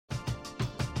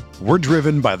We're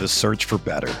driven by the search for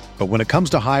better. But when it comes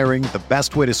to hiring, the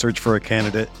best way to search for a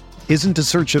candidate isn't to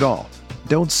search at all.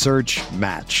 Don't search,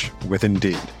 match with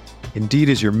Indeed. Indeed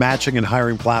is your matching and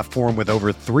hiring platform with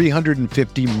over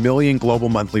 350 million global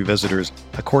monthly visitors,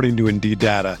 according to Indeed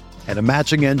data, and a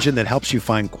matching engine that helps you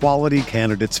find quality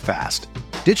candidates fast.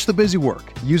 Ditch the busy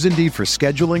work. Use Indeed for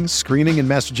scheduling, screening, and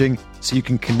messaging so you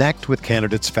can connect with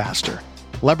candidates faster.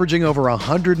 Leveraging over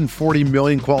 140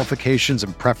 million qualifications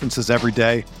and preferences every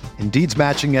day, Indeed's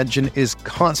matching engine is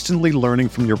constantly learning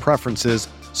from your preferences,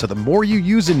 so the more you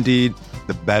use Indeed,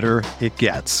 the better it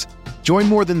gets. Join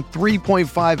more than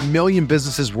 3.5 million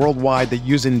businesses worldwide that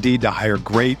use Indeed to hire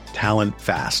great talent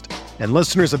fast. And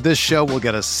listeners of this show will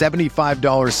get a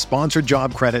 $75 sponsored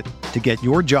job credit to get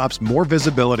your jobs more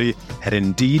visibility at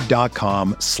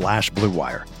Indeed.com/Blue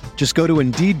Wire. Just go to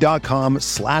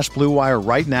Indeed.com/Blue Wire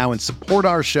right now and support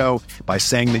our show by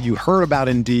saying that you heard about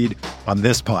Indeed on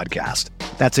this podcast.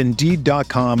 That's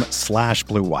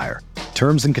Indeed.com/Blue Wire.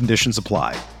 Terms and conditions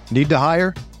apply. Need to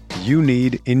hire? You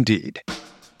need Indeed.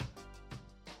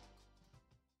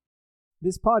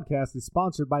 This podcast is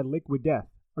sponsored by Liquid Death.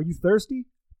 Are you thirsty?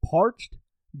 Parched?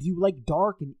 Do you like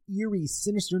dark and eerie,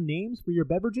 sinister names for your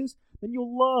beverages? Then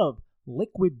you'll love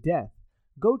Liquid Death.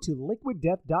 Go to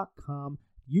liquiddeath.com.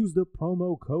 Use the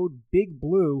promo code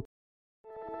BIGBLUE.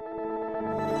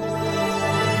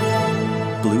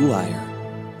 Blue Wire.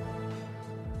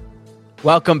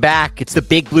 Welcome back. It's the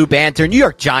Big Blue Banter, New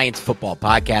York Giants football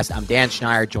podcast. I'm Dan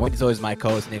Schneider, joined as always by my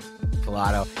co-host Nick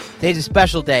Filato. Today's a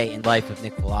special day in life of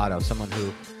Nick Filato, someone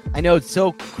who I know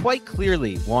so quite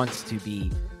clearly wants to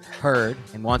be heard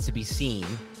and wants to be seen.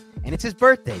 And it's his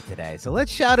birthday today. So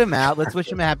let's shout him out. Let's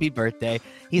wish him a happy birthday.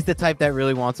 He's the type that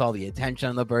really wants all the attention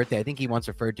on the birthday. I think he once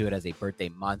referred to it as a birthday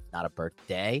month, not a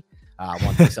birthday.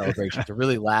 Wants the celebration to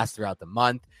really last throughout the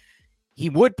month. He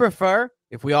would prefer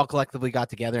if we all collectively got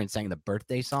together and sang the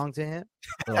birthday song to him.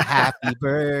 A little happy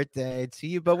birthday to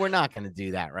you, but we're not going to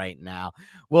do that right now.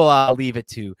 We'll leave it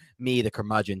to me, the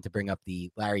curmudgeon, to bring up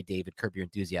the Larry David Curb Your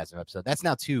Enthusiasm episode. That's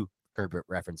now 2 Herbert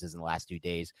references in the last 2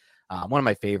 days. One of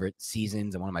my favorite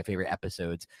seasons and one of my favorite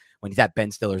episodes when he's at Ben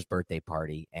Stiller's birthday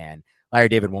party and Larry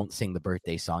David won't sing the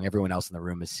birthday song. Everyone else in the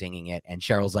room is singing it. And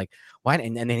Cheryl's like, why?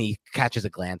 And then he catches a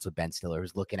glance with Ben Stiller,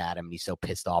 who's looking at him and he's so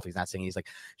pissed off. He's not singing. He's like,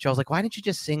 Cheryl's like, why didn't you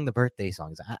just sing the birthday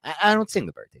song? He's like, I don't sing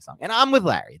the birthday song. And I'm with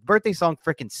Larry. The birthday song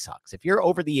freaking sucks. If you're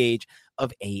over the age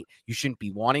of 8, you shouldn't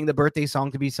be wanting the birthday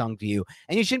song to be sung to you.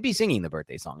 And you shouldn't be singing the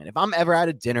birthday song. And if I'm ever at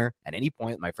a dinner at any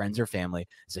point with my friends or family,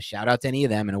 it's a shout out to any of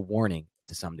them and a warning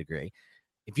to some degree.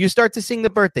 If you start to sing the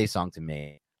birthday song to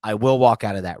me, I will walk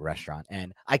out of that restaurant.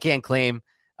 And I can't claim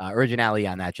originality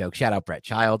on that joke. Shout out Brett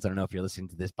Childs. I don't know if you're listening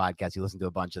to this podcast. You listen to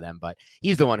a bunch of them, but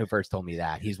he's the one who first told me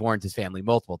that. He's warned his family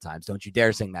multiple times. Don't you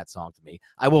dare sing that song to me.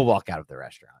 I will walk out of the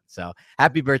restaurant. So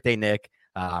happy birthday, Nick.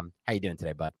 How you doing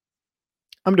today, bud?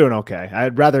 I'm doing okay.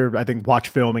 I'd rather, I think, watch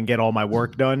film and get all my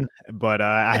work done, but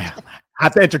I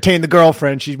have to entertain the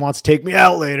girlfriend. She wants to take me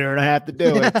out later, and I have to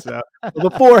do it. So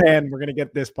beforehand, we're going to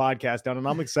get this podcast done, and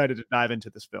I'm excited to dive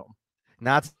into this film.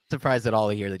 Not surprised at all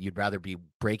to hear that you'd rather be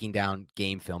breaking down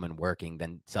game film and working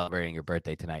than celebrating your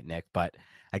birthday tonight, Nick. But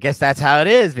I guess that's how it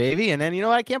is, baby. And then, you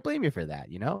know, I can't blame you for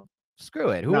that. You know, screw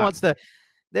it. Who wants to?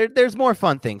 There's more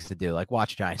fun things to do, like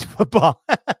watch Giants football.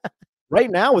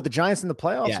 Right now with the Giants in the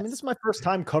playoffs, yes. I mean, this is my first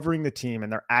time covering the team,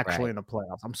 and they're actually in the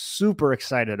playoffs. I'm super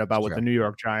excited about what the New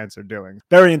York Giants are doing.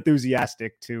 Very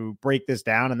enthusiastic to break this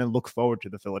down and then look forward to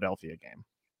the Philadelphia game.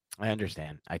 I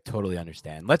understand. I totally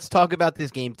understand. Let's talk about this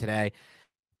game today.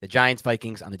 The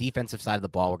Giants-Vikings on the defensive side of the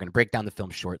ball. We're going to break down the film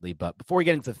shortly, but before we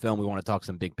get into the film, we want to talk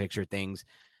some big picture things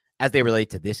as they relate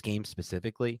to this game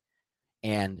specifically.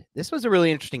 And this was a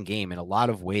really interesting game in a lot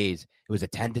of ways. It was a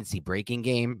tendency-breaking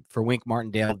game for Wink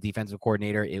Martindale, defensive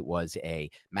coordinator. It was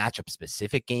a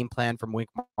matchup-specific game plan from Wink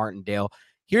Martindale.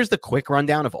 Here's the quick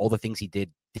rundown of all the things he did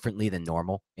differently than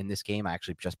normal in this game. I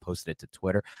actually just posted it to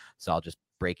Twitter, so I'll just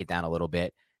break it down a little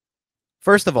bit.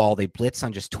 First of all, they blitzed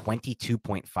on just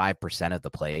 22.5% of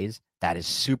the plays. That is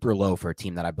super low for a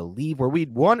team that I believe were we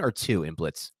 1 or 2 in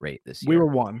blitz rate this year. We were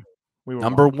 1.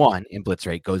 Number 1 in blitz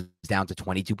rate goes down to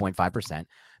 22.5%.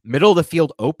 Middle of the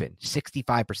field open,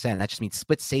 65%. That just means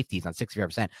split safeties on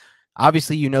 65%.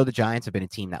 Obviously, you know the Giants have been a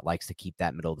team that likes to keep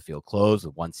that middle of the field closed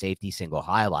with one safety, single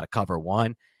high, a lot of cover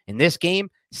one. In this game,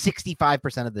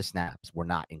 65% of the snaps were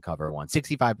not in cover one.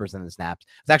 65% of the snaps.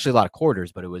 It's actually a lot of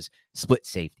quarters, but it was split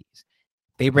safeties.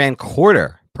 They ran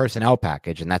quarter personnel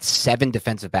package, and that's 7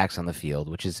 defensive backs on the field,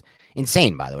 which is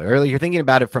insane, by the way. Earlier, you're thinking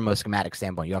about it from a schematic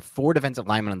standpoint. You have 4 defensive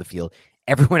linemen on the field.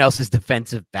 Everyone else is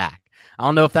defensive back. I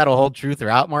don't know if that'll hold true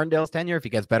throughout Martindale's tenure if he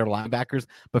gets better linebackers,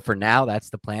 but for now, that's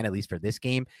the plan, at least for this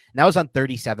game. And that was on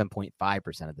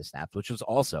 37.5% of the snaps, which was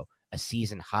also a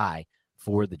season high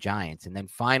for the Giants. And then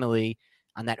finally,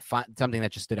 on that something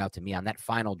that just stood out to me on that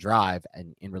final drive,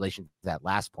 and in relation to that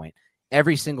last point,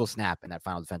 every single snap in that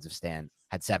final defensive stand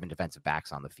had 7 defensive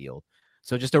backs on the field.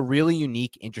 So just a really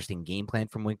unique, interesting game plan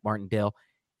from Wink Martindale.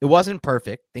 It wasn't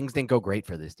perfect. Things didn't go great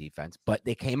for this defense, but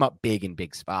they came up big in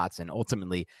big spots, and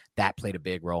ultimately that played a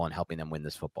big role in helping them win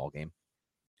this football game.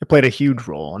 It played a huge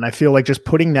role, and I feel like just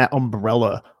putting that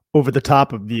umbrella over the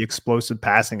top of the explosive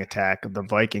passing attack of the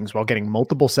Vikings while getting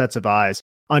multiple sets of eyes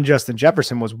on Justin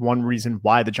Jefferson was one reason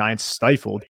why the Giants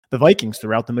stifled the Vikings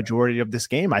throughout the majority of this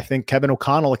game. I think Kevin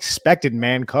O'Connell expected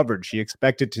man coverage. He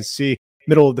expected to see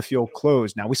middle of the field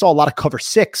closed. Now, we saw a lot of cover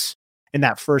 6 in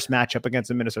that first matchup against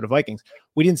the Minnesota Vikings.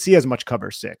 We didn't see as much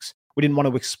cover 6. We didn't want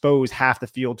to expose half the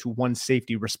field to one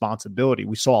safety responsibility.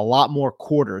 We saw a lot more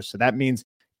quarters. So that means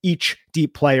each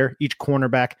deep player, each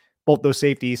cornerback, both those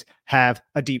safeties have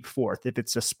a deep fourth. If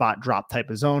it's a spot drop type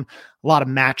of zone, a lot of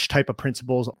match type of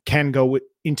principles can go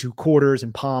into quarters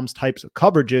and palms types of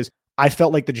coverages. I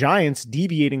felt like the Giants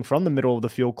deviating from the middle of the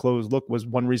field closed look was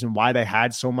one reason why they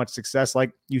had so much success.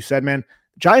 Like you said, man,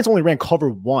 the Giants only ran cover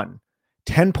 1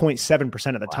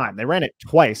 10.7% of the time. They ran it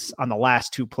twice on the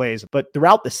last 2 plays, but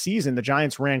throughout the season, the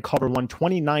Giants ran cover 1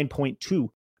 29.2%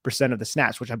 of the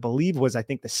snaps, which I believe was, I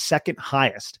think, the second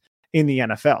highest in the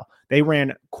NFL. They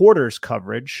ran quarters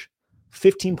coverage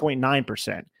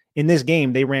 15.9%. In this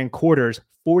game, they ran quarters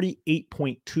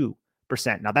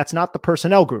 48.2%. Now, that's not the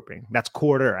personnel grouping. That's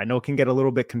quarter. I know it can get a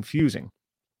little bit confusing,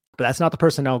 but that's not the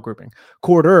personnel grouping.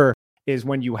 Quarter is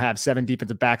when you have 7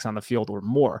 defensive backs on the field or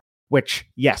more, which,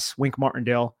 yes, Wink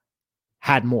Martindale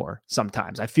had more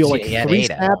sometimes. I feel like 3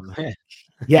 snaps.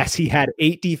 Yes, he had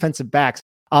 8 defensive backs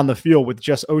on the field with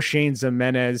just O'Shane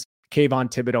Ximines,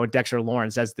 Kayvon Thibodeau, and Dexter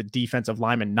Lawrence as the defensive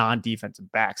linemen, non-defensive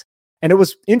backs. And it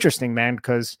was interesting, man,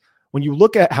 because when you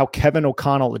look at how Kevin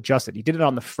O'Connell adjusted, he did it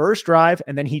on the first drive,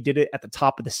 and then he did it at the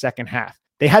top of the second half.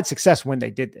 They had success when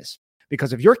they did this,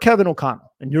 because if you're Kevin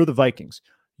O'Connell and you're the Vikings,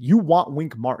 you want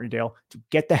Wink Martindale to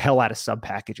get the hell out of sub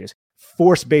packages,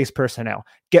 force base personnel,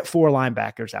 get 4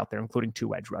 linebackers out there, including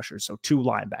 2 edge rushers. So 2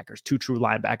 linebackers, 2 true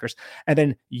linebackers, and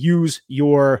then use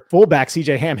your fullback,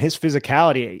 CJ Ham, his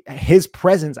physicality, his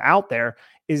presence out there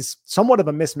is somewhat of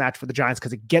a mismatch for the Giants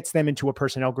because it gets them into a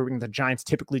personnel grouping the Giants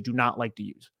typically do not like to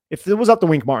use. If it was up to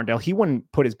Wink Martindale, he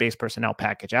wouldn't put his base personnel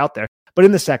package out there. But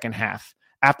in the second half,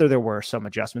 after there were some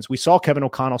adjustments, we saw Kevin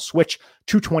O'Connell switch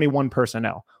to 21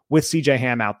 personnel with CJ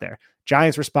Ham out there.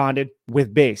 Giants responded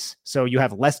with base. So you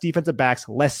have less defensive backs,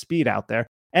 less speed out there.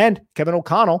 And Kevin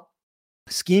O'Connell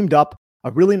schemed up a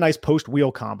really nice post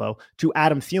wheel combo to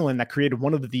Adam Thielen that created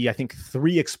one of the, I think,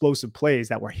 3 explosive plays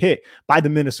that were hit by the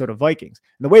Minnesota Vikings.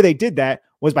 And the way they did that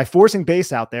was by forcing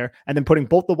base out there and then putting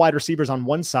both the wide receivers on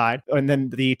one side and then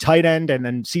the tight end and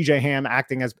then CJ Ham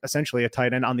acting as essentially a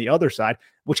tight end on the other side,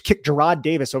 which kicked Jarrad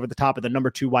Davis over the top of the number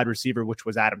 2 wide receiver, which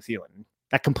was Adam Thielen.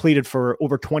 That completed for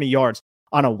over 20 yards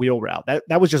on a wheel route.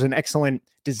 That was just an excellent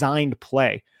designed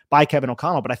play by Kevin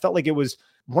O'Connell, but I felt like it was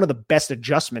one of the best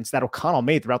adjustments that O'Connell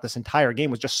made throughout this entire game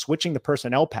was just switching the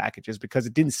personnel packages because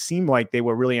it didn't seem like they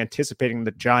were really anticipating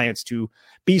the Giants to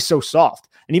be so soft.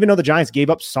 And even though the Giants gave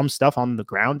up some stuff on the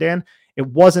ground, Dan, it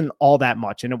wasn't all that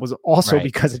much. And it was also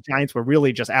because the Giants were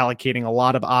really just allocating a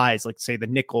lot of eyes, like say the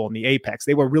nickel and the apex.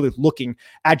 They were really looking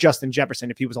at Justin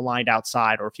Jefferson if he was aligned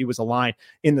outside or if he was aligned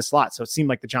in the slot. So it seemed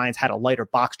like the Giants had a lighter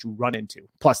box to run into.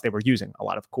 Plus they were using a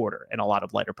lot of quarter and a lot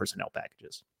of lighter personnel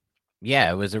packages.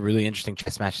 Yeah, it was a really interesting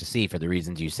chess match to see for the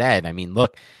reasons you said. I mean,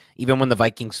 look, even when the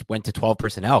Vikings went to 12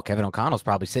 personnel, Kevin O'Connell's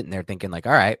probably sitting there thinking like,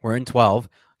 all right, we're in 12,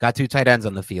 got 2 tight ends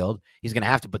on the field. He's going to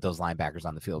have to put those linebackers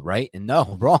on the field, right? And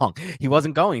no, wrong. He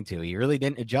wasn't going to. He really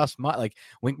didn't adjust much. Like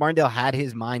Wink Martindale had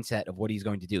his mindset of what he's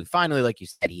going to do. Finally, like you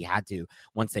said, he had to,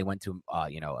 once they went to,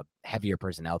 a heavier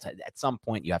personnel, at some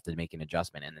point you have to make an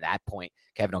adjustment. And at that point,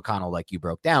 Kevin O'Connell, like you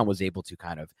broke down, was able to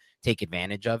kind of take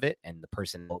advantage of it. And the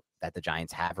personnel that the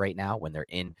Giants have right now, when they're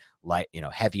in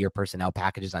heavier personnel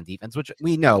packages on defense, which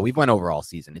we know we've went over all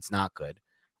season, it's not good.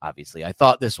 Obviously, I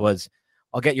thought this was,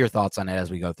 I'll get your thoughts on it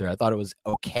as we go through. I thought it was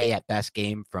okay at best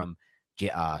game from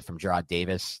Jarrad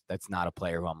Davis. That's not a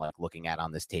player who I'm like looking at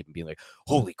on this tape and being like,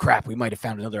 holy crap, we might have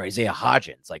found another Isaiah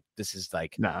Hodgins. Like this is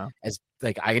like, as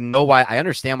like, I know why, I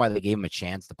understand why they gave him a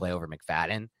chance to play over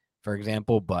McFadden, for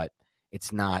example, but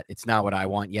it's not what I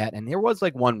want yet. And there was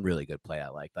like one really good play I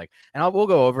liked, and we'll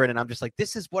go over it. And I'm just like,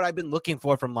 this is what I've been looking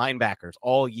for from linebackers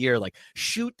all year. Like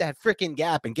shoot that freaking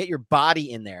gap and get your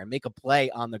body in there and make a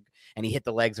play and he hit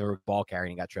the legs of a ball carrier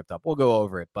and he got tripped up. We'll go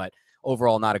over it. But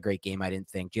overall, not a great game, I didn't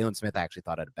think. Jalen Smith, I actually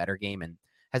thought had a better game and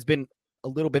has been a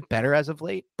little bit better as of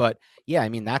late. But yeah, I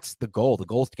mean, that's the goal. The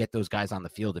goal is to get those guys on the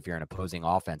field if you're an opposing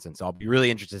offense. And so I'll be really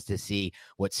interested to see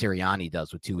what Sirianni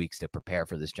does with 2 weeks to prepare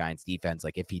for this Giants defense.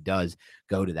 Like if he does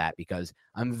go to that, because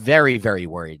I'm very, very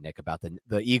worried, Nick, about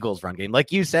the Eagles run game.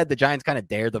 Like you said, the Giants kind of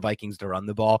dared the Vikings to run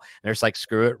the ball. They're just like,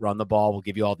 screw it, run the ball. We'll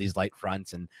give you all these light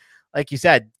fronts. And like you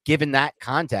said, given that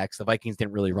context, the Vikings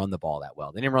didn't really run the ball that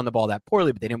well. They didn't run the ball that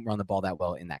poorly, but they didn't run the ball that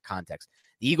well in that context.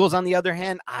 The Eagles, on the other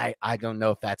hand, I don't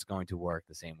know if that's going to work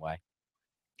the same way.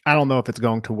 I don't know if it's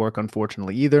going to work,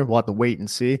 unfortunately, either. We'll have to wait and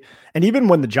see. And even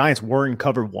when the Giants were in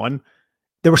cover one,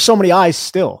 there were so many eyes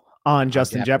still on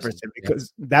Justin Jefferson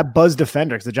because that buzz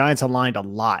defender, because the Giants aligned a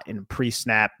lot in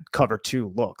pre-snap cover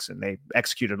two looks, and they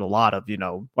executed a lot of,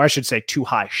 or I should say too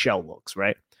high shell looks,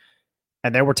 right?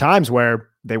 And there were times where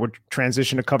they would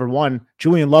transition to cover one.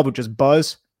 Julian Love would just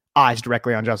buzz, eyes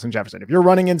directly on Justin Jefferson. If you're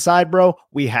running inside, bro,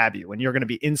 we have you. And you're going to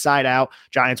be inside out.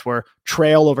 Giants were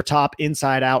trail over top,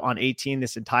 inside out on 18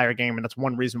 this entire game. And that's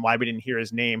one reason why we didn't hear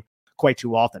his name quite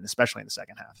too often, especially in the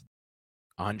second half.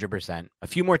 100%. A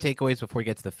few more takeaways before we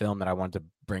get to the film that I wanted to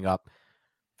bring up.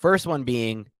 First one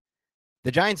being,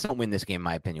 the Giants don't win this game, in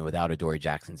my opinion, without Adoree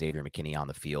Jackson, Xavier McKinney on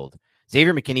the field.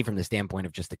 Xavier McKinney, from the standpoint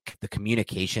of just the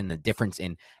communication, the difference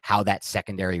in how that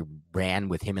secondary ran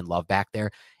with him and Love back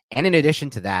there. And in addition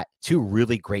to that, 2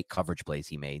 really great coverage plays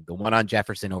he made. The one on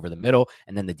Jefferson over the middle,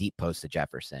 and then the deep post to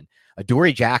Jefferson.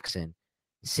 Adoree Jackson,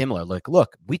 similar.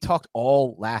 Look, we talked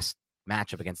all last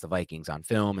matchup against the Vikings on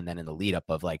film and then in the lead up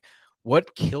of like,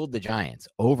 what killed the Giants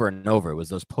over and over was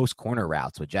those post corner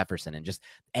routes with Jefferson and just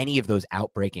any of those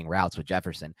outbreaking routes with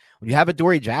Jefferson. When you have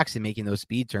Adoree Jackson making those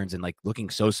speed turns and like looking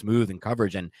so smooth in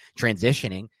coverage and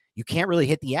transitioning, you can't really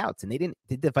hit the outs. And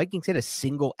did the Vikings hit a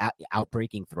single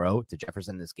outbreaking throw to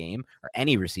Jefferson in this game, or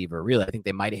any receiver? Really, I think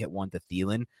they might have hit one to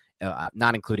Thielen,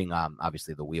 not including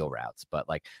obviously the wheel routes, but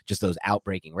like just those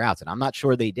outbreaking routes. And I'm not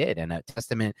sure they did. And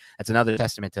that's another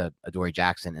testament to Adoree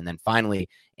Jackson. And then finally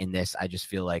in this, I just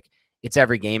feel like it's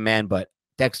every game, man, but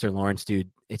Dexter Lawrence,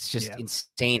 dude, it's just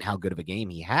insane how good of a game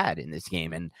he had in this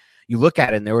game. And you look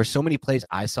at it, and there were so many plays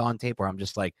I saw on tape where I'm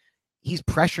just like, he's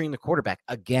pressuring the quarterback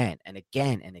again and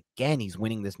again and again. He's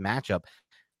winning this matchup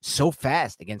so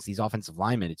fast against these offensive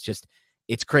linemen.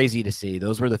 It's crazy to see.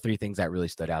 Those were the 3 things that really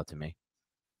stood out to me.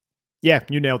 Yeah,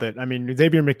 you nailed it. I mean,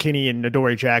 Xavier McKinney and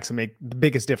Adoree Jackson make the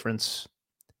biggest difference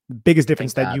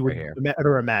that you would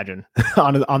ever imagine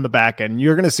on the back end.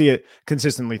 You're going to see it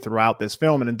consistently throughout this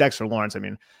film. And in Dexter Lawrence, I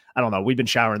mean, I don't know. We've been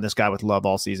showering this guy with love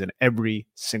all season. Every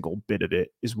single bit of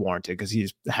it is warranted because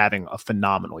he's having a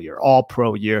phenomenal year, all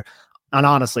pro year. And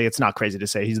honestly, it's not crazy to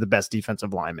say he's the best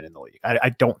defensive lineman in the league. I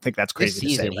don't think that's crazy this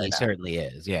season, to say. He certainly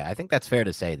is. Yeah, I think that's fair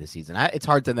to say this season. It's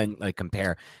hard to then like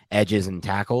compare edges and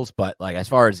tackles, but like as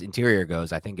far as interior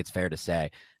goes, I think it's fair to say,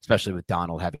 especially with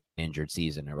Donald having an injured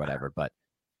season or whatever. But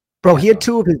bro, he had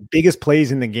 2 of his biggest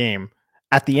plays in the game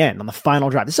at the end on the final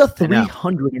drive. This is a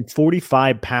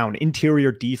 345-pound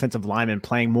interior defensive lineman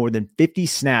playing more than 50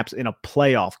 snaps in a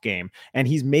playoff game. And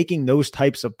he's making those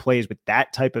types of plays with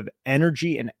that type of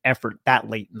energy and effort that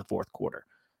late in the fourth quarter.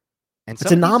 And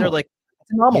it's anomalous.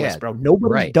 It's anomalous, bro.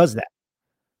 Nobody does that.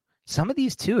 Some of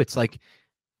these too, it's like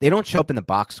they don't show up in the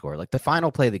box score. Like the final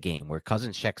play of the game where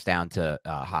Cousins checks down to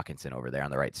Hawkinson over there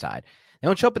on the right side. They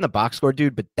don't show up in the box score,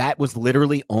 dude, but that was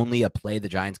literally only a play the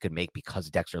Giants could make because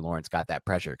Dexter Lawrence got that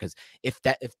pressure. Because if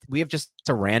we have just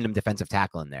a random defensive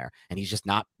tackle in there and he's just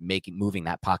not moving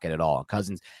that pocket at all, and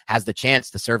Cousins has the chance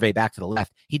to survey back to the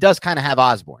left, he does kind of have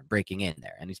Osborne breaking in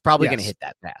there, and he's probably going to hit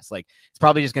that pass. Like it's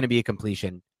probably just going to be a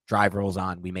completion. Drive rolls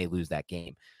on. We may lose that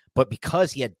game. But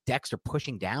because he had Dexter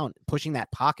pushing that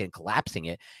pocket and collapsing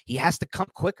it, he has to come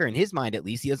quicker in his mind, at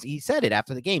least. He said it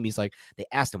after the game. He's like, they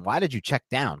asked him, why did you check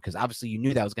down? Because obviously you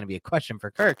knew that was going to be a question for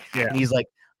Kirk. Yeah. And he's like,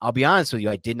 I'll be honest with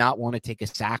you, I did not want to take a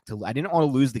sack. I didn't want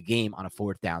to lose the game on a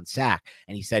 4th down sack.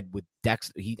 And he said with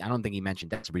Dexter, I don't think he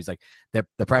mentioned Dexter, but he's like,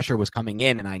 the pressure was coming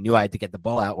in and I knew I had to get the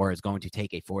ball out or I was going to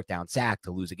take a 4th down sack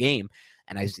to lose a game.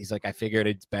 And he's like, I figured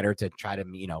it's better to try to,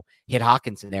 hit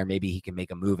Hawkinson there. Maybe he can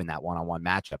make a move in that one-on-one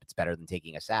matchup. It's better than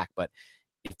taking a sack. But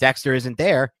if Dexter isn't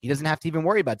there, he doesn't have to even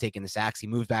worry about taking the sacks. He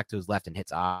moves back to his left and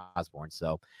hits Osborne.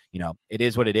 So, it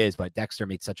is what it is. But Dexter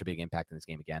made such a big impact in this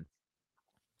game again.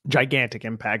 Gigantic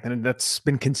impact, and that's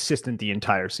been consistent the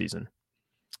entire season.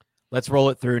 Let's roll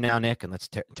it through now, Nick, and let's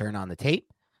turn on the tape.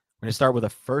 We're going to start with the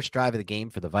first drive of the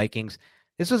game for the Vikings.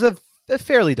 This was a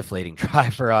fairly deflating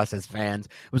drive for us as fans.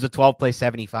 It was a 12-play,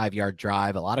 75-yard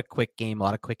drive, a lot of quick game, a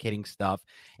lot of quick hitting stuff,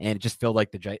 and it just felt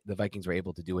like the Vikings were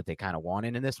able to do what they kind of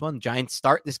wanted in this one. Giants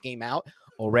start this game out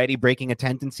already breaking a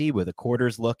tendency with a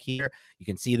quarters look here. You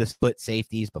can see the split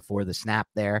safeties before the snap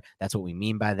there. That's what we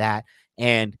mean by that.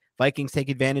 And Vikings take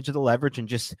advantage of the leverage and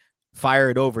just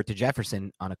fire it over to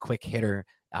Jefferson on a quick hitter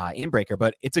inbreaker.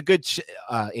 But it's a good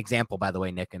example, by the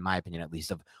way, Nick, in my opinion, at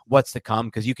least, of what's to come,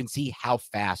 because you can see how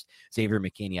fast Xavier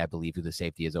McKinney, I believe, who the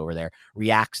safety is over there,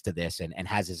 reacts to this and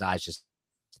has his eyes just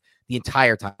the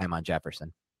entire time on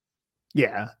Jefferson.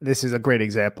 Yeah, this is a great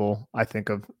example, I think,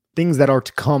 of things that are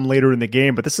to come later in the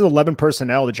game. But this is 11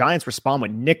 personnel. The Giants respond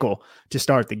with nickel to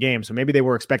start the game. So maybe they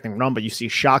were expecting run, but you see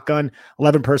shotgun,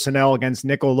 11 personnel against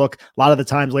nickel. Look, a lot of the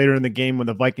times later in the game when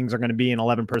the Vikings are going to be in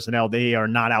 11 personnel, they are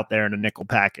not out there in a nickel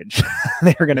package.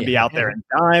 They're going to be out there in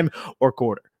dime or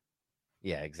quarter.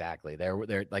 Yeah, exactly.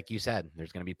 They're like you said,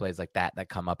 there's going to be plays like that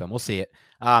come up, and we'll see it.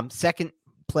 Second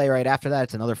play right after that,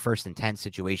 it's another 1st and 10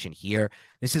 situation here.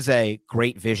 This is a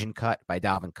great vision cut by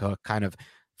Dalvin Cook, kind of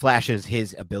flashes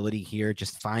his ability here,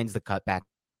 just finds the cutback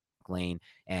lane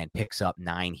and picks up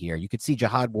 9 here. You could see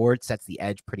Jihad Ward sets the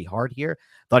edge pretty hard here.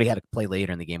 Thought he had a play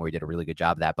later in the game where he did a really good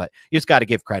job of that, but you just got to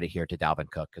give credit here to Dalvin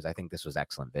Cook, because I think this was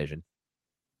excellent vision.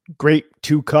 Great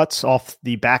 2 cuts off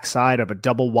the backside of a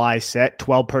double Y set.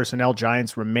 12 personnel.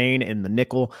 Giants remain in the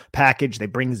nickel package. They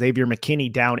bring Xavier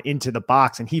McKinney down into the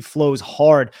box, and he flows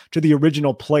hard to the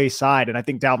original play side. And I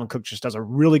think Dalvin Cook just does a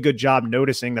really good job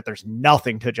noticing that there's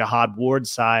nothing to Jihad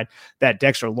Ward's side, that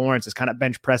Dexter Lawrence is kind of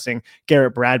bench pressing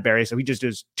Garrett Bradbury. So he just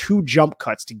does 2 jump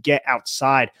cuts to get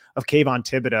outside of Kayvon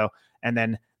Thibodeau. And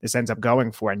then this ends up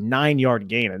going for a 9-yard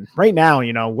gain. And right now,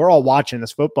 we're all watching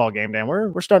this football game, Dan.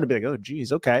 We're starting to be like, oh,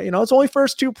 geez, okay. It's only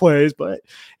first 2 plays, but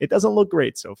it doesn't look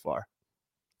great so far.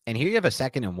 And here you have a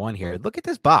 2nd and 1 here. Look at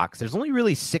this box. There's only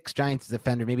really 6 Giants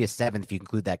defender, maybe a 7th if you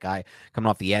include that guy coming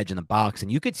off the edge in the box.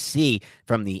 And you could see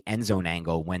from the end zone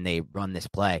angle when they run this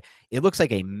play, it looks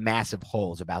like a massive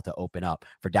hole is about to open up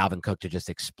for Dalvin Cook to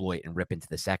just exploit and rip into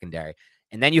the secondary.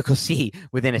 And then you can see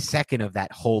within a second of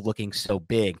that hole looking so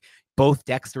big, both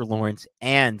Dexter Lawrence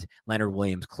and Leonard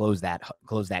Williams close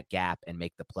that gap and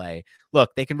make the play.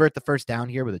 Look, they convert the first down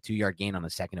here with a 2-yard gain on the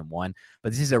 2nd and 1,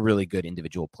 but this is a really good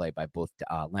individual play by both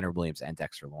Leonard Williams and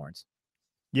Dexter Lawrence.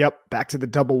 Yep, back to the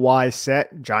double Y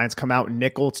set. Giants come out in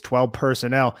nickel. It's 12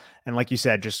 personnel. And like you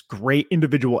said, just great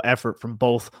individual effort from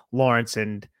both Lawrence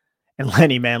and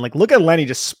Lenny, man. Like, look at Lenny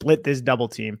just split this double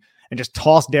team and just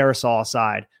toss Darisaw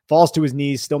aside. Falls to his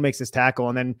knees, still makes his tackle,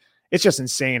 and then it's just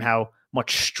insane how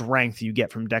much strength you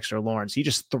get from Dexter Lawrence. He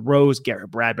just throws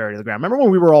Garrett Bradbury to the ground. Remember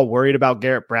when we were all worried about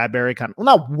Garrett Bradbury?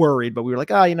 Not worried, but we were like,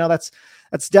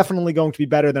 that's definitely going to be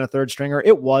better than a 3rd stringer.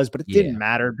 It was, but it didn't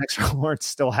matter. Dexter Lawrence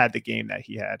still had the game that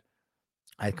he had.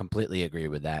 I completely agree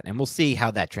with that. And we'll see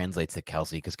how that translates to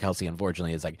Kelce, because Kelce,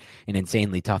 unfortunately, is like an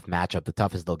insanely tough matchup, the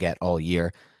toughest they'll get all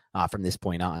year. From this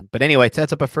point on. But anyway, it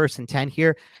sets up a 1st and 10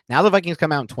 here. Now the Vikings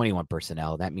come out in 21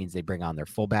 personnel. That means they bring on their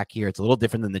fullback here. It's a little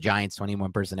different than the Giants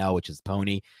 21 personnel, which is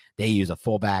Pony. They use a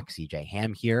fullback, CJ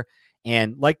Ham here.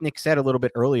 And like Nick said a little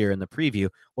bit earlier in the preview,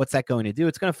 what's that going to do?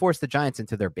 It's going to force the Giants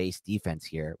into their base defense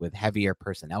here with heavier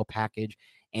personnel package.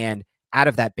 And out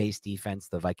of that base defense,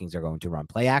 the Vikings are going to run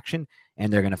play action,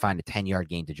 and they're going to find a 10-yard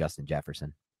gain to Justin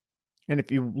Jefferson. And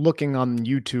if you're looking on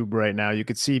YouTube right now, you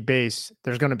could see base.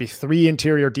 There's going to be 3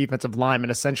 interior defensive linemen,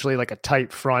 essentially like a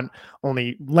tight front.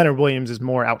 Only Leonard Williams is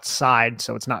more outside,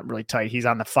 so it's not really tight. He's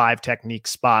on the 5 technique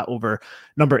spot over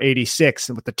number 86,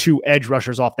 and with the 2 edge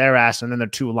rushers off their ass, and then the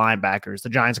 2 linebackers. The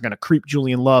Giants are going to creep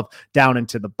Julian Love down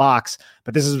into the box,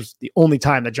 but this is the only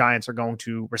time the Giants are going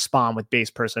to respond with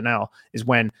base personnel is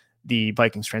when the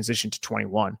Vikings transition to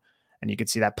 21. And you can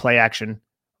see that play action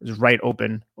is right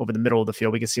open over the middle of the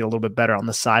field. We can see it a little bit better on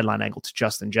the sideline angle to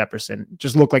Justin Jefferson.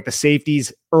 Just looked like the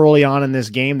safeties early on in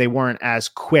this game, they weren't as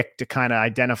quick to kind of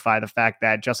identify the fact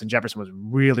that Justin Jefferson was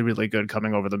really, really good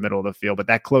coming over the middle of the field, but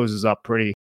that closes up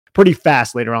pretty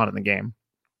fast later on in the game.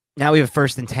 Now we have a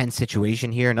 1st and 10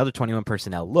 situation here. Another 21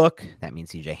 personnel look. That means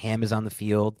CJ Ham is on the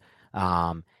field.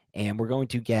 And we're going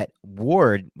to get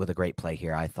Ward with a great play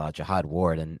here, I thought, Jihad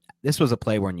Ward. And this was a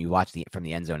play when you watch from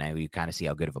the end zone angle, you kind of see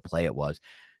how good of a play it was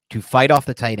to fight off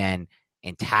the tight end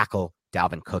and tackle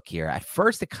Dalvin Cook here. At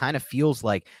first, it kind of feels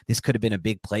like this could have been a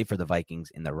big play for the Vikings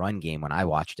in the run game when I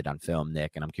watched it on film,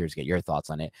 Nick, and I'm curious to get your thoughts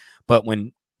on it. But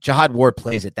when Jihad Ward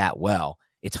plays it that well,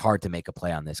 it's hard to make a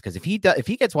play on this, because if he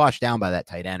gets washed down by that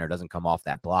tight end or doesn't come off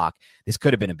that block, this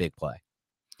could have been a big play.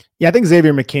 Yeah, I think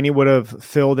Xavier McKinney would have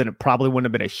filled, and it probably wouldn't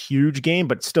have been a huge game,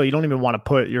 but still, you don't even want to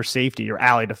put your safety, your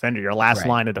alley defender, your last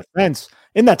line of defense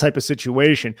in that type of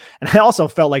situation. And I also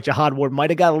felt like Jihad Ward might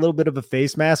have got a little bit of a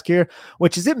face mask here,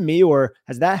 which is it me, or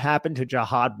has that happened to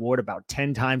Jihad Ward about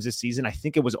 10 times this season? I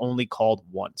think it was only called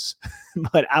once,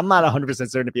 but I'm not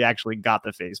 100% certain if he actually got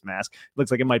the face mask.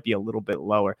 Looks like it might be a little bit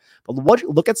lower. But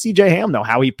look at CJ Ham, though,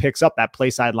 how he picks up that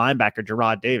play side linebacker,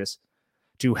 Gerard Davis,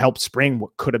 to help spring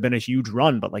what could have been a huge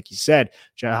run. But like you said,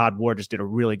 Jihad Ward just did a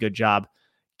really good job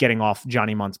getting off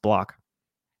Johnny Munt's block.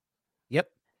 Yep.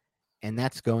 And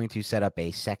that's going to set up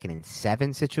a 2nd and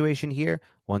 7 situation here.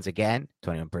 Once again,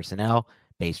 21 personnel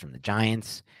based from the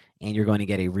Giants. And you're going to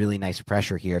get a really nice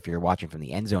pressure here if you're watching from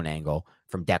the end zone angle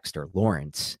from Dexter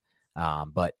Lawrence.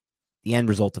 But the end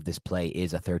result of this play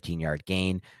is a 13-yard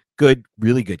gain. Good,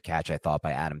 really good catch, I thought,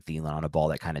 by Adam Thielen on a ball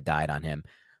that kind of died on him.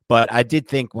 But I did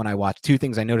think when I watched, two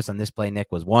things I noticed on this play, Nick,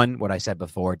 was one, what I said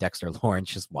before, Dexter Lawrence,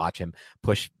 just watch him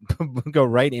push, go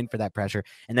right in for that pressure.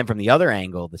 And then from the other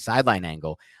angle, the sideline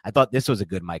angle, I thought this was a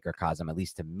good microcosm, at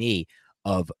least to me,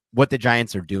 of what the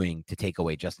Giants are doing to take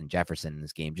away Justin Jefferson in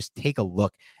this game. Just take a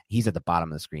look. He's at the bottom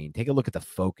of the screen. Take a look at the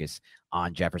focus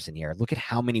on Jefferson here. Look at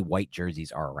how many white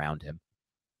jerseys are around him.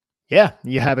 Yeah,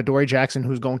 you have Adoree Jackson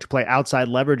who's going to play outside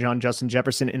leverage on Justin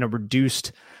Jefferson in a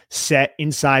reduced set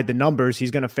inside the numbers.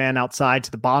 He's going to fan outside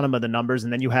to the bottom of the numbers,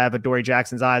 and then you have Adoree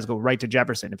Jackson's eyes go right to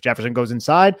Jefferson. If Jefferson goes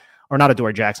inside, or not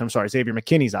Adoree Jackson, I'm sorry, Xavier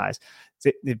McKinney's eyes.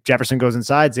 If Jefferson goes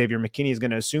inside, Xavier McKinney is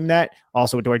going to assume that.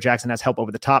 Also, Adoree Jackson has help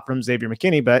over the top from Xavier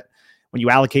McKinney, but when you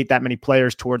allocate that many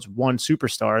players towards one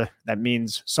superstar, that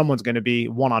means someone's going to be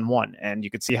one-on-one. And you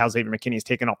could see how Xavier McKinney is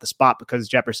taken off the spot because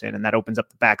Jefferson, and that opens up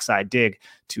the backside dig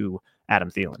to Adam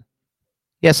Thielen.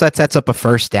 Yeah, so that sets up a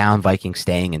first down. Vikings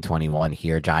staying in 21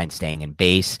 here. Giants staying in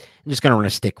base. I'm just going to run a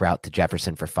stick route to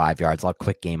Jefferson for 5 yards. A lot of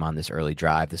quick game on this early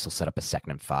drive. This will set up a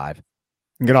 2nd and 5.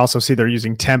 You can also see they're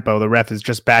using tempo. The ref is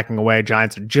just backing away.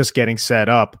 Giants are just getting set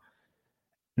up.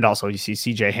 And also you see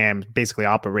CJ Ham basically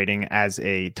operating as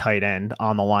a tight end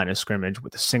on the line of scrimmage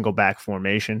with a single back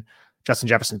formation. Justin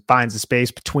Jefferson finds the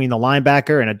space between the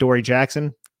linebacker and Adoree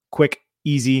Jackson. Quick,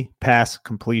 easy pass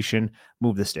completion.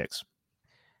 Move the sticks.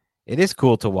 It is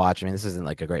cool to watch. I mean, this isn't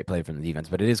like a great play from the defense,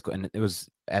 but it is, and it was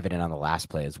evident on the last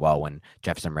play as well when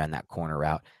Jefferson ran that corner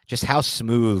route, just how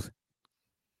smooth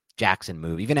Jackson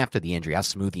moved, even after the injury, how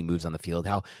smooth he moves on the field,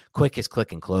 how quick his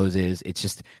click and close is. It's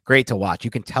just great to watch.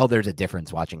 You can tell there's a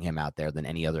difference watching him out there than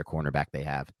any other cornerback they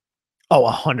have.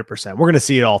 Oh, 100%. We're going to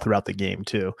see it all throughout the game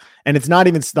too. And it's not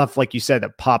even stuff like you said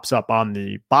that pops up on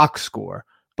the box score,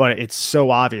 but it's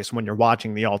so obvious when you're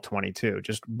watching the all-22,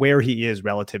 just where he is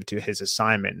relative to his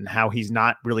assignment and how he's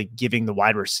not really giving the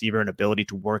wide receiver an ability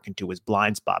to work into his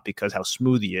blind spot because how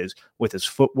smooth he is with his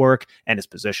footwork and his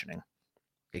positioning.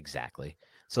 Exactly.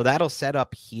 So that'll set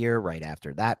up here right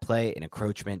after that play, an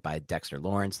encroachment by Dexter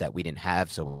Lawrence that we didn't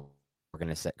have. So we're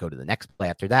going to go to the next play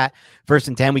after that. 1st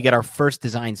and 10, we get our first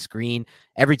design screen.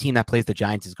 Every team that plays the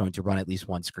Giants is going to run at least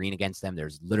one screen against them.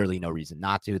 There's literally no reason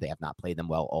not to. They have not played them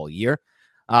well all year.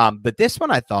 But this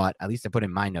one I thought, at least I put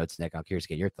in my notes, Nick, I'm curious to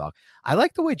get your thought. I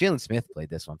like the way Jalen Smith played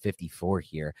this one, 54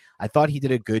 here. I thought he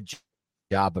did a good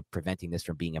job of preventing this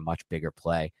from being a much bigger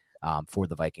play for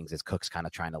the Vikings as Cook's kind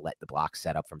of trying to let the block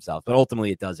set up for himself. But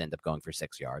ultimately, it does end up going for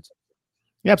 6 yards.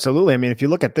 Yeah, absolutely. I mean, if you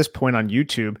look at this point on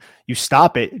YouTube, you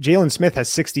stop it. Jalen Smith has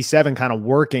 67 kind of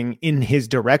working in his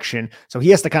direction. So he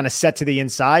has to kind of set to the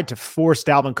inside to force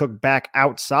Dalvin Cook back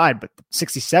outside. But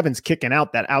 67's kicking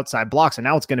out that outside block. So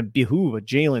now it's going to behoove a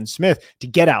Jalen Smith to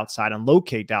get outside and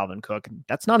locate Dalvin Cook. And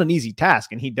that's not an easy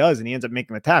task. And he does. And he ends up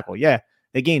making the tackle. Yeah,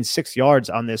 they gained 6 yards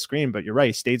on this screen. But you're right.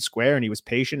 He stayed square and he was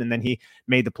patient. And then he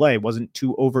made the play. Wasn't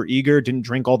too over eager. Didn't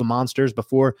drink all the monsters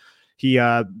before he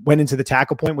went into the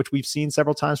tackle point, which we've seen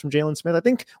several times from Jalen Smith. I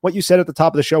think what you said at the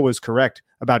top of the show was correct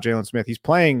about Jalen Smith. He's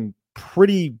playing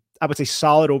pretty, I would say,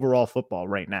 solid overall football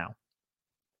right now.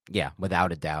 Yeah,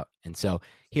 without a doubt. And so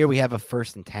here we have a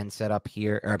 1st and 10 set up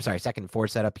here, or I'm sorry, 2nd and 4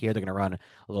 set up here. They're going to run a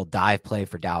little dive play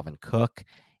for Dalvin Cook.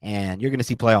 And you're going to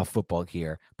see playoff football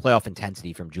here, playoff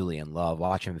intensity from Julian Love.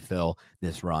 Watch him fill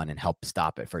this run and help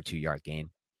stop it for a 2-yard gain.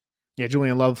 Yeah,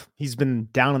 Julian Love, he's been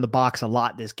down in the box a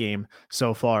lot this game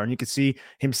so far, and you can see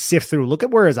him sift through. Look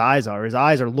at where his eyes are. His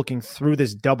eyes are looking through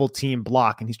this double team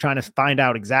block, and he's trying to find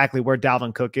out exactly where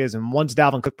Dalvin Cook is. And once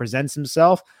Dalvin Cook presents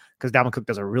himself, because Dalvin Cook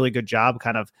does a really good job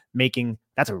kind of making,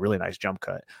 that's a really nice jump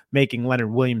cut, making Leonard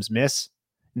Williams miss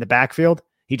in the backfield,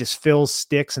 he just fills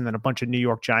sticks, and then a bunch of New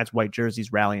York Giants white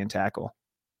jerseys rally and tackle.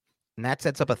 And that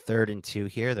sets up a 3rd and 2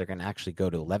 here. They're going to actually go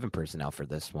to 11 personnel for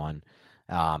this one.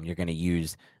 You're going to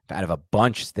use out of a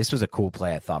bunch. This was a cool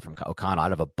play, I thought, from O'Connell.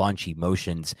 Out of a bunch, he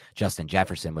motions Justin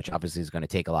Jefferson, which obviously is going to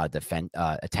take a lot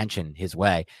of attention his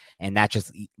way. And that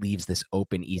just leaves this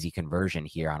open, easy conversion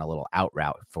here on a little out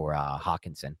route for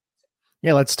Hockenson.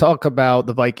 Yeah, let's talk about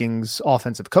the Vikings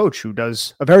offensive coach who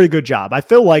does a very good job. I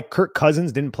feel like Kirk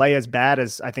Cousins didn't play as bad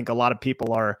as I think a lot of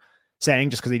people are saying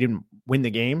just because he didn't win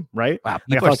the game, right? Wow,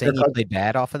 people are saying he played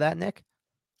bad off of that, Nick?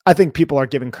 I think people are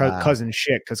giving Cousins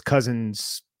shit because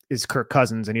Cousins is Kirk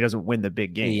Cousins and he doesn't win the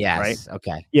big game, right?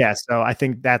 Okay. Yeah, so I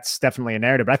think that's definitely a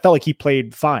narrative. But I felt like he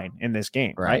played fine in this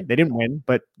game, right? They didn't win,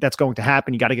 but that's going to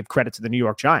happen. You got to give credit to the New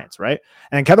York Giants, right?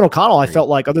 And Kevin O'Connell, I felt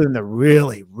like, other than the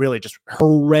really, really just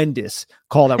horrendous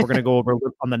call that we're going to go over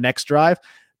on the next drive,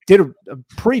 did a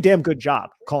pretty damn good job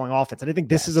calling offense. And I think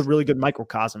this is a really good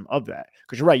microcosm of that.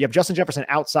 Because you're right, you have Justin Jefferson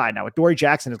outside. Now, Adoree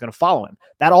Jackson is going to follow him.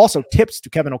 That also tips to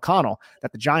Kevin O'Connell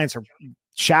that the Giants are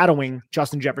shadowing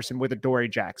Justin Jefferson with Adoree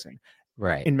Jackson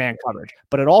in man coverage.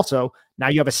 But it also, now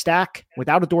you have a stack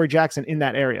without Adoree Jackson in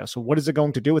that area. So what is it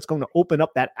going to do? It's going to open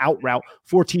up that out route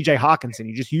for TJ Hockenson.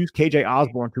 You just use KJ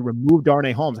Osborne to remove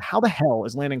Darnay Holmes. How the hell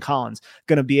is Landon Collins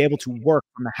going to be able to work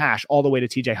from the hash all the way to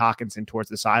TJ Hockenson towards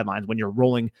the sidelines when you're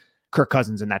rolling Kirk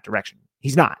Cousins in that direction?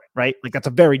 He's not, right? Like, that's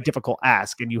a very difficult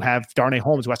ask. And you have Darnay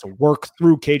Holmes who has to work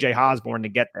through KJ Osborne to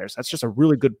get there. So that's just a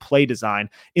really good play design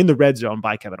in the red zone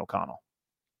by Kevin O'Connell.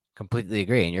 Completely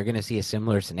agree. And you're going to see a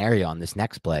similar scenario on this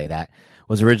next play that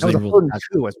was originally ruled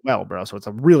two as well, bro. So it's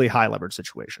a really high leverage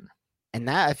situation. And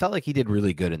that, I felt like he did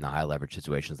really good in the high leverage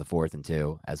situations, the 4th and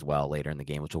 2 as well later in the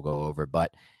game, which we'll go over.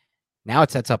 But now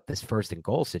it sets up this 1st and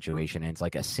goal situation. And it's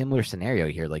like a similar scenario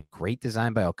here, like great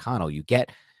design by O'Connell. You get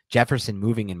Jefferson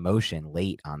moving in motion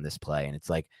late on this play. And it's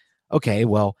like, okay,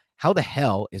 well, how the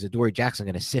hell is Adoree Jackson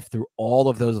going to sift through all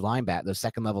of those those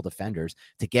second-level defenders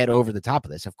to get over the top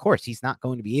of this? Of course, he's not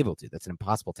going to be able to. That's an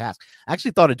impossible task. I actually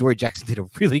thought Adoree Jackson did a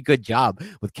really good job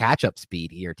with catch-up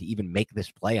speed here to even make this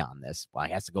play on this. Well,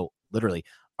 he has to go literally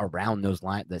around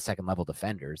the second-level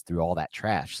defenders through all that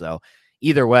trash. So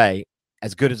either way,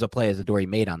 as good as a play as Adoree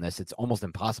made on this, it's almost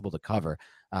impossible to cover.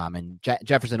 And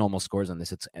Jefferson almost scores on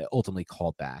this. It's ultimately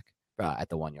called back at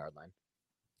the 1-yard line.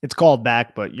 It's called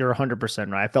back, but you're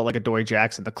 100% right. I felt like Adoree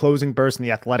Jackson, the closing burst and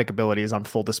the athletic ability is on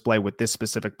full display with this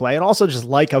specific play. And also just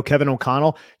like how Kevin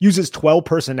O'Connell uses 12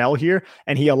 personnel here,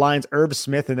 and he aligns Irv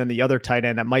Smith and then the other tight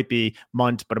end that might be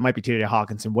Munt, but it might be TJ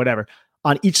Hockenson, whatever,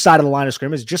 on each side of the line of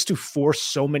scrimmage, just to force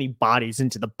so many bodies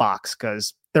into the box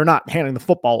because they're not handing the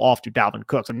football off to Dalvin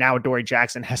Cook. So now Adoree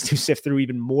Jackson has to sift through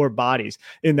even more bodies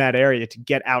in that area to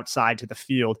get outside to the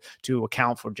field to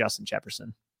account for Justin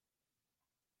Jefferson.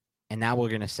 And now we're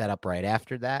going to set up right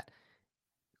after that.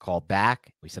 Call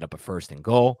back. We set up a 1st and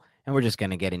goal. And we're just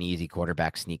going to get an easy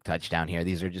quarterback sneak touchdown here.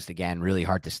 These are just, again, really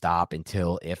hard to stop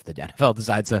until if the NFL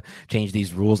decides to change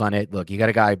these rules on it. Look, you got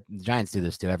a guy, the Giants do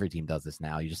this too. Every team does this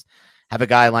now. You just have a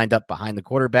guy lined up behind the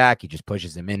quarterback. He just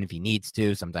pushes him in if he needs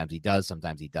to. Sometimes he does,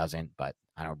 sometimes he doesn't. But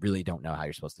I really don't know how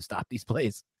you're supposed to stop these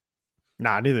plays.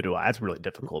 Nah, neither do I. That's really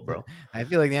difficult, bro. I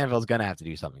feel like the NFL is going to have to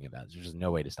do something about it. There's just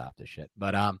no way to stop this shit.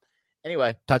 But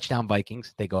anyway, touchdown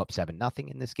Vikings. They go up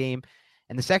 7-0 in this game.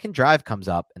 And the second drive comes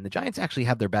up, and the Giants actually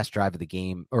have their best drive of the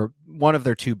game, or one of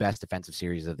their 2 best defensive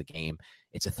series of the game.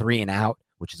 It's a 3-and-out,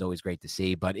 which is always great to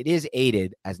see, but it is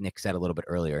aided, as Nick said a little bit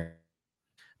earlier,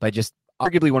 by just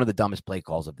arguably one of the dumbest play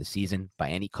calls of the season by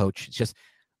any coach. It's just,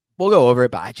 we'll go over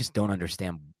it, but I just don't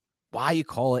understand why you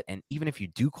call it. And even if you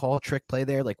do call a trick play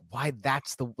there, like, why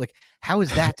that's how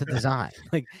is that to design?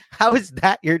 Like, how is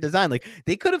that your design? Like,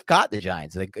 they could have caught the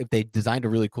Giants, like, if they designed a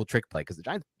really cool trick play, because the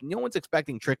Giants, no one's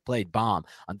expecting trick play bomb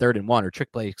on 3rd and 1 or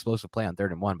trick play explosive play on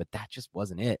 3rd and 1, but that just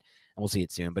wasn't it. And we'll see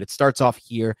it soon. But it starts off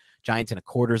here, Giants in a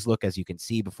quarters look, as you can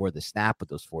see before the snap, with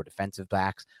those 4 defensive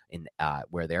backs in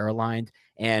where they're aligned.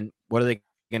 And what are they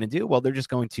going to do? Well, they're just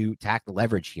going to tack the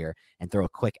leverage here and throw a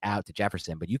quick out to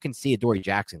Jefferson. But you can see Adoree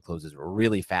Jackson closes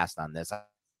really fast on this.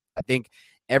 I think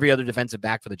every other defensive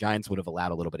back for the Giants would have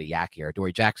allowed a little bit of yak here.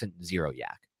 Adoree Jackson, 0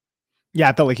 yak. Yeah,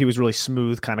 I felt like he was really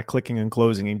smooth, kind of clicking and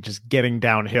closing and just getting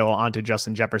downhill onto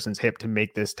Justin Jefferson's hip to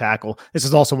make this tackle. This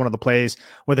is also one of the plays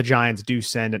where the Giants do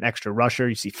send an extra rusher.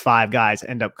 You see 5 guys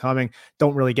end up coming.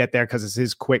 Don't really get there because it's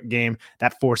his quick game.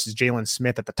 That forces Jalen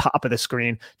Smith at the top of the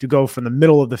screen to go from the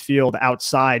middle of the field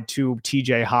outside to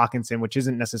TJ Hockenson, which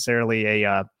isn't necessarily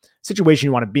a situation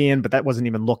you want to be in, but that wasn't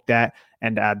even looked at.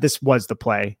 And this was the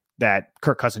play that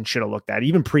Kirk Cousins should have looked at.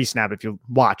 Even pre-snap, if you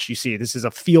watch, you see this is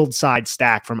a field side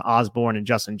stack from Osborne and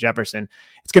Justin Jefferson.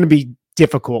 It's going to be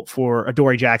difficult for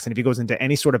Adoree Jackson if he goes into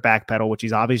any sort of backpedal, which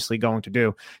he's obviously going to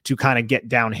do, to kind of get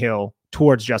downhill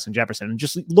towards Justin Jefferson. And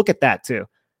just look at that too.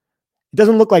 It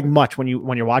doesn't look like much when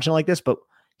you're watching like this, but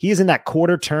He is in that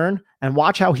quarter turn, and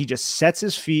watch how he just sets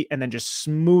his feet and then just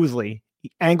smoothly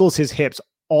angles his hips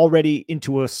already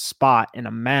into a spot in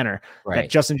a manner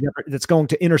that that's going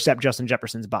to intercept Justin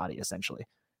Jefferson's body, essentially.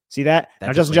 See that?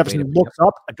 Now Justin Jefferson looks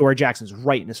up, Adoree Jackson's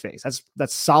right in his face.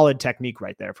 That's solid technique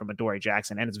right there from Adoree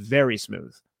Jackson, and it's very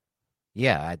smooth.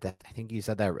 Yeah, I think you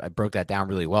said that. I broke that down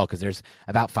really well because there's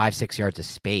about 5-6 yards of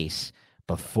space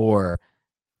before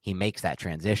he makes that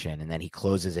transition, and then he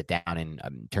closes it down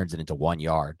and turns it into 1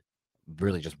 yard,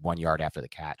 really just 1 yard after the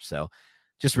catch. So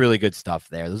just really good stuff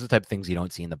there. Those are the type of things you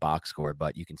don't see in the box score,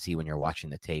 but you can see when you're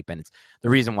watching the tape. And it's the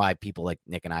reason why people like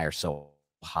Nick and I are so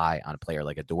high on a player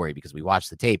like Adoree, because we watch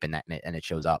the tape and it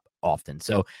shows up often.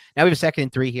 So now we have a 2nd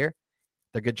and 3 here.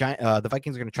 They're good. The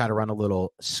Vikings are going to try to run a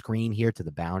little screen here to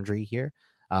the boundary here.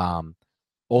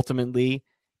 Ultimately,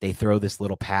 they throw this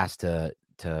little pass to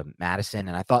Madison,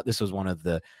 and I thought this was one of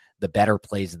the better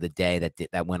plays of the day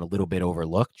that went a little bit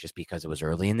overlooked just because it was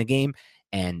early in the game,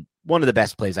 and one of the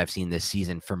best plays I've seen this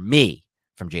season for me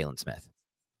from Jaylon Smith.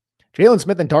 Jaylon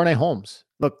Smith and Darnay Holmes.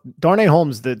 Look, Darnay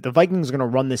Holmes, the Vikings are going to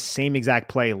run this same exact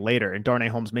play later, and Darnay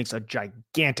Holmes makes a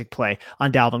gigantic play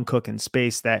on Dalvin Cook in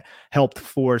space that helped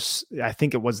force, I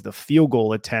think it was the field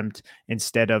goal attempt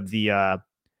instead of the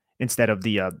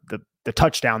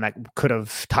touchdown that could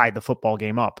have tied the football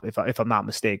game up, if I'm not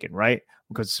mistaken, right?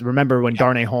 Because remember when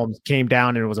Darnay Holmes came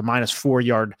down and it was a -4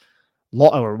 yard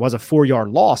or was a 4 yard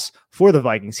loss for the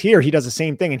Vikings. Here, he does the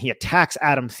same thing and he attacks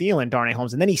Adam Thielen, Darnay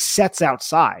Holmes, and then he sets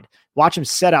outside. Watch him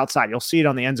set outside. You'll see it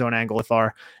on the end zone angle if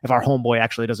our homeboy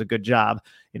actually does a good job,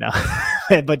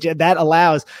 But that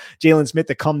allows Jaylon Smith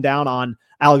to come down on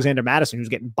Alexander Mattison, who's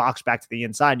getting boxed back to the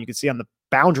inside. And you can see on the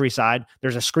boundary side,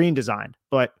 there's a screen designed,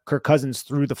 but Kirk Cousins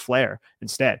threw the flare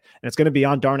instead. And it's going to be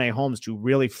on Darnay Holmes to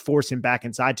really force him back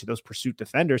inside to those pursuit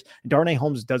defenders. And Darnay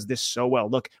Holmes does this so well.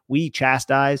 Look, we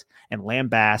chastise and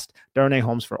lambast Darnay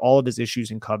Holmes for all of his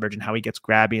issues in coverage and how he gets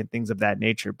grabby and things of that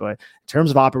nature. But in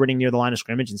terms of operating near the line of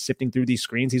scrimmage and sifting through these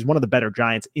screens, he's one of the better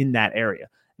Giants in that area.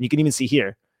 And you can even see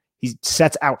here, he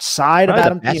sets outside of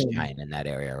Adam Thielen. Giant in that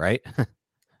area, right?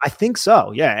 I think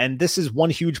so. Yeah. And this is one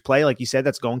huge play, like you said,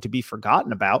 that's going to be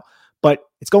forgotten about, but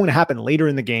it's going to happen later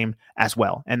in the game as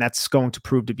well. And that's going to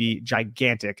prove to be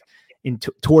gigantic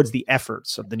towards the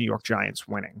efforts of the New York Giants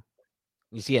winning.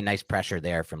 You see a nice pressure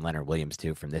there from Leonard Williams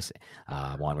too, from this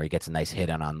one where he gets a nice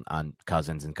hit on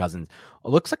Cousins, and Cousins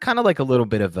looks like kind of like a little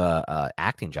bit of a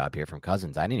acting job here from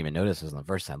Cousins. I didn't even notice this on the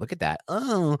first time. Look at that.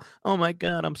 Oh my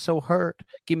God. I'm so hurt.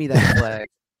 Give me that flag.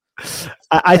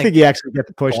 I think he actually gets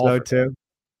the push though too.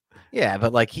 Yeah,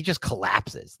 but like he just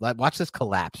collapses. Watch this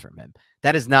collapse from him.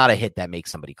 That is not a hit that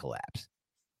makes somebody collapse.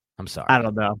 I'm sorry. I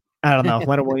don't know.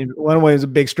 Leonard Williams is a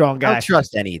big, strong guy. I don't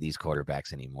trust any of these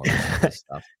quarterbacks anymore.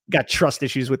 Stuff. Got trust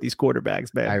issues with these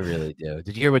quarterbacks, man. I really do.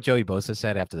 Did you hear what Joey Bosa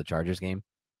said after the Chargers game?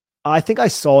 I think I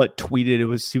saw it tweeted.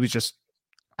 He was just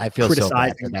I feel so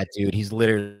bad for that dude. He's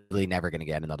literally never going to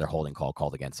get another holding call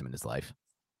called against him in his life.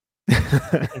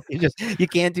 You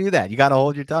can't do that. You got to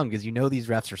hold your tongue because these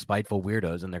refs are spiteful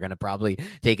weirdos and they're going to probably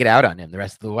take it out on him the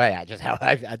rest of the way.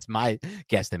 That's my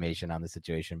guesstimation on the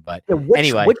situation. But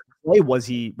anyway, which play was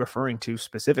he referring to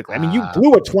specifically? I mean, you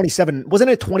blew a 27. Wasn't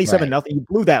it 27-0? Right. You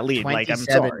blew that lead.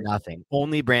 27-0.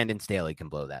 Only Brandon Staley can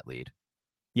blow that lead.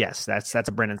 Yes, that's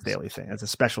a Brandon Staley thing. That's a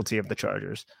specialty of the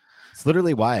Chargers. It's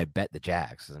literally why I bet the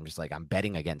Jags. I'm just like, I'm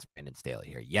betting against Brandon Staley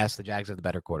here. Yes, the Jags are the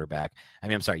better quarterback.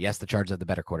 Yes, the Chargers are the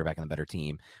better quarterback and the better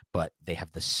team, but they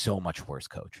have the so much worse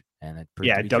coach. And it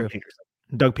proved to be Doug true. Peterson.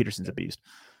 Doug Peterson's a beast.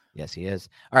 Yes, he is.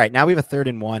 All right, now we have a 3rd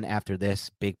and 1 after this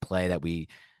big play that we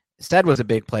said was a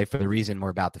big play for the reason we're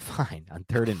about to find. On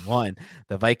 3rd and 1,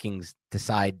 the Vikings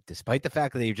decide, despite the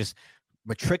fact that they just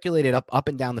matriculated up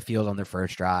and down the field on their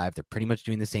first drive, they're pretty much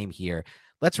doing the same here.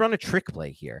 Let's run a trick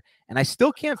play here. And I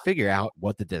still can't figure out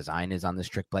what the design is on this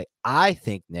trick play. I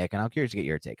think, Nick, and I'm curious to get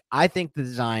your take. I think the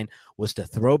design was to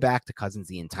throw back to Cousins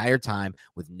the entire time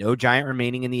with no Giant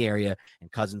remaining in the area,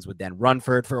 and Cousins would then run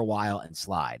for it for a while and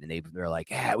slide. And they're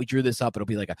like, we drew this up. It'll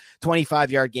be like a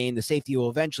 25-yard gain. The safety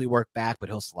will eventually work back, but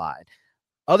he'll slide.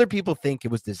 Other people think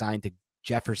it was designed to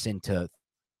Jefferson to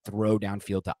throw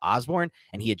downfield to Osborne,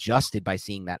 and he adjusted by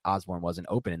seeing that Osborne wasn't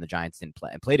open and the Giants didn't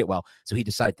play and played it well, so he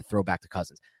decided to throw back to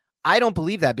Cousins. I don't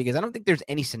believe that because I don't think there's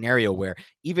any scenario where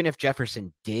even if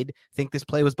Jefferson did think this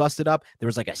play was busted up, there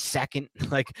was like a second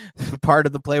part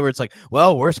of the play where it's like,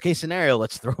 well, worst case scenario,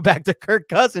 let's throw back to Kirk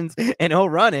Cousins and he'll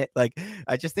run it. Like,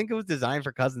 I just think it was designed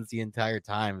for Cousins the entire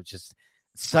time. It's just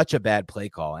such a bad play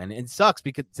call. And it sucks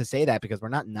to say that because we're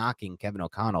not knocking Kevin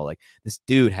O'Connell. Like, this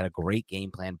dude had a great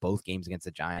game plan, both games against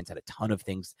the Giants, had a ton of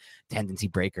things, tendency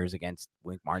breakers against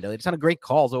Wink Martindale. He had a ton of great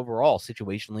calls overall,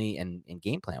 situationally and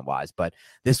game plan wise, but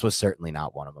this was certainly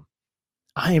not one of them.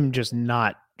 I am just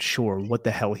not sure what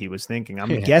the hell he was thinking.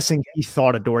 I'm guessing he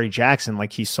thought of Dory Jackson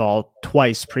like he saw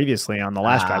twice previously on the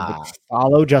last drive, would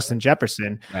follow Justin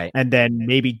Jefferson, right, and then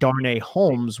maybe Darnay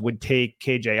Holmes would take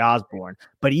KJ Osborne.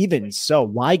 But even so,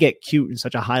 why get cute in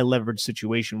such a high leverage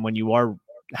situation when you are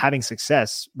having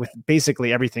success with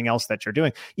basically everything else that you're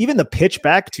doing? Even the pitch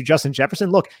back to Justin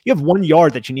Jefferson, look, you have 1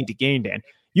 yard that you need to gain, Dan.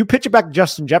 You pitch it back to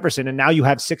Justin Jefferson, and now you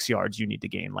have 6 yards you need to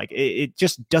gain. Like, it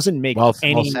just doesn't make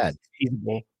any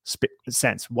feasible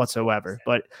sense whatsoever.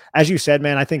 But as you said,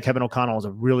 man, I think Kevin O'Connell is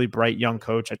a really bright young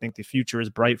coach. I think the future is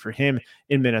bright for him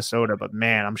in Minnesota. But,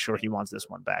 man, I'm sure he wants this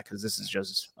one back because this is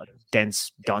just a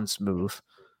dunce move.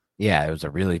 Yeah, it was a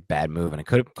really bad move, and it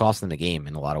could have cost them the game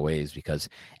in a lot of ways because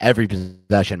every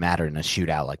possession mattered in a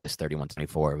shootout like this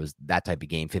 31-24. It was that type of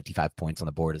game. 55 points on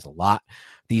the board is a lot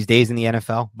these days in the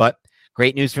NFL. But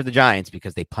great news for the Giants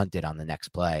because they punted on the next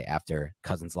play after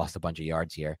Cousins lost a bunch of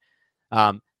yards here.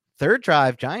 Third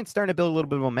drive, Giants starting to build a little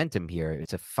bit of momentum here.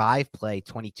 It's a 5-play,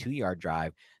 22-yard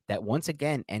drive that once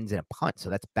again ends in a punt. So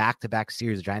that's back-to-back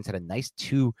series. The Giants had a nice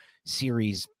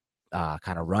 2-series kind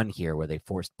of run here where they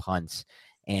forced punts.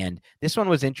 And this one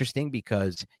was interesting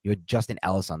because you had Justin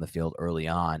Ellis on the field early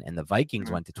on, and the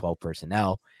Vikings went to 12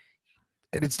 personnel.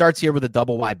 And it starts here with a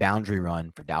double wide boundary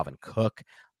run for Dalvin Cook.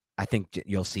 I think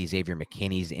you'll see Xavier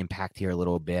McKinney's impact here a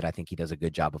little bit. I think he does a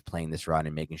good job of playing this run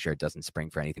and making sure it doesn't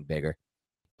spring for anything bigger.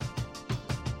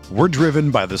 We're driven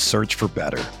by the search for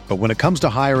better. But when it comes to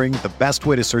hiring, the best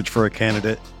way to search for a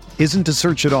candidate isn't to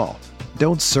search at all.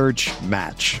 Don't search,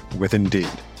 match with Indeed.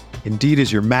 Indeed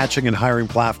is your matching and hiring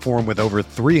platform with over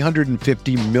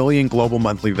 350 million global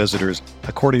monthly visitors,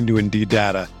 according to Indeed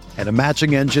data, and a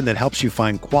matching engine that helps you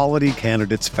find quality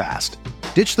candidates fast.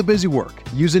 Ditch the busy work.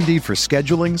 Use Indeed for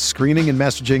scheduling, screening, and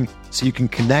messaging so you can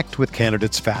connect with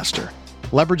candidates faster.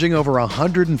 Leveraging over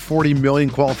 140 million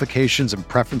qualifications and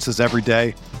preferences every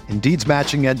day, Indeed's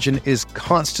matching engine is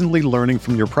constantly learning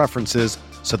from your preferences,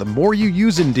 so the more you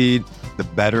use Indeed, the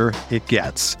better it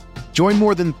gets. Join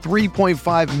more than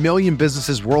 3.5 million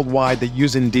businesses worldwide that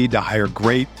use Indeed to hire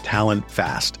great talent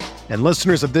fast. And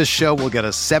listeners of this show will get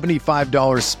a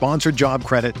 $75 sponsored job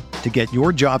credit to get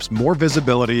your jobs more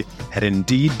visibility at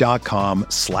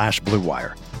Indeed.com/Blue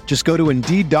Wire. Just go to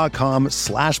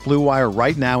Indeed.com/Blue Wire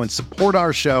right now and support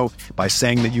our show by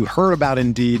saying that you heard about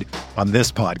Indeed on this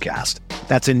podcast.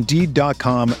 That's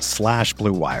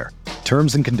Indeed.com/Blue Wire.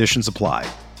 Terms and conditions apply.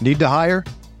 Need to hire?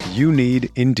 You need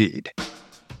Indeed.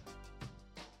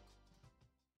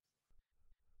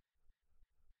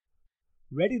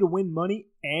 Ready to win money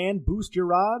and boost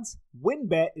your odds?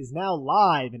 WynnBET is now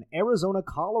live in Arizona,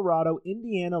 Colorado,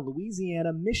 Indiana,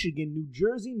 Louisiana, Michigan, New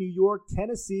Jersey, New York,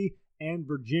 Tennessee, and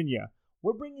Virginia.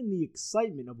 We're bringing the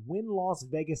excitement of Wynn Las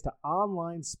Vegas to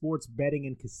online sports betting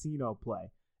and casino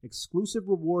play. Exclusive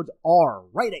rewards are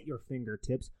right at your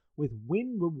fingertips with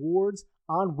Wynn Rewards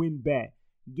on WynnBET.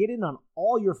 Get in on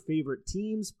all your favorite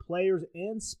teams, players,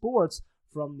 and sports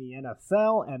from the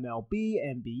NFL, MLB,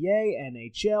 NBA,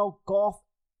 NHL, golf,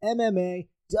 MMA,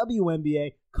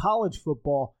 WNBA, college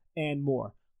football, and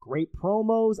more. Great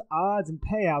promos, odds, and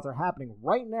payouts are happening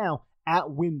right now at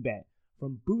WynnBET.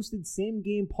 From boosted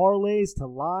same-game parlays to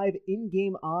live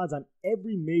in-game odds on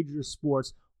every major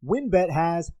sports, WynnBET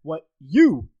has what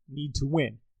you need to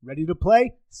win. Ready to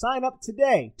play? Sign up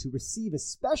today to receive a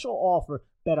special offer.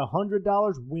 Bet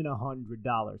 $100, win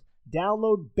 $100.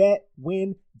 Download Bet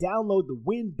Win. Download the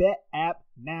WynnBET app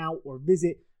now or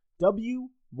visit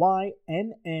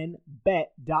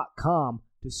wynnbet.com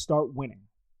to start winning.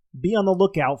 Be on the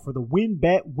lookout for the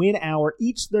WynnBET Win Hour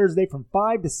each Thursday from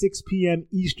 5 to 6 p.m.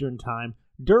 Eastern Time.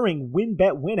 During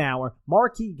WynnBET Win Hour,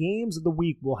 marquee games of the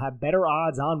week will have better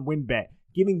odds on WynnBET,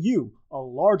 giving you a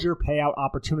larger payout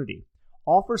opportunity.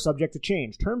 Offer subject to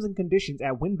change. Terms and conditions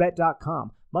at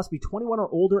wynnbet.com. Must be 21 or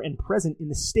older and present in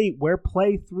the state where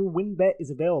play through WynnBET is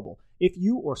available. If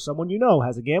you or someone you know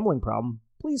has a gambling problem,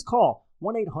 please call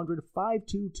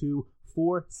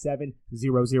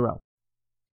 1-800-522-4700.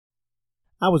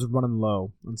 I was running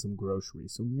low on some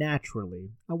groceries, so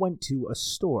naturally, I went to a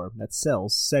store that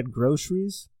sells said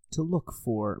groceries to look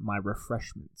for my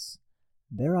refreshments.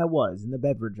 There I was in the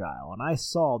beverage aisle, and I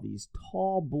saw these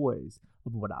tall boys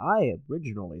of what I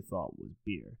originally thought was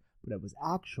beer, but it was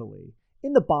actually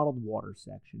in the bottled water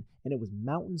section, and it was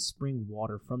mountain spring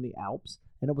water from the Alps,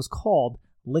 and it was called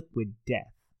Liquid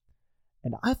Death.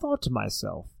 And I thought to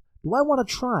myself, do I want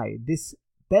to try this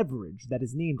beverage that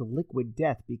is named Liquid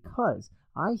Death because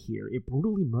I hear it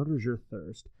brutally murders your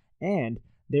thirst, and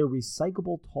their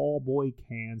recyclable tall boy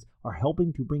cans are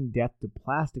helping to bring death to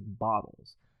plastic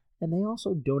bottles. And they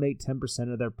also donate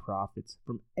 10% of their profits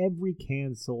from every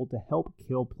can sold to help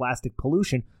kill plastic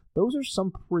pollution. Those are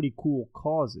some pretty cool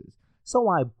causes. So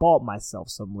I bought myself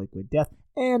some Liquid Death,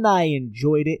 and I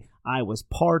enjoyed it. I was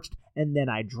parched, and then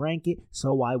I drank it,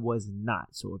 so I was not.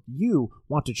 So if you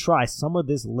want to try some of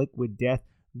this Liquid Death,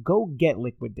 go get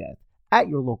Liquid Death at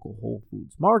your local Whole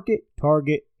Foods Market,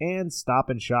 Target, and Stop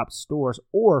and Shop stores,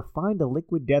 or find a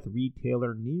Liquid Death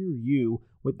retailer near you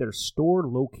with their store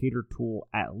locator tool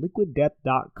at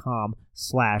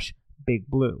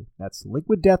liquiddeath.com/bigblue. That's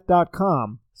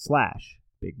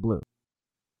liquiddeath.com/bigblue.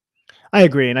 I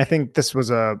agree, and I think this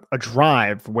was a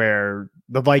drive where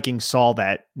the Vikings saw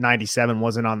that 97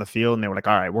 wasn't on the field, and they were like,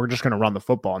 all right, we're just going to run the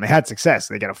football. And they had success.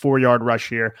 They got a 4-yard rush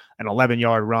here, an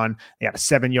 11-yard run. They got a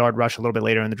 7-yard rush a little bit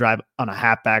later in the drive on a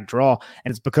halfback draw.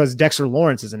 And it's because Dexter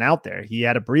Lawrence isn't out there. He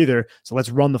had a breather, so let's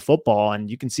run the football. And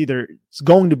you can see there's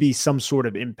going to be some sort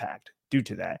of impact due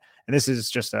to that. And this is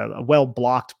just a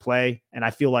well-blocked play. And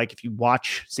I feel like if you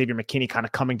watch Xavier McKinney kind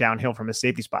of coming downhill from his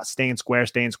safety spot, staying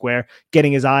square,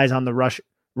 getting his eyes on the rush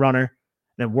runner,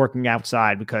 then working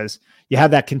outside, because you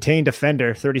have that contained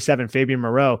defender, 37, Fabian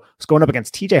Moreau, who's going up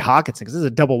against TJ Hawkinson, because this is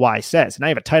a double Y set. So now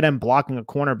you have a tight end blocking a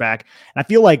cornerback. And I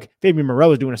feel like Fabian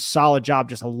Moreau is doing a solid job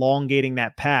just elongating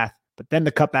that path. But then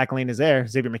the cutback lane is there.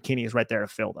 Xavier McKinney is right there to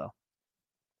fill, though.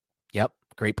 Yep.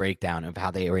 Great breakdown of how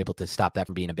they were able to stop that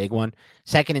from being a big one.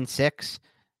 2nd and 6.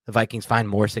 The Vikings find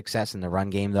more success in the run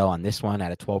game, though, on this one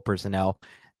at a 12 personnel.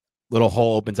 Little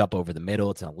hole opens up over the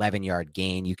middle. It's an 11-yard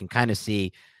gain. You can kind of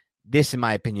see this, in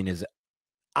my opinion, is,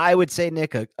 I would say,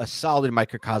 Nick, a solid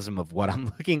microcosm of why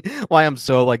I'm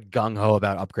so gung-ho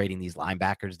about upgrading these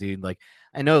linebackers, dude. Like,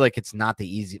 I know it's not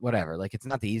the it's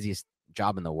not the easiest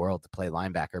job in the world to play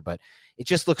linebacker, but it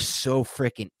just looks so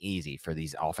freaking easy for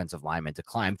these offensive linemen to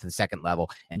climb to the second level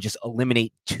and just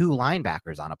eliminate 2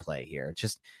 linebackers on a play here. It's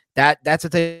just that's a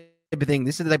type of thing.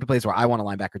 This is the type of plays where I want a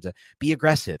linebacker to be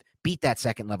aggressive, beat that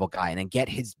second level guy, and then get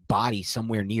his body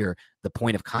somewhere near the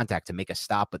point of contact to make a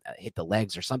stop, but hit the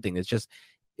legs or something. It just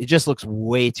looks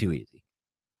way too easy.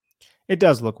 It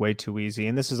does look way too easy.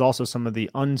 And this is also some of the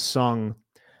unsung,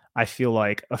 I feel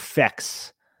like,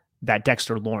 effects that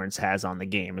Dexter Lawrence has on the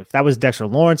game. If that was Dexter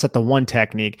Lawrence at the one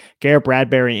technique, Garrett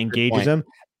Bradbury engages him,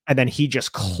 and then he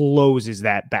just closes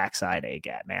that backside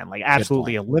A-gap, man.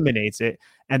 Absolutely eliminates it.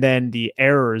 And then the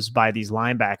errors by these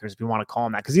linebackers, if you want to call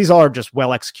them that, because these are just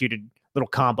well-executed little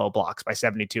combo blocks by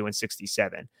 72 and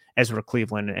 67, Ezra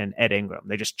Cleveland and Ed Ingram.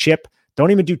 They just chip, don't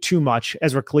even do too much.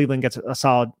 Ezra Cleveland gets a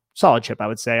solid chip, I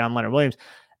would say, on Leonard Williams.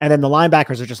 And then the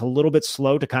linebackers are just a little bit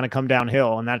slow to kind of come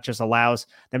downhill, and that just allows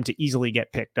them to easily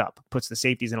get picked up, puts the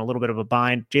safeties in a little bit of a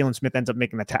bind. Jalen Smith ends up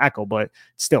making the tackle, but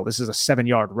still, this is a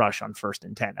 7-yard rush on 1st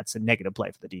and 10. That's a negative play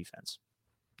for the defense.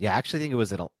 Yeah, I actually think it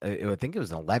was an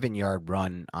 11-yard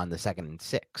run on the 2nd and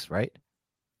 6, right?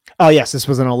 Oh yes, this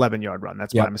was an 11-yard run.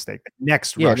 That's my mistake.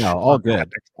 Next rush. Yeah, no, all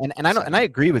good. And I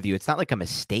agree with you. It's not like a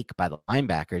mistake by the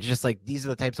linebacker. It's just these are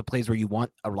the types of plays where you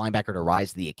want a linebacker to rise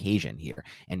to the occasion here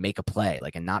and make a play,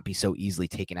 and not be so easily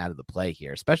taken out of the play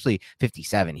here. Especially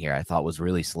 57 here, I thought was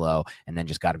really slow and then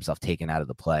just got himself taken out of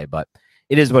the play. But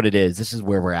it is what it is. This is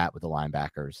where we're at with the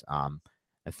linebackers.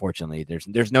 Unfortunately,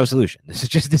 there's no solution.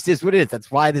 This is what it is. That's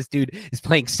why this dude is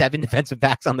playing 7 defensive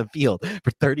backs on the field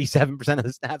for 37% of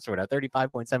the snaps, or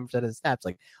 35.7% of the snaps,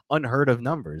 unheard of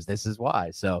numbers. This is why.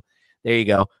 So there you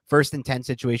go. 1st and 10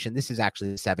 situation. This is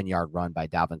actually a 7-yard run by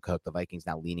Dalvin Cook. The Vikings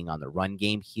now leaning on the run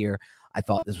game here. I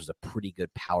thought this was a pretty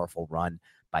good, powerful run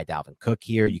by Dalvin Cook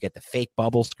here. You get the fake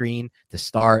bubble screen to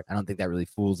start. I don't think that really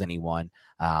fools anyone.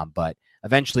 But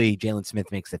eventually Jalen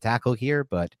Smith makes the tackle here,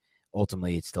 but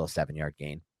ultimately it's still a 7-yard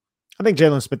gain. I think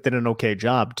Jalen Smith did an okay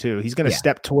job too. He's going to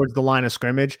step towards the line of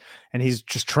scrimmage, and he's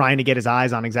just trying to get his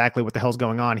eyes on exactly what the hell's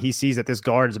going on. He sees that this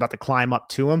guard is about to climb up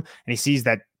to him, and he sees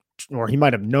that, or he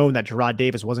might have known that Jarrad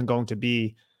Davis wasn't going to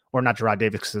be, or not Jarrad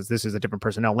Davis, because this is a different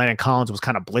personnel. Landon Collins was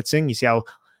kind of blitzing. You see how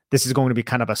this is going to be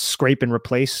kind of a scrape and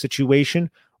replace situation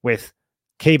with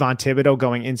Kayvon Thibodeau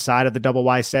going inside of the double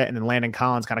Y set, and then Landon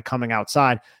Collins kind of coming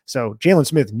outside. So Jalen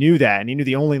Smith knew that, and he knew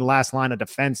the only last line of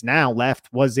defense now left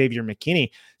was Xavier McKinney.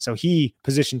 So he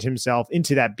positioned himself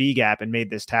into that B gap and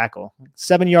made this tackle.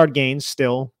 7-yard gain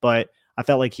still, but I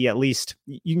felt like he, at least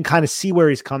you can kind of see where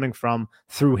he's coming from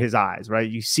through his eyes, right?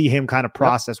 You see him kind of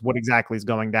process what exactly is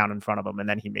going down in front of him, and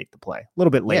then he made the play a little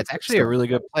bit late. Yeah, it's actually a really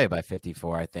good play by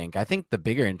 54, I think. I think the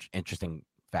bigger interesting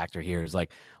factor here is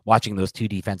like watching those two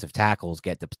defensive tackles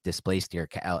get displaced here,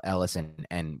 Ellis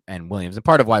and Williams. And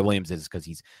part of why Williams is because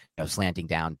he's slanting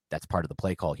down. That's part of the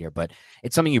play call here. But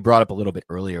it's something you brought up a little bit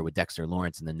earlier with Dexter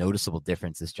Lawrence and the noticeable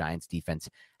difference this Giants defense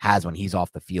has when he's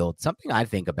off the field. Something I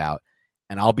think about,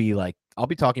 and I'll be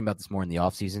talking about this more in the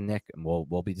offseason, Nick, and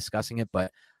we'll be discussing it.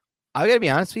 But I got to be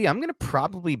honest with you, I'm going to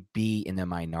probably be in the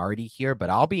minority here, but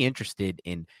I'll be interested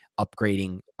in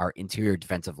upgrading our interior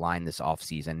defensive line this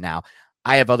offseason. Now,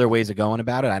 I have other ways of going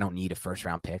about it. I don't need a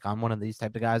first-round pick on one of these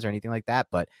type of guys or anything like that,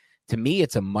 but to me,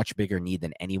 it's a much bigger need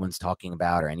than anyone's talking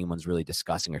about or anyone's really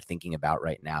discussing or thinking about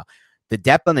right now. The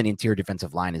depth on the interior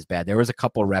defensive line is bad. There was a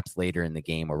couple of reps later in the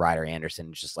game where Ryder Anderson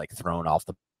was just like thrown off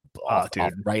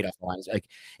right off the lines. Like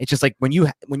it's just like when you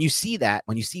see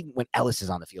when Ellis is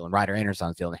on the field and Ryder Anderson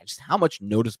on the field and just how much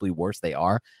noticeably worse they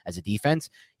are as a defense,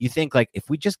 you think like if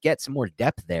we just get some more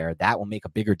depth there, that will make a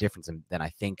bigger difference than I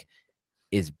think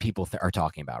is people are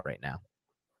talking about right now.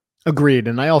 Agreed.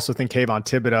 And I also think Kayvon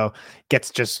Thibodeau gets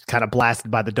just kind of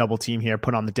blasted by the double team here,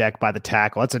 put on the deck by the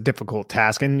tackle. That's a difficult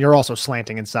task. And you're also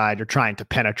slanting inside. You're trying to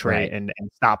penetrate and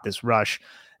stop this rush.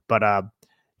 But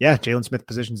Jaylon Smith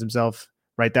positions himself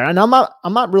right there. And I'm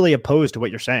not really opposed to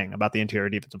what you're saying about the interior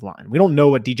defensive line. We don't know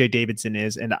what DJ Davidson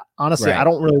is. And honestly, I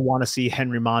don't really want to see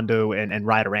Henry Mondo and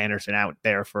Ryder Anderson out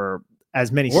there for as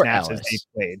many snaps as they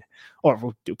played.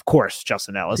 Or of course,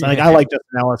 Justin Ellis. I like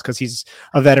Justin Ellis because he's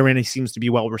a veteran. He seems to be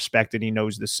well respected. He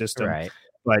knows the system,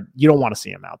 but you don't want to see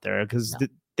him out there because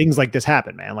things like this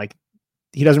happen, man. Like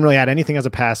he doesn't really add anything as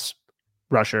a pass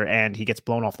rusher and he gets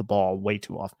blown off the ball way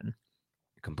too often.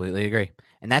 Completely agree.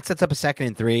 And that sets up a 2nd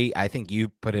and 3. I think you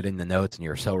put it in the notes and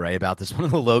you're so right about this. One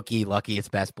of the low-key, luckiest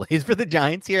best plays for the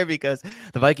Giants here because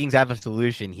the Vikings have a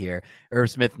solution here. Irv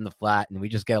Smith in the flat, and we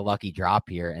just get a lucky drop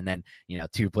here. And then,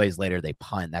 2 plays later, they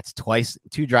punt. That's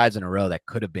 2 drives in a row that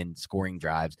could have been scoring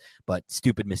drives, but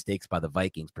stupid mistakes by the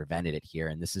Vikings prevented it here.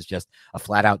 And this is just a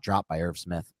flat-out drop by Irv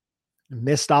Smith.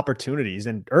 Missed opportunities.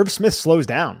 And Irv Smith slows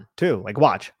down, too. Like,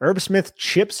 watch. Irv Smith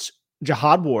chips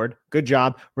Jihad Ward, good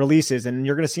job, releases, and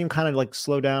you're going to see him kind of like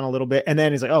slow down a little bit. And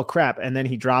then he's like, oh, crap. And then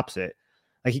he drops it.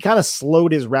 Like he kind of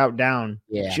slowed his route down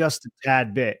just a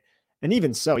tad bit. And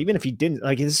even so, even if he didn't,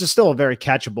 like this is still a very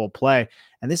catchable play.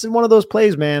 And this is one of those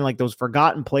plays, man, like those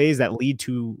forgotten plays that lead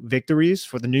to victories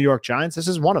for the New York Giants. This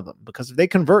is one of them because if they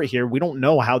convert here, we don't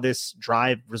know how this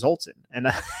drive results in.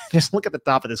 And just look at the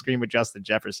top of the screen with Justin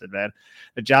Jefferson, man.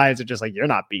 The Giants are just like, you're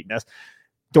not beating us.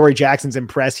 Dory Jackson's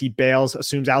impressed. He bails,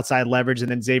 assumes outside leverage,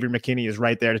 and then Xavier McKinney is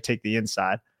right there to take the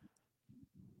inside.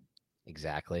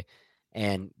 Exactly.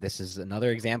 And this is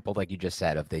another example, like you just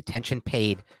said, of the attention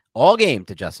paid all game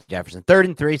to Justin Jefferson. 3rd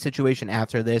and 3 situation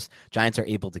after this. Giants are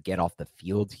able to get off the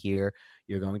field here.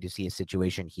 You're going to see a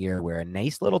situation here where a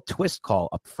nice little twist call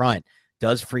up front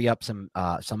does free up some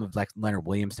of Leonard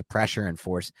Williams to pressure and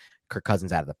force Kirk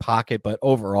Cousins out of the pocket. But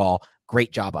overall,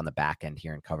 great job on the back end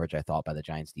here in coverage, I thought, by the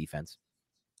Giants defense.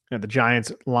 The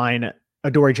Giants line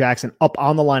Adoree Jackson up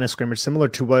on the line of scrimmage, similar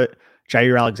to what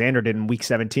Jair Alexander did in week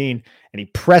 17. And he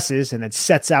presses and then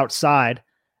sets outside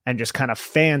and just kind of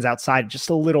fans outside just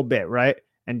a little bit, right?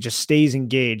 And just stays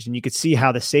engaged. And you could see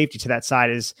how the safety to that side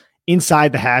is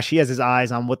inside the hash. He has his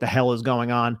eyes on what the hell is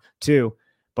going on too.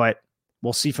 But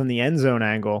we'll see from the end zone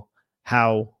angle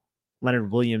how Leonard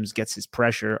Williams gets his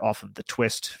pressure off of the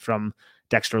twist from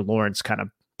Dexter Lawrence kind of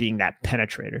being that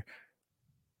penetrator.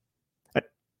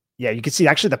 Yeah, you can see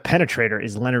actually the penetrator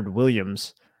is Leonard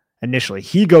Williams initially.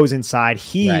 He goes inside.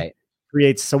 He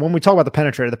creates. So when we talk about the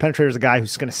penetrator is a guy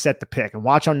who's going to set the pick. And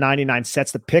watch on 99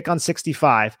 sets the pick on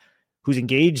 65, who's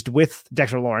engaged with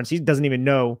Dexter Lawrence. He doesn't even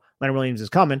know Leonard Williams is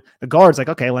coming. The guard's like,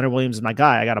 okay, Leonard Williams is my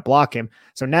guy. I got to block him.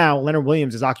 So now Leonard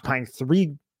Williams is occupying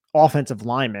 3 offensive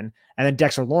linemen. And then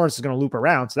Dexter Lawrence is going to loop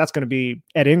around. So that's going to be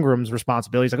Ed Ingram's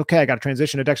responsibility. He's like, okay, I got to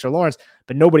transition to Dexter Lawrence.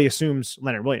 But nobody assumes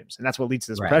Leonard Williams. And that's what leads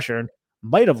to this pressure. And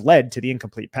might have led to the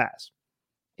incomplete pass.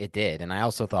 It did. And I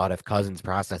also thought if Cousins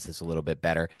processed this a little bit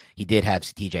better, he did have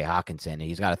TJ Hawkinson, and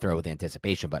he's got to throw with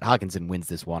anticipation, but Hawkinson wins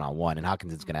this one-on-one, and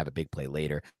Hawkinson's going to have a big play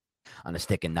later on a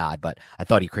stick and nod. But I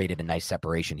thought he created a nice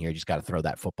separation here. You just got to throw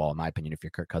that football, in my opinion, if you're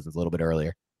Kirk Cousins a little bit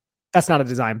earlier. That's not a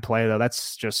design play, though.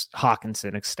 That's just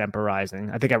Hawkinson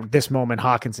extemporizing. I think at this moment,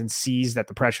 Hawkinson sees that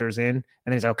the pressure is in, and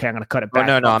then he's like, okay, I'm going to cut it back.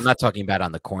 No, I'm not talking about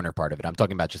on the corner part of it. I'm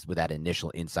talking about just with that initial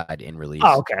inside-in release.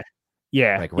 Oh, okay.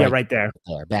 Yeah, like right there.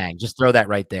 Bang. Just throw that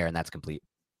right there, and that's complete.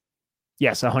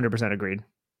 Yes, 100% agreed.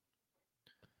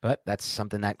 But that's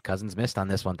something that Cousins missed on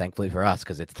this one, thankfully for us,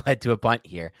 because it's led to a punt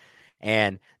here.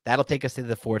 And that'll take us to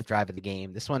the 4th drive of the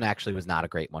game. This one actually was not a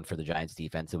great one for the Giants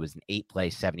defense. It was an 8-play,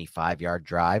 75-yard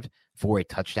drive for a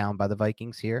touchdown by the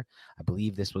Vikings here. I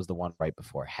believe this was the one right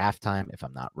before halftime, if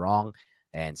I'm not wrong.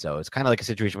 And so it's kind of like a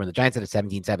situation where the Giants had a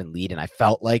 17-7 lead, and I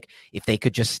felt like if they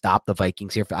could just stop the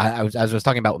Vikings here. I was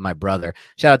talking about with my brother.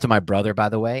 Shout out to my brother, by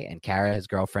the way, and Kara, his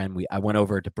girlfriend. I went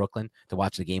over to Brooklyn to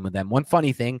watch the game with them. One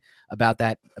funny thing about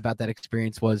that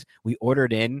experience was we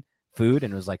ordered in food,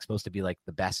 and it was like supposed to be like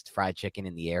the best fried chicken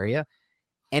in the area,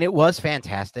 and it was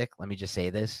fantastic. Let me just say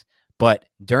this. But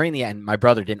during the end, my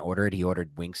brother didn't order it. He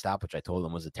ordered Wingstop, which I told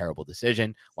him was a terrible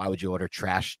decision. Why would you order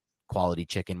trash quality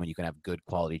chicken when you can have good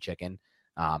quality chicken?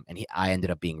 And I ended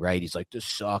up being right. He's like, this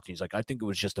sucked. He's like, I think it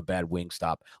was just a bad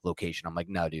Wingstop location. I'm like,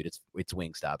 no, dude, it's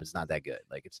Wingstop. It's not that good.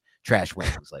 Like, it's trash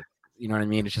wings. Like, you know what I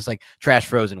mean? It's just like trash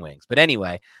frozen wings. But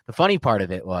anyway, the funny part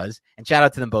of it was, and shout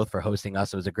out to them both for hosting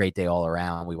us. It was a great day all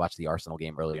around. We watched the Arsenal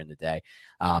game earlier in the day.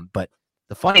 But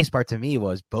the funniest part to me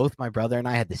was both my brother and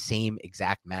I had the same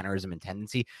exact mannerism and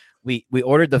tendency. We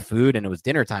ordered the food, and it was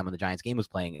dinner time when the Giants game was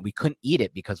playing, and we couldn't eat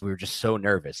it because we were just so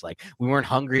nervous. Like, we weren't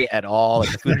hungry at all.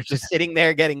 Like, the food was just sitting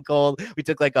there getting cold. We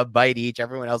took like a bite each.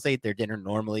 Everyone else ate their dinner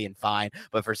normally and fine,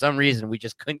 but for some reason we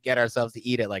just couldn't get ourselves to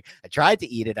eat it. Like, I tried to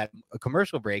eat it at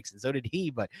commercial breaks, and so did he,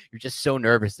 but you're just so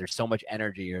nervous. There's so much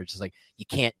energy. You're just like, you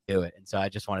can't do it. And so I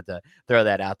just wanted to throw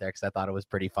that out there because I thought it was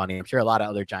pretty funny. I'm sure a lot of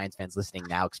other Giants fans listening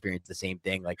now experience the same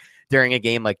thing. Like, during a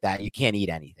game like that, you can't eat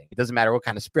anything. It doesn't matter what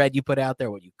kind of spread you put out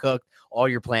there, what you cooked, all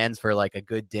your plans for like a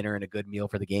good dinner and a good meal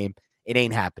for the game. It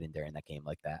ain't happening during that game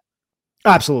like that.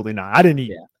 Absolutely not. I didn't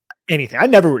eat anything. I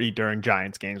never would eat during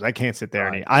Giants games. I can't sit there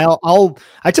and eat.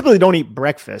 I typically don't eat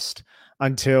breakfast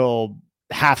until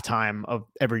halftime of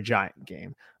every Giant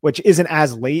game, which isn't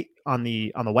as late on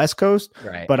the West Coast.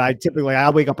 Right. But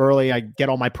I'll wake up early. I get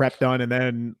all my prep done, and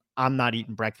then I'm not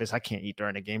eating breakfast. I can't eat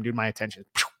during a game, dude. My attention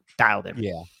dialed in.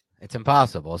 Yeah. It's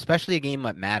impossible, especially a game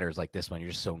that matters like this one.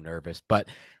 You're just so nervous. But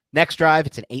next drive,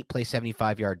 it's an 8-play,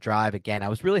 75-yard drive. Again, I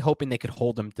was really hoping they could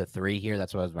hold them to 3 here.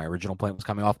 That's what my original point was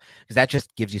coming off, because that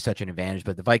just gives you such an advantage.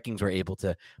 But the Vikings were able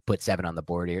to put 7 on the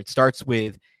board here. It starts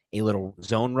with a little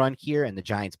zone run here, and the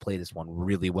Giants play this one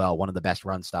really well. One of the best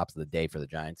run stops of the day for the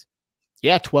Giants.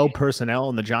 Yeah, 12 personnel,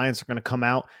 and the Giants are going to come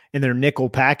out in their nickel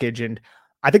package, and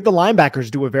I think the linebackers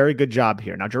do a very good job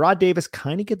here. Now, Jarrad Davis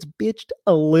kind of gets bitched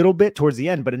a little bit towards the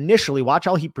end, but initially, watch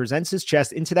how he presents his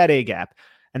chest into that A-gap.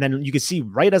 And then you can see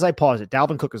right as I pause it,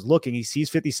 Dalvin Cook is looking. He sees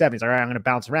 57. He's like, all right, I'm going to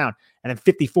bounce around. And then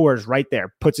 54 is right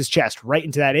there, puts his chest right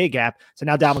into that A-gap. So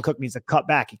now Dalvin Cook needs to cut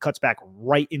back. He cuts back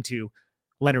right into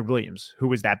Leonard Williams, who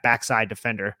was that backside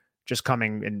defender, just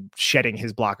coming and shedding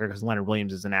his blocker because Leonard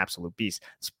Williams is an absolute beast.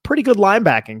 It's a pretty good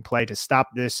linebacking play to stop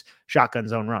this shotgun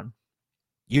zone run.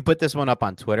 You put this one up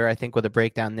on Twitter, I think, with a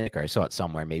breakdown, Nick, or I saw it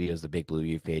somewhere. Maybe it was the Big Blue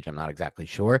View page. I'm not exactly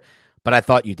sure. But I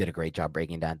thought you did a great job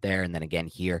breaking down there. And then again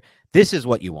here, this is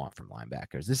what you want from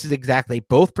linebackers. This is exactly,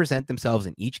 both present themselves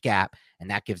in each gap, and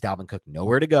that gives Dalvin Cook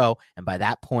nowhere to go. And by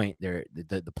that point,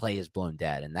 the play is blown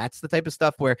dead. And that's the type of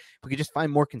stuff where if we could just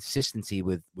find more consistency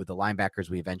with the linebackers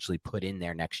we eventually put in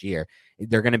there next year,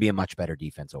 they're going to be a much better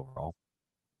defense overall.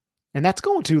 And that's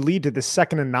going to lead to the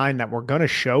 2nd and 9 that we're going to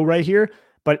show right here.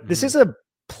 But this is a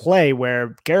play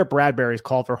where Garrett Bradbury is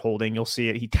called for holding. You'll see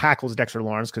it. He tackles Dexter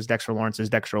Lawrence because Dexter Lawrence is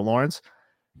Dexter Lawrence.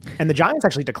 And the Giants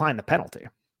actually declined the penalty.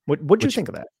 What'd you think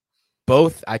of that?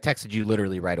 Both, I texted you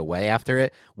literally right away after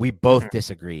it. We both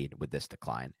disagreed with this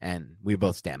decline, and we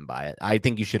both stand by it. I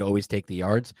think you should always take the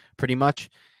yards pretty much.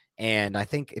 And I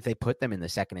think if they put them in the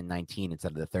 2nd and 19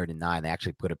 instead of the 3rd and 9, they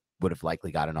actually would have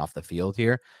likely gotten off the field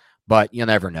here. But you'll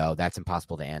never know. That's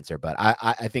impossible to answer. But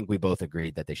I think we both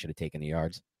agreed that they should have taken the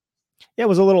yards. Yeah, it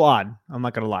was a little odd. I'm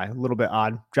not going to lie. A little bit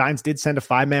odd. Giants did send a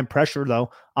 5-man pressure,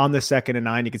 though, on the 2nd and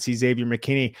 9. You can see Xavier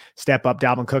McKinney step up.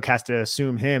 Dalvin Cook has to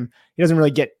assume him. He doesn't really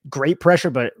get great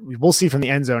pressure, but we'll see from the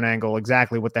end zone angle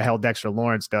exactly what the hell Dexter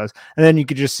Lawrence does. And then you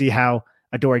could just see how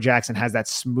Adoree Jackson has that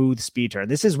smooth speed turn.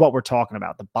 This is what we're talking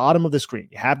about. The bottom of the screen.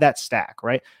 You have that stack,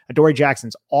 right? Adoree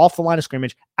Jackson's off the line of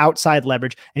scrimmage, outside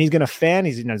leverage, and he's going to fan.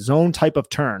 He's in a zone type of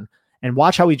turn. And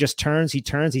watch how he just turns. He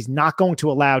turns. He's not going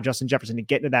to allow Justin Jefferson to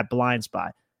get into that blind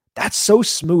spot. That's so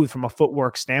smooth from a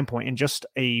footwork standpoint and just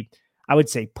I would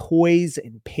say, poise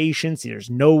and patience.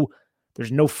 There's no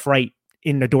fright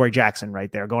in Adoree Jackson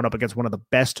right there going up against one of the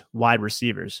best wide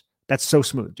receivers. That's so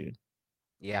smooth, dude.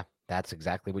 Yeah, that's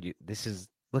exactly what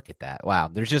look at that.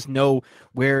 Wow. There's no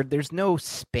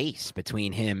space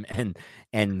between him and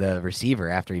the receiver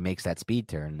after he makes that speed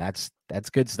turn. That's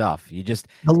good stuff. You just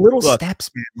the little steps,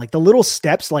 man. Like the little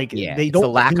steps, like they don't. It's a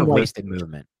lack of wasted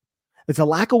movement. It's a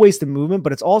lack of wasted movement,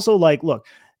 but it's also like, look,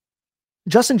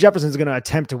 Justin Jefferson is going to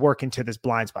attempt to work into this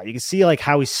blind spot. You can see like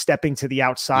how he's stepping to the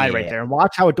outside right there, and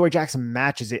watch how Adoree Jackson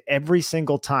matches it every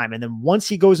single time. And then once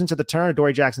he goes into the turn,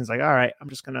 Adoree Jackson's like, all right, I'm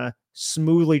just going to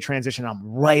smoothly transition. I'm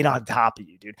right on top of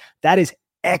you, dude. That is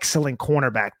excellent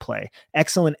cornerback play,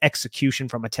 excellent execution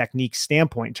from a technique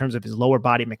standpoint in terms of his lower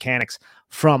body mechanics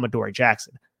from Adoree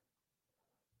Jackson.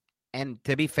 And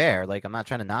to be fair, like, I'm not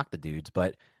trying to knock the dudes,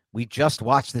 but we just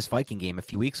watched this Viking game a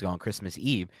few weeks ago on Christmas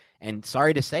Eve. And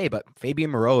sorry to say, but Fabian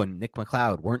Moreau and Nick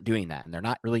McLeod weren't doing that. And they're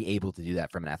not really able to do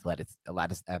that from an athletic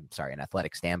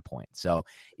standpoint. So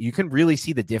you can really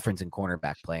see the difference in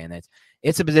cornerback play. And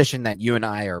it's a position that you and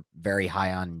I are very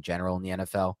high on in general in the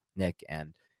NFL, Nick.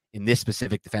 And in this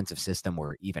specific defensive system,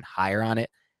 we're even higher on it.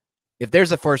 If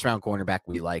there's a first round cornerback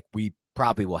we like, we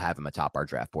probably will have him atop our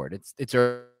draft board. It's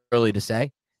early to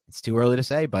say. It's too early to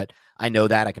say, but I know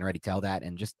that. I can already tell that.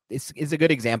 And just it's a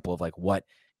good example of like what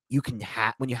you can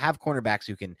have when you have cornerbacks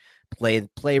who can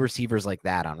play receivers like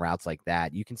that on routes like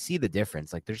that. You can see the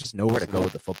difference. Like there's just nowhere to go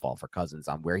with the football for Cousins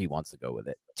on where he wants to go with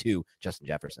it to Justin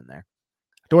Jefferson there.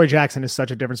 Adoree Jackson is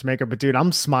such a difference maker, but dude,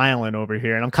 I'm smiling over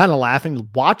here and I'm kind of laughing.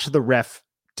 Watch the ref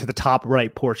to the top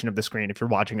right portion of the screen if you're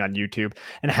watching on YouTube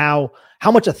and how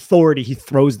much authority he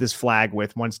throws this flag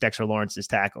with once Dexter Lawrence is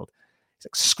tackled. He's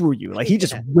like, screw you. Like he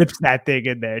just whips that thing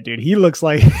in there, dude. He looks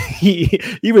like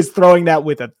he was throwing that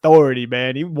with authority,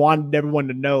 man. He wanted everyone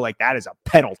to know like that is a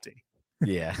penalty.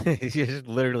 Yeah, he just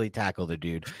literally tackled a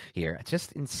dude here. It's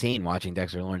just insane watching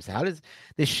Dexter Lawrence. How does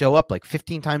this show up like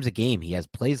 15 times a game? He has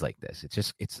plays like this. It's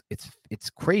just it's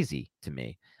crazy to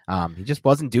me. He just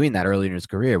wasn't doing that earlier in his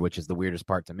career, which is the weirdest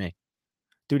part to me.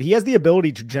 Dude, he has the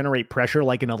ability to generate pressure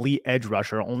like an elite edge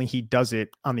rusher, only he does it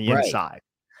on the inside.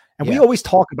 And we always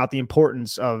talk about the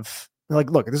importance of, like,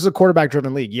 look, this is a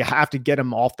quarterback-driven league. You have to get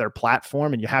them off their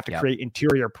platform, and you have to create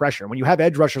interior pressure. When you have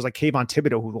edge rushers like Kayvon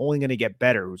Thibodeau, who's only going to get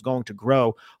better, who's going to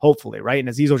grow, hopefully, right? And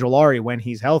Azeez Ojulari, when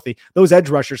he's healthy, those edge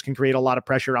rushers can create a lot of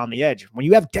pressure on the edge. When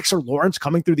you have Dexter Lawrence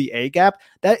coming through the A-gap,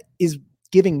 that is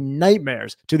giving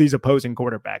nightmares to these opposing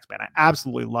quarterbacks, man. I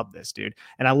absolutely love this, dude.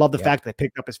 And I love the fact that they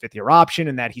picked up his fifth-year option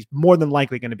and that he's more than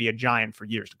likely going to be a Giant for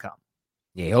years to come.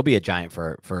 Yeah, he'll be a Giant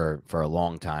for a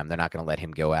long time. They're not going to let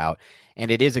him go out.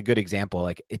 And it is a good example.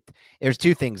 Like there's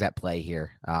two things at play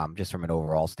here, just from an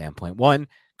overall standpoint. One,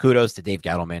 kudos to Dave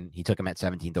Gettleman. He took him at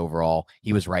 17th overall.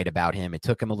 He was right about him. It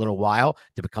took him a little while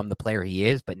to become the player he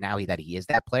is, but now that he is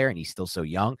that player and he's still so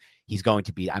young, he's going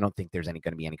to be, I don't think there's going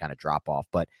to be any kind of drop off,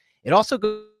 but it also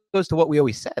goes to what we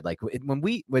always said. Like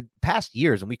with past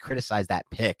years, when we criticized that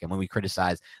pick and when we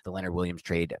criticized the Leonard Williams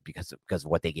trade because of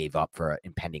what they gave up for an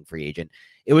impending free agent,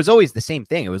 it was always the same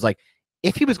thing. It was like,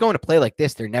 if he was going to play like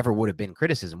this, there never would have been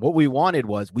criticism. What we wanted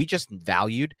was we just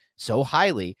valued so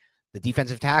highly the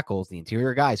defensive tackles, the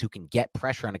interior guys who can get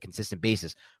pressure on a consistent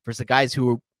basis versus the guys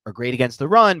who are great against the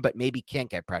run, but maybe can't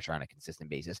get pressure on a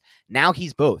consistent basis. Now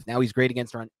he's both. Now he's great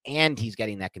against the run and he's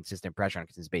getting that consistent pressure on a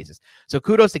consistent basis. So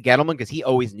kudos to Gettleman because he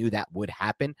always knew that would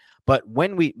happen. But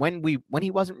when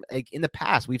he wasn't, like, in the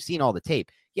past, we've seen all the tape.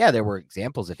 Yeah, there were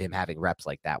examples of him having reps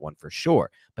like that one for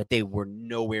sure, but they were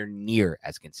nowhere near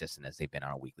as consistent as they've been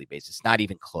on a weekly basis. Not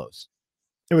even close.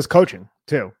 It was coaching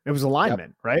too. It was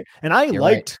alignment, right? And I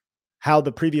liked how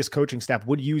the previous coaching staff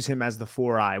would use him as the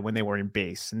 4-eye when they were in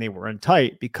base and they were in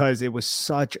tight because it was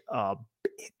such a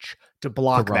bitch to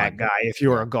block that guy if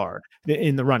you're a guard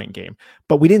in the running game.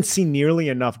 But we didn't see nearly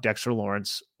enough Dexter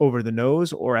Lawrence over the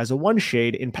nose or as a one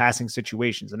shade in passing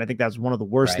situations. And I think that's one of the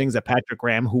worst things that Patrick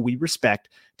Graham, who we respect,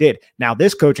 did. Now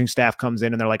this coaching staff comes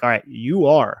in and they're like, all right, you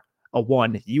are a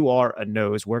one, you are a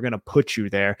nose. We're going to put you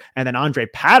there. And then Andre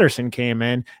Patterson came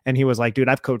in and he was like, dude,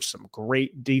 I've coached some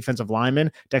great defensive linemen.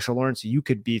 Dexter Lawrence, you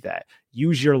could be that.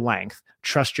 Use your length,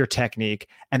 trust your technique.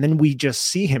 And then we just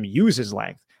see him use his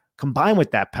length combined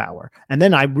with that power. And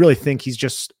then I really think he's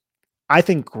just,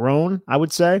 grown, I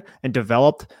would say, and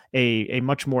developed a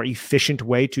much more efficient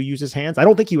way to use his hands. I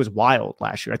don't think he was wild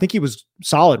last year. I think he was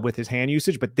solid with his hand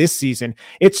usage, but this season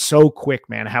it's so quick,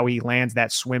 man, how he lands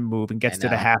that swim move and gets to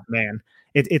the half man.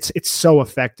 It's so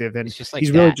effective. And it's just like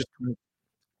he's that. Really just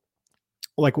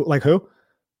like who?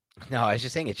 No, I was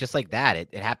just saying it's just like that.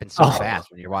 It happens so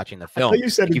fast when you're watching the film. You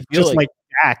said you feel like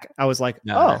Dak. I was like,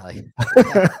 Dak with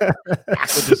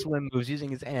the swim moves using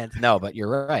his hands. No, but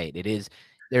you're right. It is.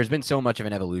 There's been so much of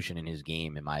an evolution in his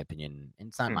game, in my opinion. And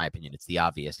it's not my opinion. It's the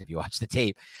obvious if you watch the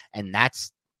tape. And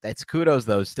that's kudos,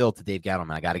 though, still to Dave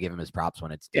Gettleman. I got to give him his props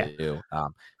when it's due.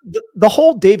 The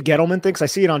whole Dave Gettleman thing, I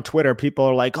see it on Twitter. People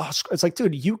are like, oh, it's like,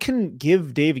 dude, you can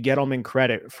give Dave Gettleman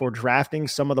credit for drafting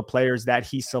some of the players that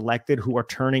he selected who are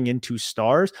turning into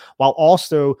stars while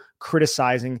also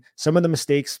criticizing some of the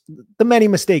mistakes, the many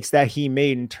mistakes that he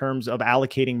made in terms of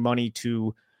allocating money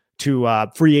to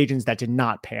free agents that did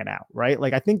not pan out, right?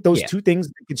 Like, I think those two things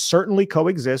can certainly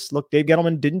coexist. Look, Dave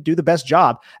Gettleman didn't do the best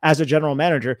job as a general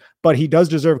manager, but he does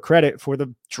deserve credit for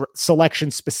the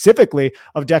selection specifically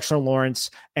of Dexter Lawrence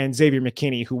and Xavier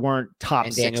McKinney, who weren't top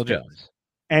and six. Daniel Jones.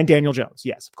 And Daniel Jones.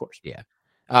 Yes, of course. Yeah.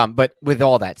 But with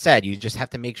all that said, you just have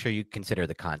to make sure you consider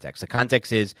the context. The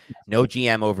context is no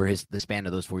GM over the span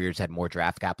of those 4 years had more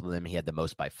draft capital than him. He had the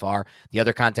most by far. The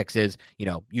other context is,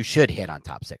 you should hit on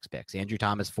top 6 picks. Andrew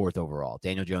Thomas, 4th overall.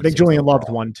 Daniel Jones. I think Julian Love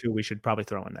one too. We should probably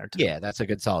throw in there too. Yeah, that's a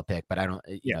good solid pick, but I don't,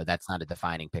 that's not a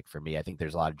defining pick for me. I think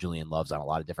there's a lot of Julian Loves on a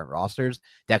lot of different rosters.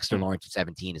 Dexter Lawrence at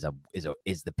 17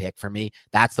 is the pick for me.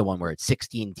 That's the one where it's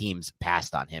 16 teams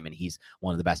passed on him, and he's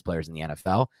one of the best players in the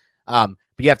NFL.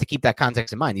 But you have to keep that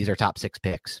context in mind. These are top 6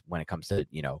 picks when it comes to,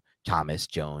 Thomas,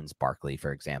 Jones, Barkley,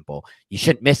 for example. You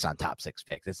shouldn't miss on top 6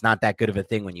 picks. It's not that good of a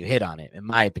thing when you hit on it, in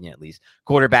my opinion, at least.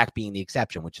 Quarterback being the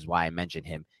exception, which is why I mentioned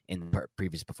him in the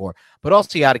previous before. But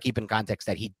also you got to keep in context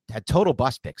that he had total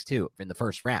bust picks too in the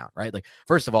first round, right? Like,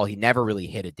 first of all, he never really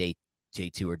hit a day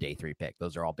 2 or day 3 pick.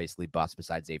 Those are all basically busts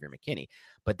besides Xavier McKinney.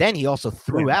 But then he also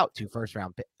threw out 2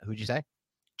 first-round picks. Who'd you say?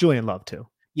 Julian Love too.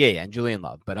 Yeah, and Julian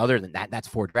Love. But other than that, that's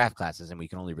 4 draft classes, and we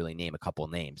can only really name a couple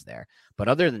names there. But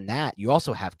other than that, you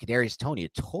also have Kadarius Toney, a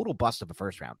total bust of a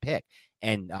first-round pick,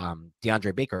 and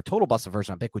DeAndre Baker, a total bust of a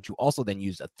first-round pick, which you also then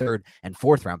used a 3rd and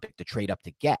 4th-round pick to trade up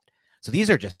to get. So these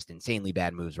are just insanely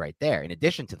bad moves right there, in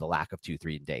addition to the lack of 2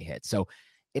 3-day hits. So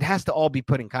it has to all be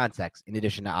put in context, in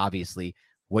addition to, obviously,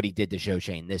 what he did to Joe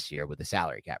Shane this year with the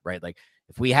salary cap, right? Like,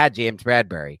 if we had James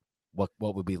Bradbury, what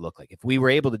would we look like? If we were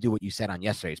able to do what you said on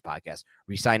yesterday's podcast,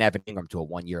 re-sign Evan Ingram to a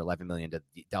 1-year, $11 million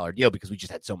deal because we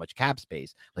just had so much cap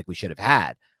space like we should have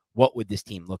had, what would this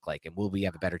team look like? And will we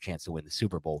have a better chance to win the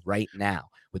Super Bowl right now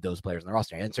with those players in the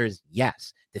roster? The answer is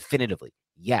yes, definitively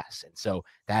yes. And so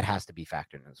that has to be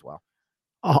factored in as well.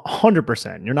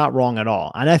 100%. You're not wrong at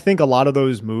all. And I think a lot of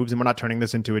those moves, and we're not turning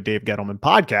this into a Dave Gettleman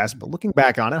podcast, but looking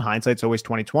back on it, hindsight's always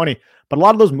 2020. But a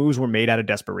lot of those moves were made out of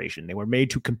desperation. They were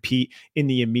made to compete in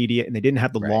the immediate, and they didn't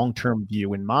have the long-term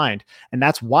view in mind. And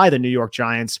that's why the New York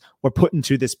Giants were put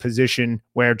into this position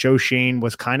where Joe Shane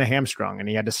was kind of hamstrung, and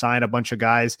he had to sign a bunch of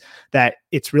guys that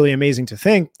it's really amazing to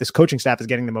think this coaching staff is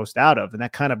getting the most out of. And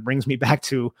that kind of brings me back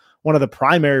to one of the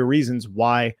primary reasons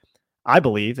why I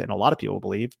believe, and a lot of people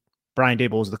believe, Brian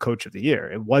Daboll was the coach of the year.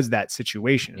 It was that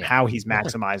situation and how he's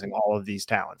maximizing all of these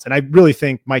talents. And I really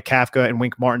think Mike Kafka and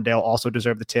Wink Martindale also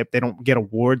deserve the tip. They don't get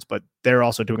awards, but they're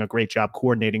also doing a great job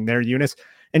coordinating their units.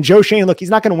 And Joe Shane, look, he's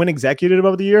not going to win executive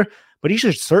of the year, but he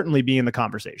should certainly be in the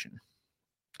conversation.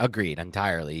 Agreed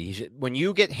entirely. When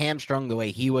you get hamstrung the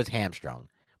way he was hamstrung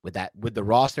with the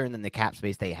roster and then the cap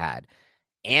space they had,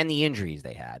 and the injuries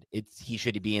they had, he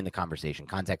should be in the conversation.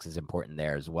 Context is important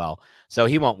there as well. So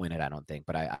he won't win it, I don't think,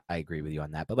 but I agree with you on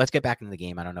that. But let's get back into the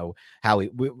game. I don't know how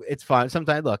it's fun.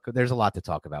 Sometimes, look, there's a lot to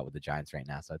talk about with the Giants right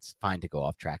now, so it's fine to go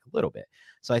off track a little bit.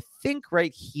 So I think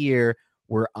right here,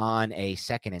 we're on a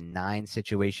 2nd and 9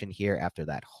 situation here after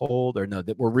that hold, or no,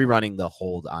 that we're rerunning the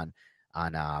hold on.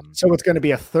 So it's going to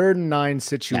be a 3rd and 9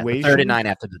 situation. 3rd and 9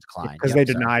 after the decline. Because they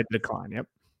denied the decline. Yep.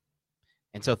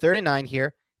 And so 3rd and 9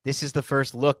 here. This is the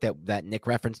first look that Nick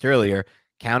referenced earlier.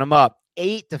 Count them up.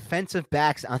 8 defensive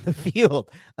backs on the field.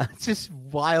 It's just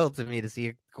wild to me to see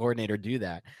a coordinator do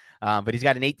that. But he's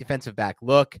got an 8 defensive back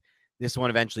look. This one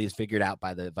eventually is figured out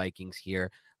by the Vikings here.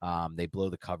 They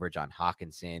blow the coverage on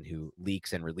Hawkinson, who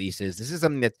leaks and releases. This is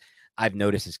something that I've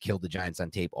noticed has killed the Giants on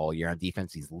tape all year on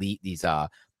defense.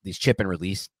 These chip and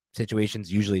release situations,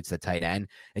 usually it's the tight end.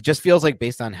 It just feels like,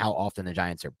 based on how often the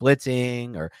Giants are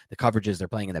blitzing or the coverages they're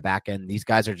playing in the back end, these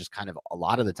guys are just kind of a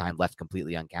lot of the time left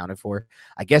completely uncounted for.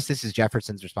 I guess this is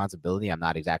Jefferson's responsibility. I'm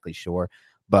not exactly sure,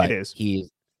 but it is.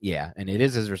 And it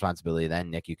is his responsibility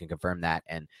then. Nick, you can confirm that.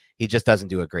 And he just doesn't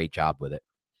do a great job with it.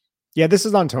 Yeah, this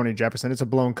is on Tony Jefferson. It's a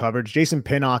blown coverage. Jason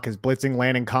Pinnock is blitzing.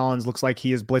 Landon Collins looks like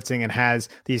he is blitzing and has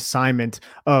the assignment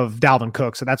of Dalvin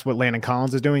Cook. So that's what Landon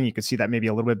Collins is doing. You can see that maybe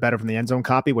a little bit better from the end zone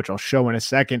copy, which I'll show in a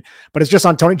second. But it's just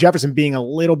on Tony Jefferson being a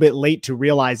little bit late to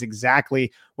realize exactly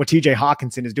what TJ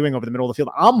Hawkinson is doing over the middle of the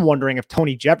field. I'm wondering if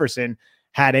Tony Jefferson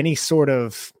had any sort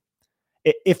of,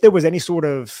 if there was any sort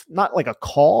of, not like a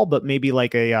call, but maybe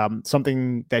like a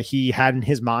something that he had in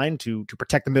his mind to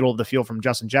protect the middle of the field from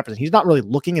Justin Jefferson. He's not really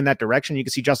looking in that direction. You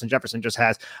can see Justin Jefferson just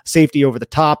has safety over the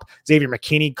top. Xavier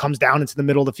McKinney comes down into the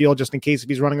middle of the field just in case if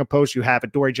he's running a post. You have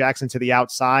Adoree Jackson to the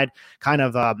outside, kind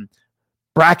of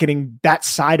bracketing that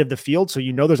side of the field. So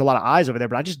there's a lot of eyes over there,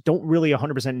 but I just don't really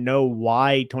 100% know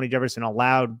why Tony Jefferson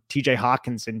allowed TJ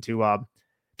Hawkinson to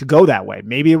go that way.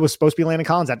 Maybe it was supposed to be Landon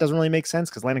Collins. That doesn't really make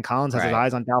sense because Landon Collins has his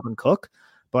eyes on Dalvin Cook.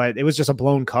 but it was just a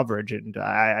blown coverage. And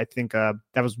I think that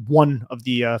was one of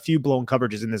the few blown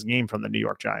coverages in this game from the New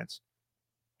York Giants.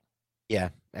 Yeah.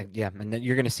 And then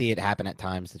you're going to see it happen at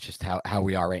times. It's just how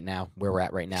we are right now, where we're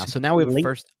at right now. So now we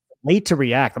have late to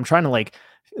react. I'm trying to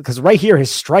because right here,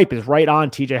 his stripe is right on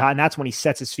TJ Hawkinson. That's when he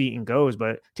sets his feet and goes.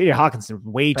 But TJ Hawkinson,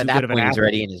 way too good of an athlete. He's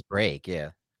already in his break. Yeah.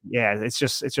 Yeah. It's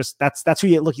just that's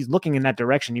who he's looking in that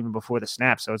direction even before the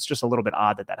snap. So it's just a little bit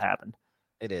odd that happened.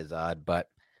 It is odd, but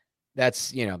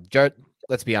that's,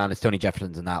 let's be honest, Tony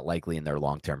Jefferson's not likely in their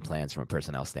long-term plans from a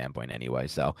personnel standpoint anyway.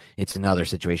 So it's another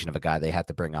situation of a guy they had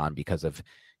to bring on because of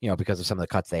some of the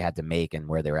cuts they had to make and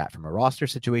where they were at from a roster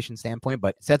situation standpoint.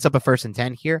 But it sets up a 1st and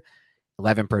 10 here,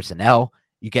 11 personnel.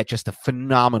 You get just a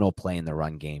phenomenal play in the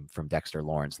run game from Dexter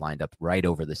Lawrence lined up right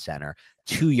over the center.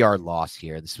 2-yard loss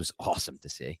here. This was awesome to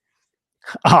see.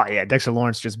 Oh, yeah. Dexter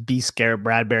Lawrence just beat Garrett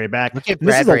Bradbury back. Look at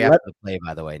Bradbury after the play,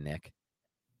 by the way, Nick.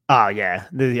 Oh, yeah.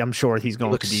 I'm sure he's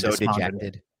going to be so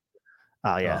dejected.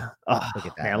 Oh, yeah. Look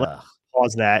at that. Man, let's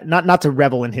pause that. Not to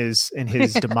revel in his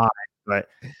demise, but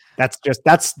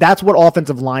that's what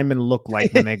offensive linemen look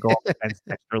like when they go up against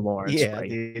Dexter Lawrence. Yeah, right?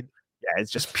 dude. Yeah,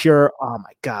 it's just pure, oh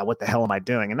my God, what the hell am I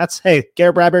doing? And that's, hey,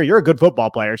 Garrett Bradbury, you're a good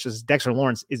football player. It's just Dexter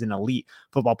Lawrence is an elite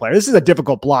football player. This is a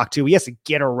difficult block, too. He has to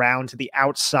get around to the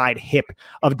outside hip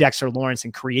of Dexter Lawrence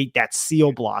and create that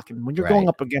seal block. And when you're going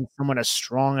up against someone as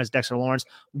strong as Dexter Lawrence,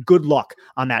 good luck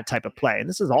on that type of play. And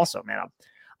this is also, man,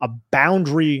 a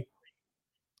boundary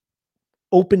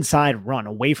open side run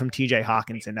away from TJ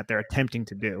Hawkinson that they're attempting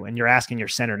to do. And you're asking your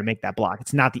center to make that block.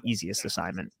 It's not the easiest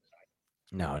assignment.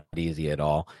 No, not easy at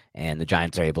all. And the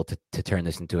Giants are able to turn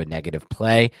this into a negative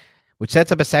play, which sets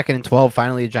up a 2nd and 12.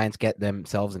 Finally, the Giants get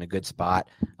themselves in a good spot.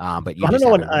 But I don't know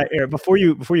what, Eric, before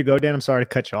you go, Dan, I'm sorry to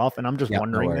cut you off. And I'm just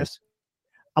wondering this.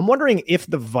 I'm wondering if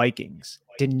the Vikings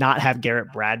did not have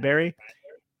Garrett Bradbury,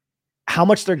 how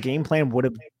much their game plan would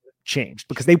have changed,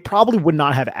 because they probably would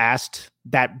not have asked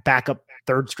that backup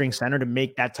 3rd string center to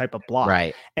make that type of block.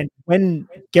 Right. And when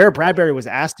Garrett Bradbury was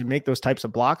asked to make those types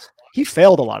of blocks, he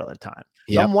failed a lot of the time.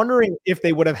 So I'm wondering if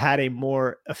they would have had a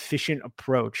more efficient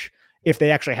approach if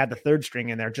they actually had the 3rd string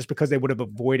in there, just because they would have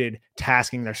avoided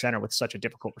tasking their center with such a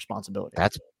difficult responsibility.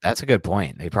 That's a good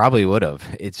point. They probably would have.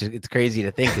 It's crazy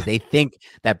to think, because they think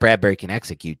that Bradbury can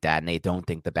execute that and they don't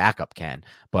think the backup can.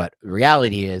 But the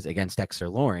reality is, against Dexter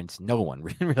Lawrence, no one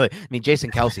really. I mean,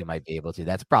 Jason Kelce might be able to.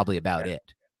 That's probably about it.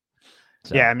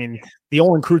 So. Yeah, I mean, the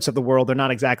Olin Krutz of the world, they're not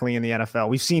exactly in the NFL.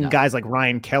 We've seen guys like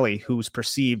Ryan Kelly, who's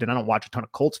perceived, and I don't watch a ton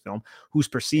of Colts film, who's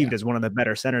perceived as one of the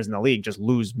better centers in the league, just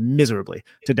lose miserably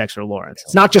to Dexter Lawrence.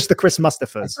 It's not just the Chris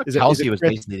Mustafas. Kelce was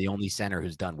basically the only center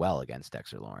who's done well against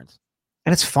Dexter Lawrence.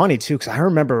 And it's funny, too, because I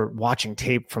remember watching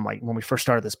tape from when we first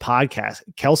started this podcast.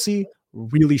 Kelce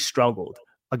really struggled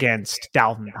against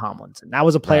Dalvin Tomlinson. That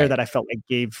was a player that I felt like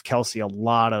gave Kelce a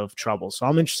lot of trouble. So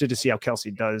I'm interested to see how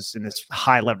Kelce does in this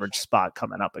high leverage spot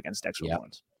coming up against Dexter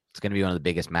Lawrence. It's going to be one of the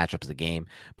biggest matchups of the game.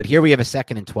 But here we have a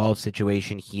 2nd and 12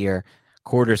 situation here.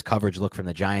 Quarters coverage look from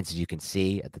the Giants, as you can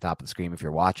see at the top of the screen if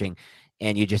you're watching.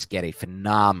 And you just get a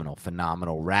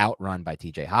phenomenal route run by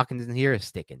TJ Hawkinson here, a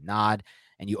stick and nod.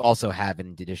 And you also have,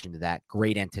 in addition to that,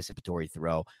 great anticipatory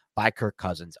throw by Kirk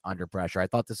Cousins under pressure. I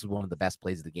thought this was one of the best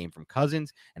plays of the game from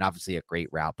Cousins, and obviously a great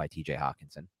route by TJ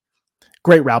Hawkinson.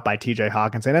 Great route by TJ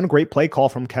Hawkinson, and a great play call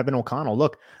from Kevin O'Connell.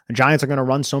 Look, the Giants are going to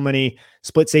run so many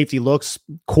split safety looks,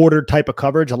 quarter type of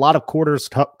coverage, a lot of quarters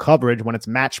coverage when it's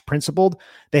match principled.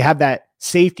 They have that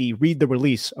safety read the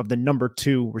release of the number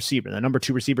 2 receiver. The number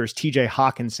 2 receiver is TJ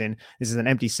Hawkinson. This is an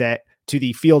empty set. To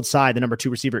the field side, the number 2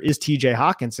 receiver is TJ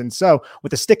Hawkinson. So with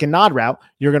the stick and nod route,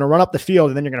 you're going to run up the field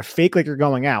and then you're going to fake like you're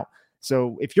going out.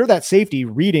 So if you're that safety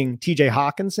reading TJ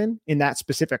Hawkinson in that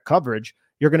specific coverage,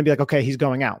 you're going to be like, okay, he's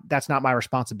going out. That's not my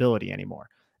responsibility anymore.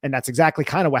 And that's exactly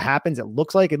kind of what happens. It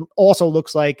looks like, it also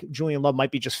looks like Julian Love might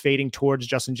be just fading towards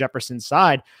Justin Jefferson's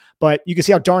side, but you can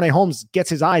see how Darnay Holmes gets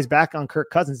his eyes back on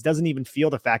Kirk Cousins, doesn't even feel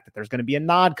the fact that there's going to be a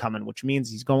nod coming, which means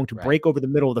he's going to break over the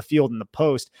middle of the field in the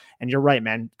post. And you're right,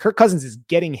 man. Kirk Cousins is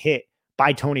getting hit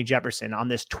by Tony Jefferson on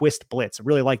this twist blitz. I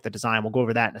really like the design. We'll go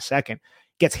over that in a second.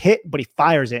 Gets hit, but he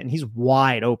fires it and he's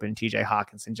wide open. TJ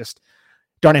Hawkinson, just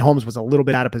Darnay Holmes was a little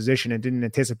bit out of position and didn't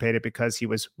anticipate it because he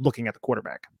was looking at the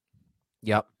quarterback.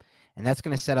 Yep. And that's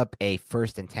going to set up a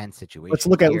 1st and 10 situation. Let's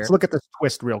look at this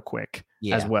twist real quick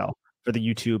as well for the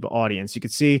YouTube audience. You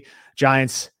can see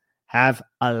Giants have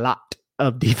a lot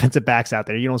of defensive backs out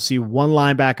there. You don't see one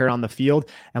linebacker on the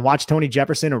field. And watch Tony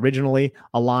Jefferson, originally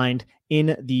aligned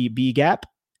in the B gap.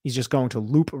 He's just going to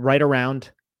loop right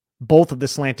around both of the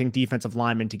slanting defensive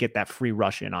linemen to get that free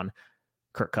rush in on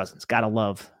Kirk Cousins. Gotta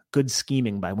love good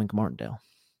scheming by Wink Martindale.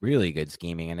 Really good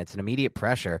scheming, and it's an immediate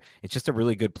pressure. It's just a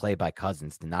really good play by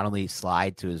Cousins to not only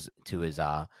slide to his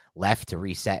left to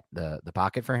reset the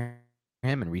pocket for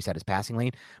him and reset his passing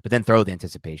lane, but then throw the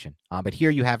anticipation. But here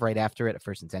you have right after it a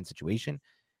 1st and 10 situation.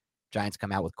 Giants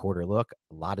come out with quarter look,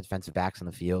 a lot of defensive backs on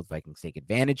the field. Vikings take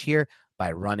advantage here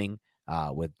by running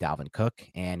with Dalvin Cook,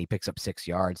 and he picks up 6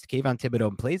 yards. Kayvon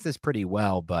Thibodeau plays this pretty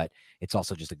well, but it's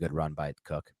also just a good run by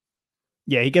Cook.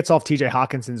 Yeah, he gets off TJ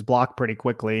Hawkinson's block pretty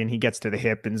quickly, and he gets to the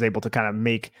hip and is able to kind of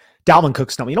make Dalvin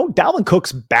Cook stumble. Dalvin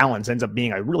Cook's balance ends up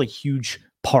being a really huge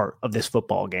part of this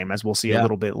football game, as we'll see a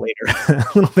little bit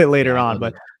later, on.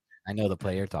 But I know the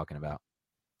play you're talking about.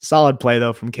 Solid play,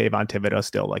 though, from Kayvon Thibodeau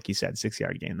still, like you said,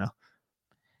 6-yard gain, though.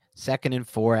 2nd and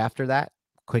 4 after that.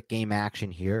 Quick game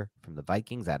action here from the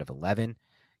Vikings out of 11.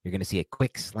 You're going to see a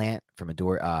quick slant from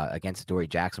against Adoree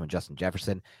Jackson with Justin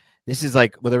Jefferson. This is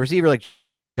like with a receiver like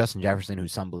Justin Jefferson, who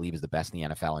some believe is the best in the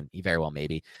NFL, and he very well may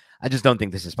be. I just don't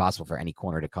think this is possible for any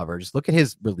corner to cover. Just look at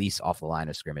his release off the line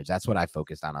of scrimmage. That's what I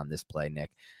focused on this play,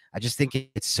 Nick. I just think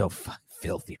it's so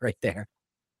filthy right there.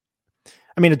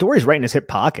 I mean, Adoree's right in his hip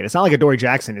pocket. It's not like Adoree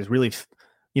Jackson is really,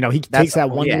 he takes that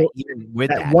one,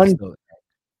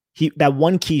 that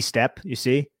one key step, you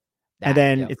see, and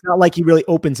then it's not like he really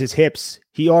opens his hips.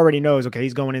 He already knows, okay,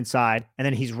 he's going inside, and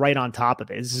then he's right on top of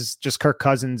it. This is just Kirk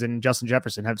Cousins and Justin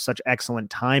Jefferson have such excellent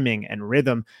timing and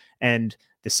rhythm. And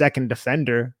the second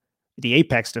defender, the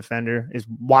apex defender, is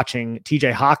watching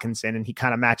TJ Hawkinson, and he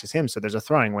kind of matches him. So there's a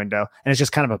throwing window, and it's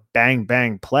just kind of a bang,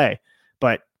 bang play.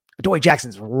 But Adoree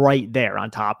Jackson's right there on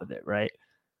top of it, right?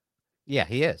 Yeah,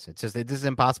 he is. It's just, this is an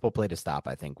impossible play to stop,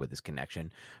 I think, with his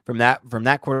connection from that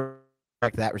quarterback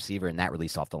to that receiver and that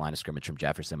release off the line of scrimmage from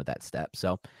Jefferson with that step.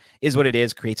 So is what it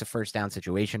is. Creates a 1st down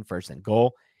situation, 1st and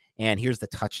goal. And here's the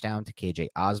touchdown to KJ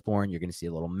Osborne. You're going to see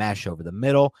a little mesh over the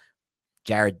middle.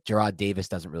 Jarrad Davis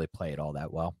doesn't really play it all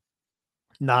that well.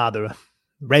 Nah, the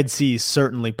Red Sea is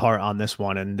certainly part on this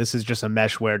one. And this is just a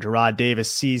mesh where Jarrad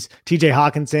Davis sees TJ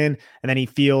Hawkinson, and then he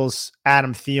feels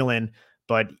Adam Thielen,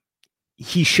 but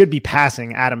he should be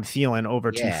passing Adam Thielen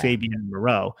over to Fabian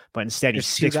Moreau, but instead he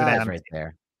sticks with Adam right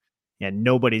there. Yeah,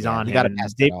 nobody's on him. Got to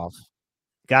pass that off.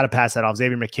 Got to pass that off.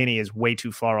 Xavier McKinney is way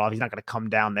too far off. He's not going to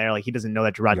come down there. Like, he doesn't know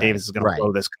that Jarrad Davis is going to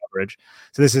blow this coverage.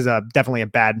 So this is definitely a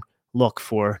bad look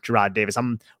for Jarrad Davis.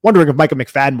 I'm wondering if Micah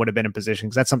McFadden would have been in position,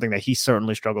 because that's something that he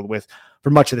certainly struggled with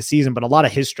for much of the season. But a lot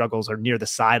of his struggles are near the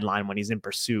sideline when he's in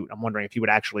pursuit. I'm wondering if he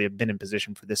would actually have been in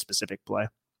position for this specific play.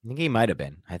 I think he might have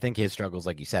been. I think his struggles,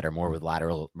 like you said, are more with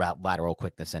lateral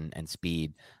quickness and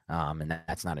speed. And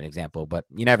that's not an example, but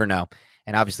you never know.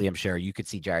 And obviously, I'm sure you could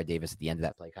see Jarrad Davis at the end of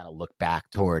that play kind of look back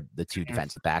toward the 2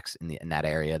 defensive backs in that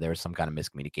area. There was some kind of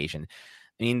miscommunication.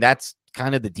 I mean, that's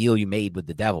kind of the deal you made with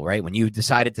the devil, right? When you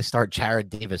decided to start Jarrad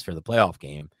Davis for the playoff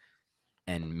game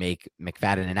and make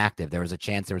McFadden inactive, there was a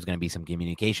chance there was going to be some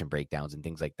communication breakdowns and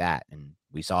things like that. And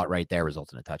we saw it right there,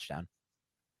 result in a touchdown.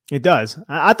 It does.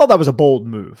 I thought that was a bold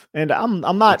move, and I'm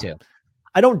not.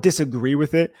 I don't disagree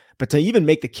with it, but to even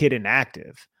make the kid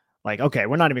inactive, like, okay,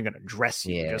 we're not even going to dress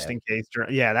you just in case.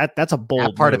 Yeah, that's a bold.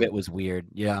 That part move. of it was weird.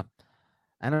 Yeah,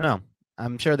 I don't know.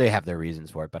 I'm sure they have their reasons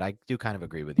for it, but I do kind of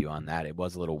agree with you on that. It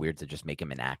was a little weird to just make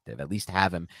him inactive. At least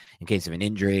have him in case of an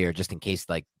injury, or just in case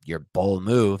like your bold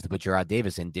move to put Jarrad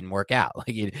Davis in didn't work out.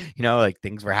 Like like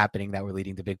things were happening that were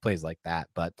leading to big plays like that,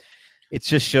 but. It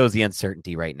just shows the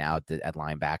uncertainty right now at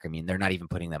linebacker. I mean, they're not even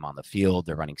putting them on the field.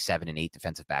 They're running 7 and 8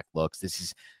 defensive back looks. This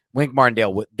is Wink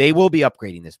Martindale. They will be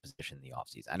upgrading this position in the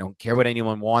offseason. I don't care what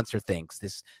anyone wants or thinks.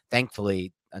 This,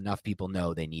 thankfully, enough people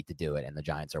know they need to do it, and the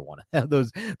Giants are one of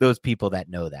those people that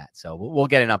know that. So we'll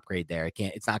get an upgrade there.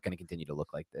 It's not going to continue to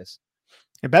look like this.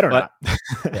 It better not.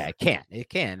 Yeah, it can. It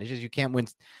can. It's just you can't win.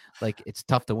 Like, it's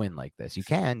tough to win like this. You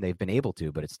can. They've been able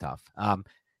to, but it's tough.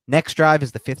 Next drive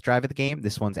is the 5th drive of the game.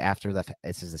 This one's after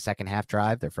this is the second half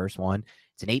drive, their first one.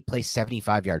 It's an 8-play,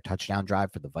 75-yard touchdown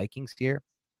drive for the Vikings here.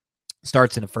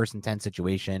 Starts in a 1st and 10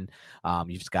 situation.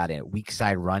 You've just got a weak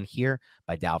side run here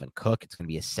by Dalvin Cook. It's going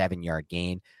to be a 7-yard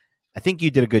gain. I think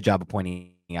you did a good job of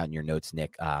pointing out in your notes,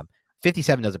 Nick.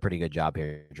 57 does a pretty good job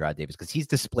here, Jarrad Davis, because he's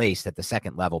displaced at the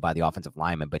second level by the offensive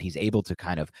lineman, but he's able to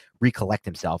kind of recollect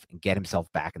himself and get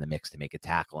himself back in the mix to make a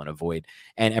tackle and avoid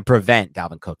and prevent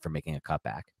Dalvin Cook from making a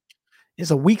cutback. It's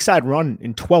a weak side run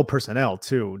in 12 personnel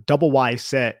too. Double Y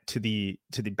set to the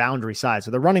boundary side.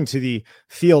 So they're running to the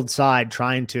field side,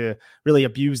 trying to really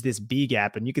abuse this B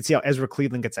gap. And you can see how Ezra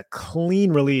Cleveland gets a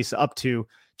clean release up to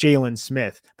Jalen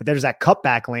Smith. But there's that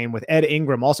cutback lane with Ed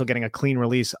Ingram also getting a clean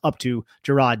release up to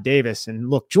Jarrad Davis. And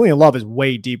look, Julian Love is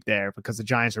way deep there because the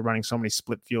Giants are running so many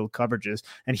split field coverages.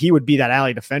 And he would be that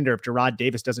alley defender if Jarrad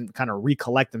Davis doesn't kind of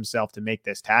recollect himself to make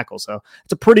this tackle. So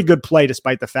it's a pretty good play,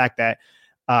 despite the fact that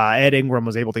Ed Ingram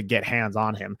was able to get hands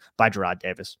on him by Gerard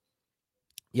Davis.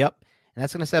 Yep. And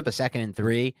that's going to set up a 2nd and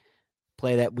 3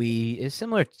 play that is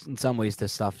similar in some ways to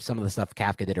some of the stuff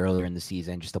Kafka did earlier in the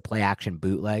season, just a play action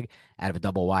bootleg out of a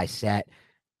double Y set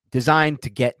designed to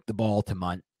get the ball to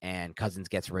Munt, and Cousins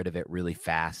gets rid of it really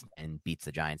fast and beats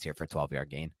the Giants here for a 12-yard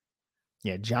gain.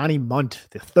 Yeah, Johnny Munt,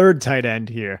 the third tight end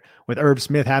here, with Herb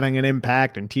Smith having an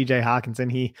impact, and TJ Hawkinson,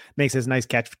 he makes his nice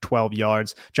catch for 12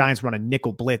 yards. Giants run a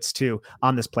nickel blitz, too,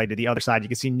 on this play to the other side. You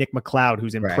can see Nick McLeod,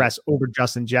 who's in press over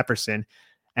Justin Jefferson,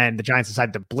 and the Giants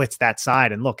decided to blitz that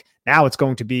side. And look, now it's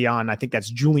going to be on, I think that's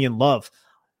Julian Love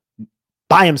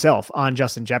by himself on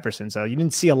Justin Jefferson. So you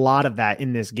didn't see a lot of that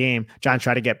in this game. Giants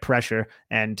try to get pressure,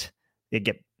 and they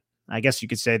get, I guess you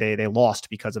could say they lost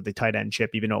because of the tight end chip,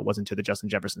 even though it wasn't to the Justin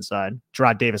Jefferson side.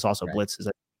 Gerard Davis also blitzes, as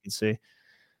you can see.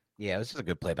 Yeah, it was just a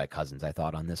good play by Cousins, I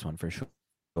thought, on this one for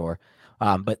sure.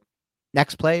 But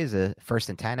next play is a 1st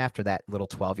and 10 after that little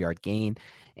 12-yard gain.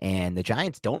 And the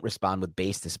Giants don't respond with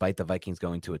base despite the Vikings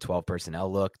going to a 12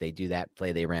 personnel look. They do that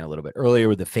play they ran a little bit earlier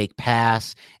with the fake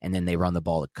pass, and then they run the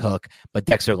ball to Cook. But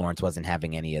Dexter Lawrence wasn't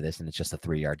having any of this, and it's just a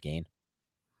 3-yard gain.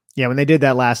 Yeah, when they did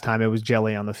that last time, it was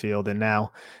Jelly on the field, and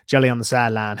now Jelly on the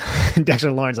sideline.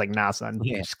 Dexter Lawrence like, nah, son,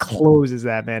 he just closes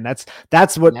that, man.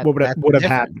 That's what would have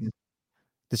happened.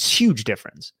 This huge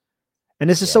difference. And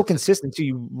this is so consistent, too.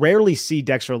 You rarely see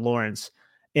Dexter Lawrence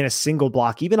in a single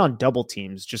block, even on double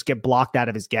teams, just get blocked out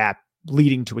of his gap,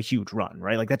 leading to a huge run,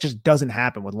 right? Like that just doesn't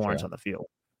happen with Lawrence on the field.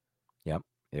 Yep,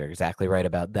 you're exactly right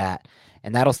about that.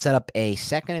 And that'll set up a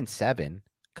 2nd and 7,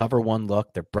 cover 1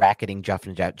 look. They're bracketing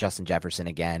Justin Jefferson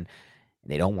again.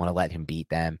 They don't want to let him beat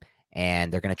them. And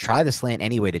they're going to try the slant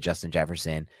anyway to Justin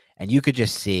Jefferson. And you could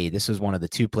just see this was one of the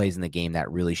 2 plays in the game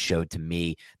that really showed to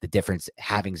me the difference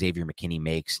having Xavier McKinney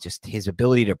makes, just his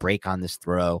ability to break on this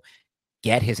throw,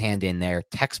 get his hand in there,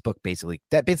 basically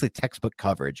textbook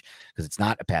coverage, because it's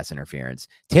not a pass interference,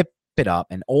 tip it up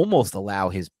and almost allow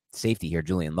his safety here,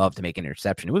 Julian Love, to make an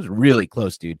interception. It was really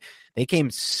close, dude. They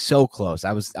came so close.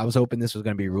 I was hoping this was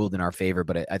going to be ruled in our favor,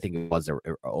 but I think it was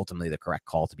ultimately the correct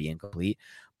call to be incomplete.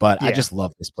 But I just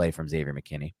love this play from Xavier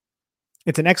McKinney.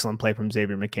 It's an excellent play from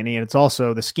Xavier McKinney, and it's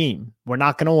also the scheme. We're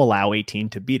not going to allow 18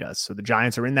 to beat us. So the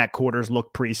Giants are in that quarters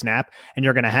look pre-snap, and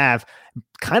you're going to have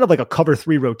kind of like a cover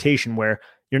 3 rotation where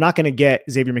you're not going to get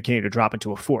Xavier McKinney to drop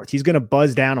into a 4th. He's going to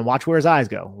buzz down and watch where his eyes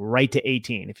go, right to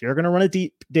 18. If you're going to run a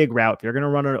deep dig route, if you're going to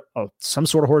run some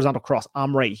sort of horizontal cross,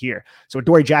 I'm right here. So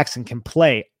Adoree Jackson can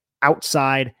play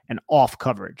outside and off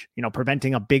coverage,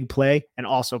 preventing a big play and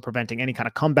also preventing any kind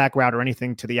of comeback route or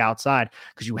anything to the outside,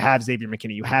 because you have Xavier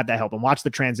McKinney, you have that help. And watch the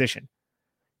transition.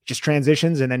 Just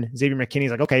transitions, and then Xavier McKinney's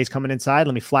like, okay, he's coming inside.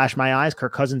 Let me flash my eyes.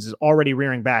 Kirk Cousins is already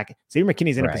rearing back. Xavier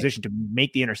McKinney's in a position to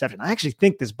make the interception. I actually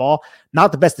think this ball,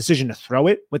 not the best decision to throw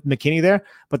it with McKinney there,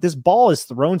 but this ball is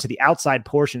thrown to the outside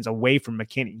portions away from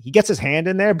McKinney. He gets his hand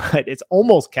in there, but it's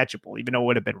almost catchable, even though it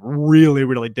would have been really,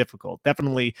 really difficult.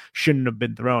 Definitely shouldn't have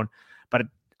been thrown. But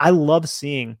I love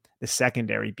seeing the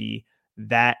secondary be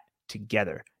that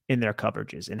together in their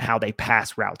coverages and how they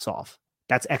pass routes off.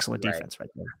 That's excellent defense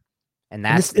right there. And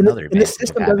that's another and the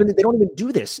system they don't even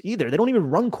do this either. They don't even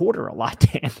run quarter a lot,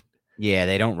 Dan. Yeah,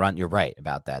 they don't run. You're right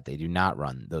about that. They do not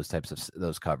run those types of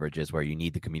those coverages where you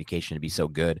need the communication to be so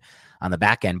good on the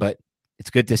back end. But it's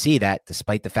good to see that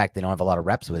despite the fact they don't have a lot of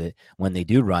reps with it, when they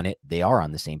do run it, they are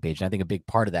on the same page. And I think a big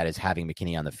part of that is having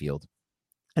McKinney on the field.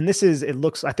 And I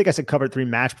think I said cover 3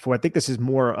 match before. I think this is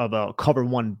more of a cover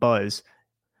 1 buzz.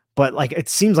 But it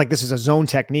seems like this is a zone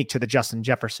technique to the Justin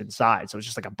Jefferson side. So it's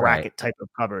just like a bracket type of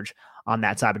coverage on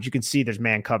that side. But you can see there's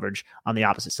man coverage on the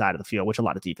opposite side of the field, which a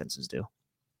lot of defenses do.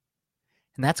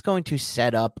 And that's going to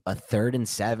set up a 3rd and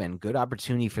 7. Good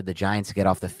opportunity for the Giants to get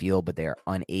off the field, but they are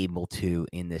unable to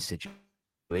in this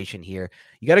situation here.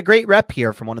 You got a great rep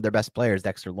here from one of their best players,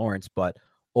 Dexter Lawrence, but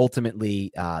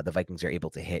ultimately the Vikings are able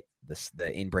to hit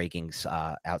the in-breaking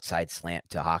outside slant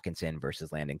to Hawkinson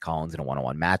versus Landon Collins in a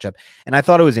one-on-one matchup. And I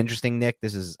thought it was interesting, Nick.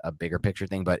 This is a bigger picture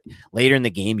thing, but later in the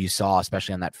game, you saw,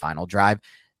 especially on that final drive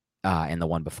and the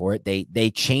one before it,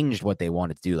 they changed what they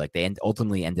wanted to do. They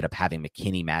ultimately ended up having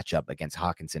McKinney match up against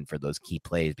Hawkinson for those key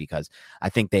plays, because I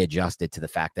think they adjusted to the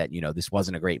fact that, this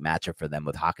wasn't a great matchup for them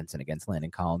with Hawkinson against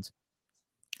Landon Collins.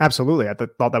 Absolutely. I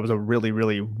thought that was a really,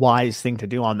 really wise thing to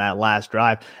do on that last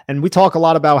drive. And we talk a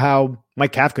lot about how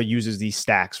Mike Kafka uses these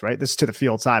stacks, right? This is to the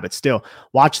field side, but still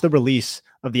watch the release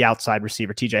of the outside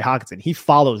receiver, TJ Hawkinson. He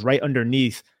follows right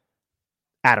underneath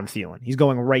Adam Thielen. He's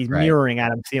going right mirroring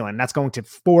Adam Thielen. That's going to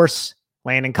force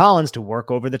Landon Collins to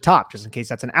work over the top, just in case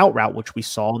that's an out route, which we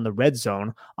saw in the red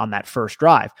zone on that first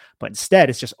drive. But instead,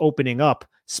 it's just opening up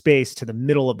space to the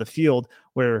middle of the field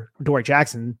where Dory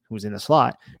Jackson, who's in the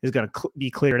slot, is going to be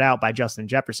cleared out by Justin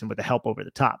Jefferson with the help over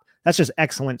the top. That's just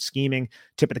excellent scheming.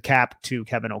 Tip of the cap to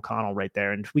Kevin O'Connell right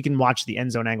there. And we can watch the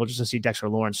end zone angle just to see Dexter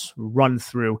Lawrence run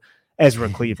through Ezra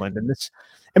Cleveland. And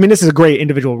this is a great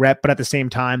individual rep, but at the same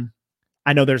time,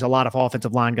 I know there's a lot of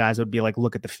offensive line guys that would be like,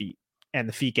 look at the feet. And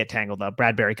the feet get tangled up.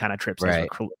 Bradbury kind of trips Ezra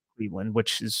Cleveland,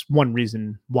 which is one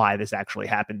reason why this actually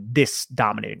happened, this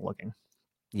dominating looking.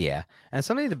 Yeah. And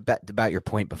something about your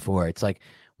point before, it's like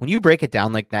when you break it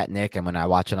down like that, Nick, and when I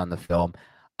watch it on the film,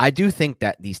 I do think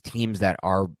that these teams that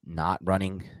are not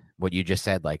running what you just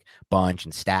said, like bunch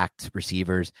and stacked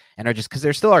receivers, and are just because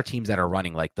there still are teams that are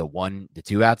running like the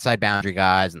 2 outside boundary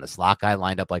guys and the slot guy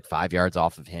lined up like 5 yards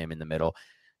off of him in the middle.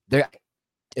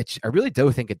 I really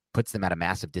do think it puts them at a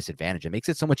massive disadvantage. It makes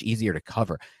it so much easier to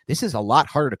cover. This is a lot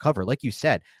harder to cover. Like you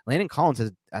said, Landon Collins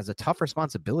has a tough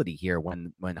responsibility here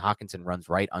when Hockenson runs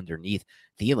right underneath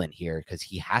Thielen here, because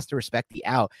he has to respect the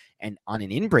out. And on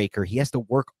an inbreaker, he has to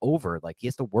work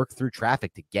through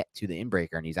traffic to get to the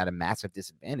inbreaker, and he's at a massive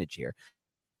disadvantage here.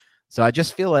 So I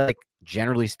just feel like,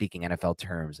 generally speaking, NFL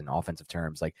terms and offensive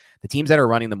terms, like the teams that are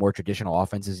running the more traditional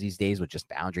offenses these days with just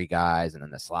boundary guys and then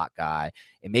the slot guy,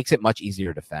 it makes it much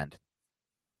easier to defend.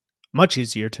 Much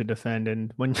easier to defend.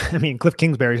 And Cliff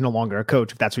Kingsbury is no longer a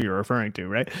coach, if that's who you're referring to,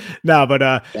 right? No, but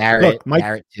Garrett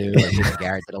too.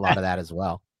 Garrett did a lot of that as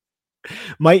well.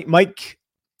 Mike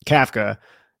Kafka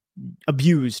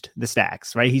abused the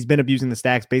stacks, right? He's been abusing the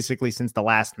stacks basically since the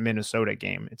last Minnesota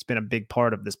game. It's been a big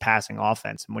part of this passing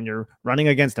offense. And when you're running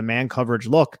against a man coverage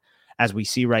look, as we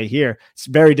see right here, it's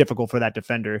very difficult for that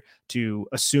defender to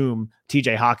assume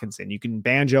TJ Hockenson. You can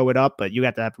banjo it up, but you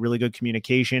have to have really good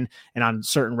communication. And on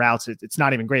certain routes, it's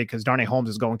not even great because Darnay Holmes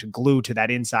is going to glue to that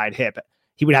inside hip.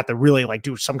 He would have to really like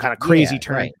do some kind of crazy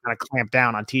turn to kind of clamp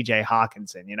down on TJ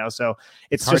Hockenson, So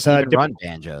it's hard just a run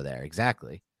banjo there.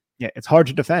 Exactly. Yeah, it's hard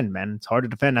to defend, man. It's hard to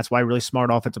defend. That's why really smart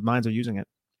offensive minds are using it.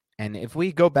 And if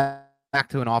we go back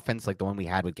to an offense like the one we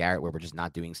had with Garrett, where we're just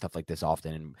not doing stuff like this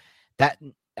often, and that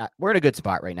we're in a good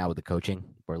spot right now with the coaching.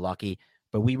 We're lucky,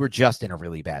 but we were just in a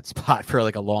really bad spot for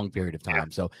like a long period of time. Yeah.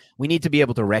 So we need to be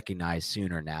able to recognize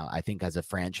sooner now, I think, as a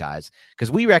franchise,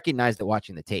 because we recognized that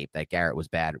watching the tape that Garrett was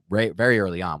bad very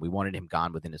early on. We wanted him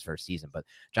gone within his first season, but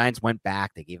Giants went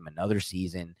back. They gave him another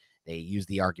season. They used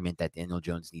the argument that Daniel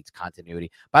Jones needs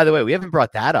continuity. By the way, we haven't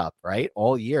brought that up, right,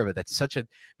 all year, but that's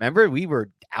remember, we were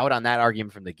out on that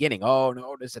argument from the beginning. Oh,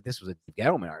 no, this was a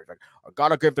Gettleman argument. I got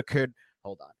to give the kid,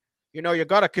 hold on. You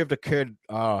got to give the kid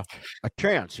a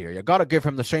chance here. You got to give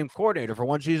him the same coordinator for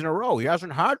one season in a row. He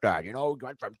hasn't had that. He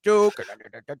went from Duke.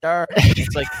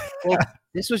 It's like, well,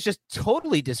 this was just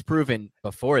totally disproven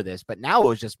before this, but now it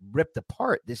was just ripped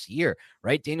apart this year,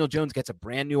 right? Daniel Jones gets a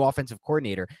brand new offensive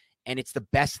coordinator, and it's the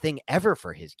best thing ever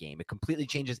for his game. It completely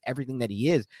changes everything that he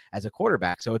is as a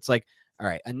quarterback. So it's like, all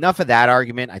right, enough of that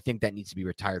argument. I think that needs to be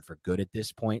retired for good at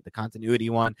this point. The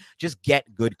continuity one, just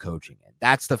get good coaching in.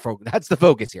 That's the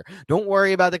focus here. Don't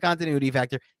worry about the continuity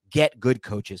factor. Get good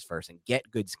coaches first and get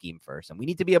good scheme first. And we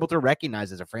need to be able to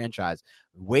recognize as a franchise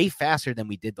way faster than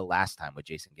we did the last time with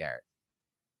Jason Garrett.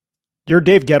 Your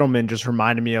Dave Gettleman just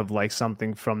reminded me of like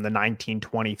something from the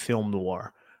 1920 film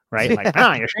noir, right?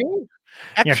 Like, you see?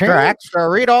 Extra,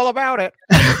 read all about it.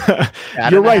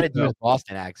 You're right. I do a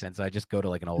Boston accent, so I just go to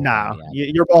like an old. No,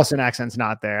 your Boston accent's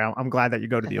not there. I'm glad that you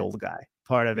go to the old guy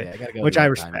part of it, which I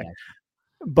respect.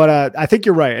 But I think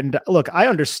you're right. And look, I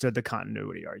understood the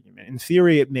continuity argument. In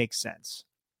theory, it makes sense.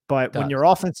 But when your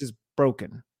offense is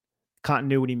broken,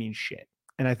 continuity means shit.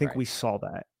 And I think we saw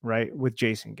that, right, with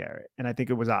Jason Garrett. And I think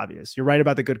it was obvious. You're right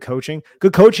about the good coaching.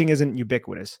 Good coaching isn't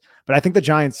ubiquitous. But I think the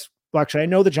Giants. Well, actually, I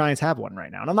know the Giants have one right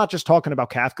now. And I'm not just talking about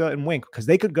Kafka and Wink, because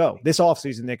they could go. This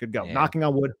offseason, they could go. Yeah. Knocking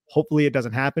on wood, hopefully it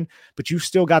doesn't happen. But you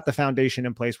still got the foundation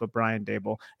in place with Brian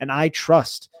Daboll. And I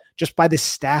trust, just by the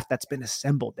staff that's been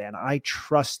assembled, Dan, I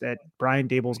trust that Brian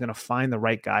Daboll is going to find the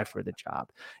right guy for the job.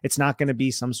 It's not going to be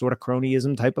some sort of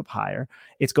cronyism type of hire.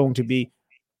 It's going to be,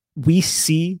 we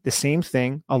see the same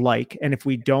thing alike. And if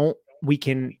we don't, we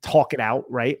can talk it out,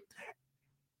 right?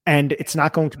 And it's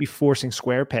not going to be forcing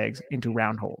square pegs into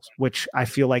round holes, which I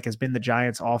feel like has been the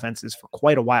Giants' offenses for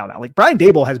quite a while now. Like Brian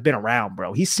Daboll has been around,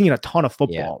 bro. He's seen a ton of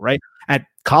football, right? At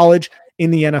college,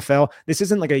 in the NFL. This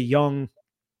isn't like a young,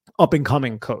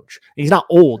 up-and-coming coach. And he's not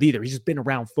old either. He's just been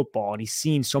around football, and he's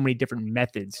seen so many different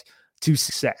methods to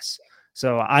success.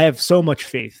 So I have so much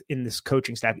faith in this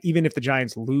coaching staff, even if the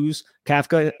Giants lose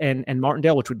Kafka and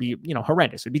Martindale, which would be,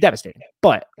 horrendous. It'd be devastating.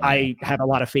 But I have a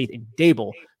lot of faith in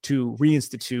Dable to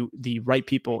reinstitute the right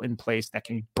people in place that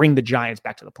can bring the Giants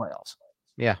back to the playoffs.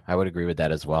 Yeah, I would agree with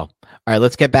that as well. All right,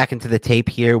 let's get back into the tape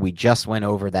here. We just went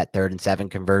over that 3rd and 7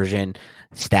 conversion,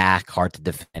 stack, hard to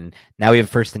defend. Now we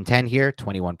have 1st and 10 here,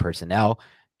 21 personnel.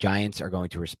 Giants are going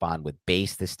to respond with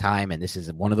base this time, and this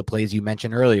is one of the plays you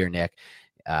mentioned earlier, Nick.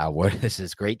 This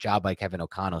is great job by Kevin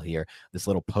O'Connell here. This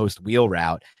little post wheel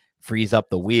route frees up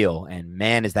the wheel, and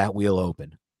man, is that wheel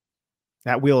open.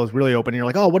 That wheel is really open. And you're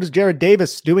like, oh, what is Jared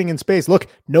Davis doing in space? Look,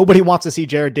 nobody wants to see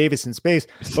Jared Davis in space.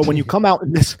 But when you come out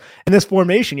in this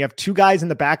formation, you have 2 guys in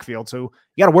the backfield. So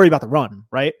you got to worry about the run,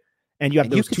 right? And you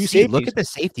have those 2 safeties. Look at the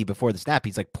safety before the snap.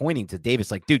 He's like pointing to Davis,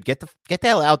 like, dude, get the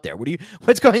hell out there.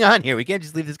 What's going on here? We can't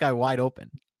just leave this guy wide open.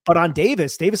 But on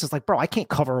Davis is like, bro, I can't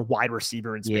cover a wide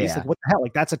receiver in space. Yeah. Like, what the hell?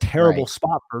 Like, that's a terrible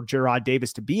spot for Gerard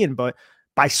Davis to be in. But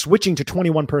by switching to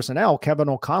 21 personnel, Kevin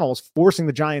O'Connell is forcing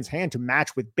the Giants' hand to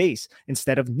match with base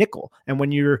instead of nickel. And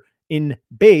when you're in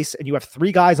base and you have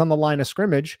 3 guys on the line of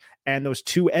scrimmage and those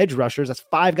 2 edge rushers, that's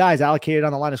 5 guys allocated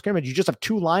on the line of scrimmage. You just have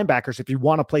 2 linebackers if you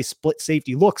want to play split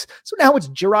safety looks. So now it's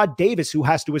Gerard Davis who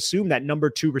has to assume that number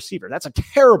 2 receiver. That's a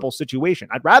terrible situation.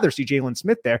 I'd rather see Jalen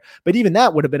Smith there, but even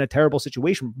that would have been a terrible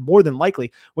situation, more than likely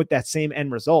with that same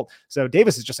end result. So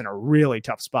Davis is just in a really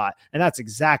tough spot. And that's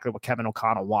exactly what Kevin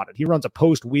O'Connell wanted. He runs a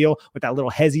post wheel with that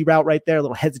little hezzy route right there, a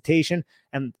little hesitation.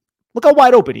 And look how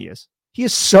wide open he is. He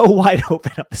is so wide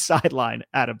open up the sideline,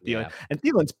 Adam Thielen. Yeah. And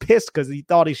Thielen's pissed because he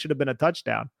thought he should have been a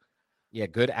touchdown. Yeah,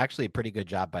 good. Actually, a pretty good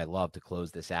job by Love to close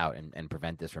this out and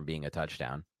prevent this from being a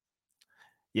touchdown.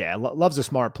 Yeah, Love's a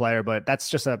smart player, but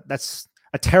that's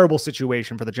a terrible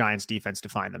situation for the Giants defense to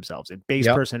find themselves in. Base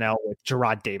personnel with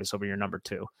Gerard Davis over your number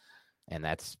 2. And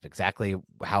that's exactly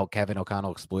how Kevin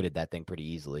O'Connell exploited that thing pretty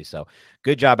easily. So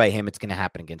good job by him. It's going to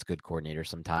happen against good coordinators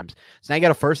sometimes. So now you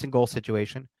got a 1st and goal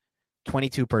situation.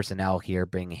 22 personnel here,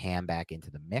 bringing Ham back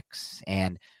into the mix.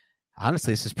 And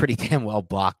honestly, this is pretty damn well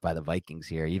blocked by the Vikings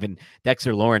here. Even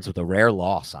Dexter Lawrence with a rare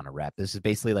loss on a rep. This is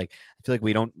basically like, I feel like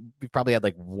we've probably had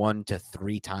like 1 to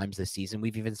 3 times this season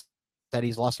we've even said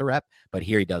he's lost a rep, but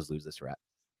here he does lose this rep.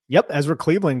 Yep, Ezra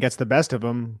Cleveland gets the best of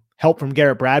him. Help from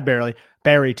Garrett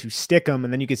Bradbury to stick him,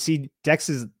 and then you can see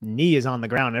Dex's knee is on the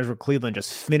ground. Ezra Cleveland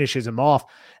just finishes him off,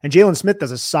 and Jalen Smith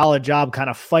does a solid job kind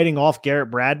of fighting off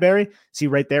Garrett Bradbury. See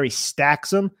right there, he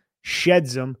stacks him,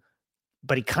 sheds him,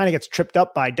 but he kind of gets tripped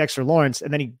up by Dexter Lawrence,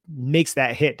 and then he makes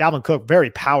that hit. Dalvin Cook,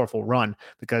 very powerful run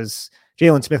because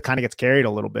Jalen Smith kind of gets carried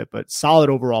a little bit, but solid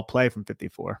overall play from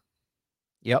 54.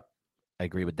 Yep. I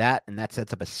agree with that. And that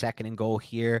sets up a 2nd and goal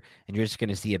here. And you're just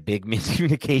going to see a big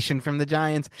miscommunication from the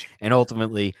Giants and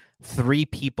ultimately 3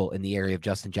 people in the area of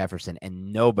Justin Jefferson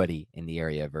and nobody in the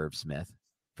area of Irv Smith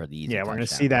for the easy. Yeah, we're going to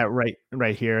see that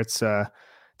right here. It's a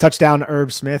touchdown to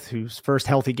Irv Smith, whose first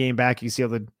healthy game back. You see how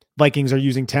the Vikings are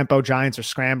using tempo. Giants are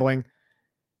scrambling.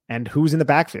 And who's in the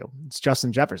backfield? It's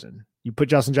Justin Jefferson. You put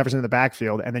Justin Jefferson in the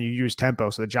backfield and then you use tempo.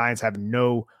 So the Giants have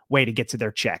no way to get to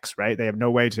their checks, right? They have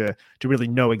no way to really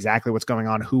know exactly what's going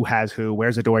on, who has who,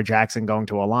 where's Adoree Jackson going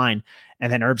to align.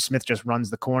 And then Irv Smith just runs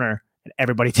the corner and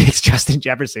everybody takes Justin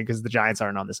Jefferson because the Giants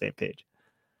aren't on the same page.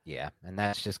 Yeah, and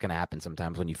that's just going to happen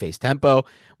sometimes when you face tempo,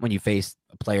 when you face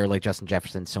a player like Justin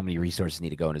Jefferson. So many resources need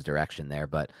to go in his direction there.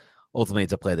 But ultimately,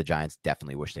 it's a play the Giants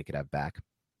definitely wish they could have back.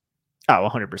 Oh,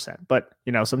 100%. But,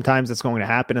 sometimes it's going to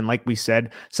happen. And like we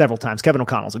said several times, Kevin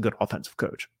O'Connell's a good offensive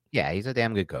coach. Yeah, he's a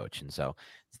damn good coach. And so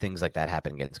things like that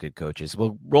happen against good coaches.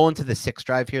 We'll roll into the 6th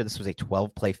drive here. This was a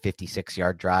 12-play,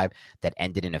 56-yard drive that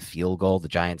ended in a field goal. The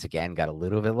Giants, again, got a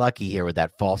little bit lucky here with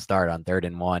that false start on 3rd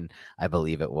and 1, I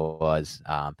believe it was,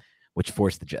 which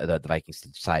forced the Vikings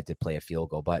to decide to play a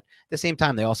field goal. But at the same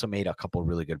time, they also made a couple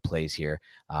really good plays here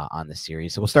on the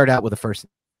series. So we'll start out with the 1st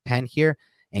 10 here.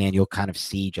 And you'll kind of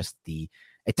see just the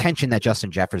attention that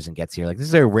Justin Jefferson gets here. Like, this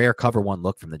is a rare cover 1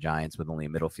 look from the Giants with only a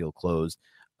middle field closed,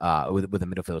 with a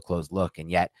middle field closed look.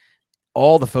 And yet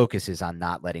all the focus is on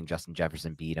not letting Justin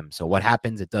Jefferson beat him. So what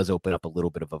happens? It does open up a little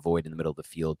bit of a void in the middle of the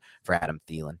field for Adam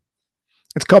Thielen.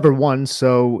 It's cover 1.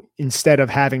 So instead of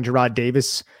having Gerard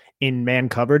Davis in man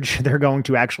coverage, they're going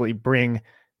to actually bring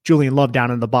Julian Love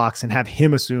down in the box and have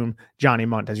him assume Johnny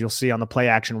Munt. As you'll see on the play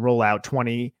action rollout,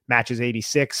 20 matches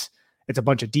 86. It's a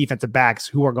bunch of defensive backs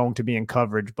who are going to be in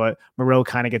coverage, but Moreau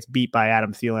kind of gets beat by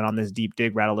Adam Thielen on this deep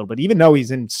dig route a little bit, even though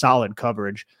he's in solid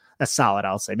coverage. That's solid,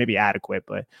 I'll say, maybe adequate,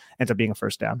 but ends up being a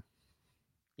 1st down.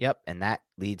 Yep, and that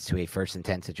leads to a 1st and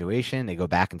 10 situation. They go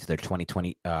back into their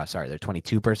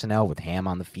 22 personnel with Ham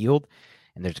on the field,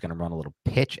 and they're just going to run a little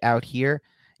pitch out here.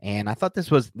 And I thought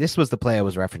this was the play I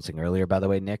was referencing earlier, by the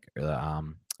way, Nick,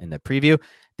 in the preview.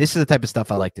 This is the type of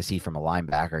stuff I like to see from a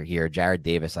linebacker here. Jarrad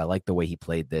Davis, I like the way he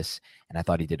played this, and I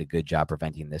thought he did a good job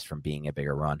preventing this from being a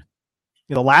bigger run.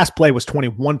 The last play was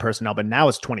 21 personnel, but now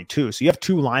it's 22. So you have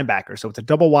two linebackers. So it's a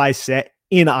double Y set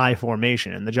in I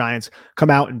formation, and the Giants come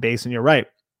out in base, and you're right.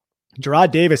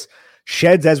 Jarrad Davis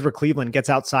sheds Ezra Cleveland, gets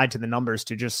outside to the numbers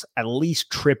to just at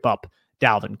least trip up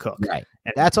Dalvin Cook. Right.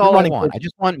 And that's all I want. I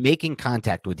just want making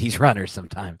contact with these runners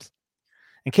sometimes.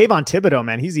 And Kayvon Thibodeau,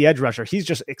 man, he's the edge rusher. He's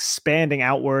just expanding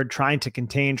outward, trying to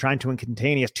contain.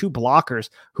 He has two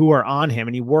blockers who are on him,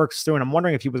 and he works through. And I'm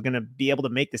wondering if he was going to be able to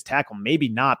make this tackle. Maybe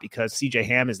not, because CJ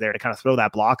Ham is there to kind of throw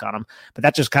that block on him. But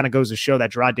that just kind of goes to show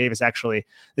that Jarrad Davis actually,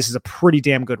 this is a pretty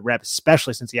damn good rep,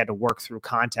 especially since he had to work through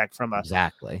contact from a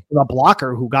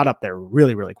blocker who got up there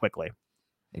really, really quickly.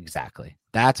 Exactly.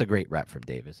 That's a great rep from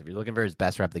Davis. If you're looking for his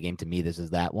best rep of the game, to me, this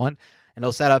is that one. And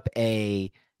he'll set up a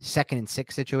 2nd and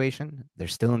 6 situation. They're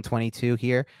still in 22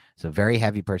 here. So very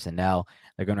heavy personnel.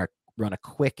 They're going to run a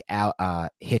quick out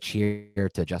hitch here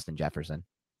to Justin Jefferson.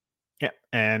 Yeah.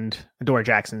 And Adoree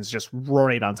Jackson's just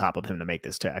right on top of him to make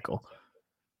this tackle.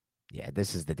 Yeah,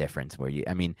 this is the difference where you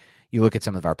look at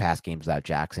some of our past games without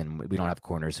Jackson. We don't have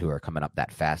corners who are coming up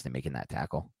that fast and making that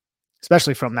tackle.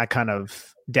 Especially from that kind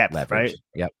of depth, leverage. Right?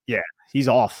 Yep. Yeah, he's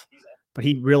off, but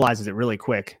he realizes it really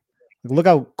quick. Look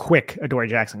how quick Adoree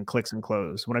Jackson clicks and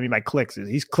closes. What I mean by clicks is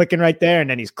he's clicking right there, and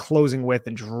then he's closing with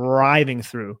and driving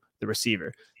through the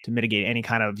receiver to mitigate any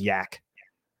kind of yak.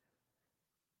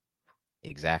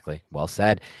 Exactly. Well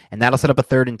said. And that'll set up a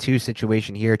 3rd and 2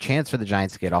 situation here. Chance for the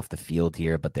Giants to get off the field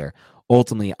here, but they're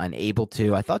ultimately unable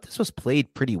to. I thought this was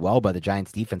played pretty well by the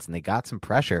Giants defense, and they got some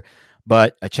pressure,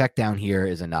 but a check down here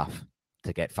is enough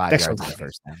to get 5 yards on the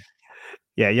first down.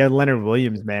 Yeah, you had Leonard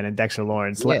Williams, man, and Dexter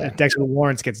Lawrence. Yeah. Dexter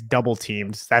Lawrence gets double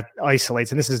teamed. That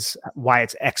isolates, and this is why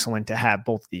it's excellent to have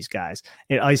both of these guys.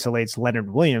 It isolates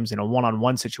Leonard Williams in a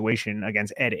one-on-one situation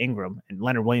against Ed Ingram, and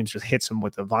Leonard Williams just hits him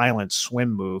with a violent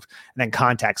swim move and then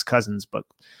contacts Cousins, but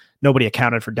nobody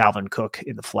accounted for Dalvin Cook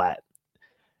in the flat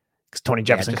because Tony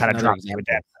Jefferson kind of drops to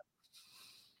depth.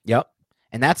 Yep.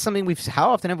 And that's something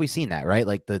how often have we seen that, right?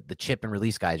 Like the chip and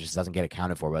release guy just doesn't get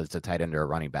accounted for, whether it's a tight end or a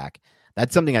running back.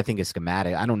 That's something I think is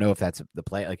schematic. I don't know if that's the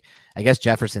play. Like, I guess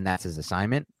Jefferson, that's his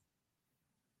assignment.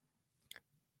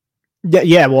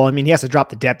 Yeah. Well, I mean, he has to drop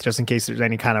the depth just in case there's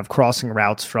any kind of crossing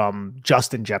routes from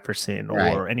Justin Jefferson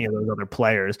or any of those other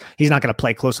players. He's not going to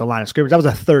play close to the line of scrimmage. That was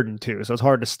a 3rd and 2, so it's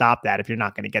hard to stop that if you're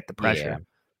not going to get the pressure. Yeah.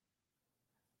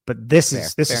 But this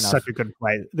is such a good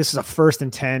play. This is a 1st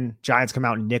and 10. Giants come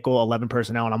out in nickel, 11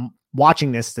 personnel, and I'm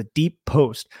watching this, the deep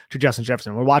post to Justin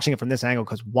Jefferson. We're watching it from this angle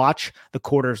because watch the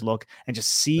quarters look and just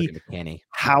see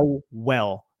how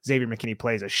well Xavier McKinney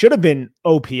plays. It should have been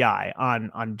OPI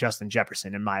on Justin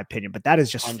Jefferson, in my opinion, but that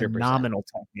is just 100%. Phenomenal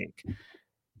technique.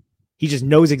 He just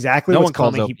knows exactly what's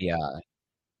coming. OPI.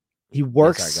 He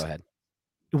works. Sorry, go ahead.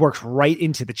 It works right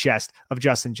into the chest of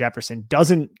Justin Jefferson,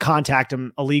 doesn't contact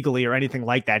him illegally or anything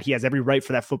like that. He has every right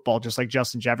for that football, just like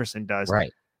Justin Jefferson does.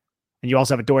 Right. And you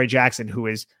also have Adoree Jackson, who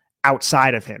is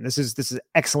outside of him. This is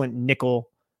excellent nickel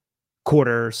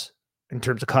quarters in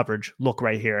terms of coverage look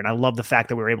right here. And I love the fact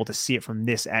that we were able to see it from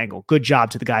this angle. Good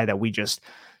job to the guy that we just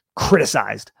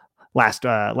criticized last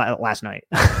night.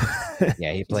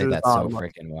 Yeah, he played that so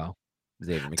freaking well.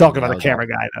 Talking about the camera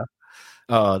guy, though.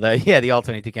 Oh, the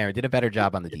alternating camera did a better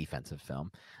job on the defensive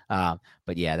film.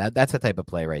 But yeah, that's the type of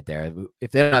play right there.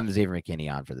 If they don't have Xavier McKinney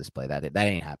on for this play, that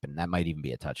ain't happening. That might even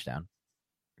be a touchdown.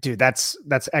 Dude, that's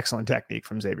excellent technique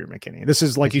from Xavier McKinney. This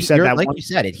is like you said, you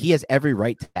said it. He has every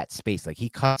right to that space. Like, he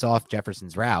cuts off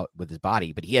Jefferson's route with his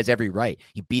body, but he has every right.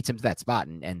 He beats him to that spot,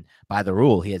 and by the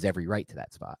rule, he has every right to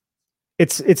that spot.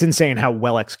 It's insane how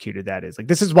well executed that is. Like,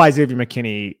 this is why Xavier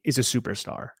McKinney is a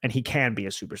superstar, and he can be a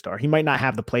superstar. He might not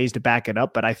have the plays to back it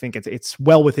up, but I think it's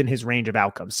well within his range of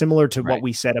outcomes. Similar to what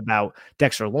we said about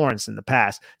Dexter Lawrence in the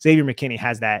past, Xavier McKinney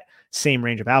has that same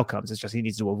range of outcomes. It's just he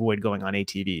needs to avoid going on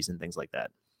ATVs and things like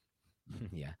that.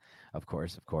 Yeah, of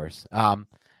course.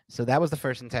 So that was the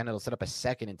 1st and 10. It'll set up a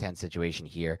 2nd and 10 situation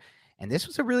here. And this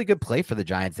was a really good play for the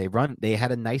Giants. They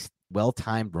had a nice,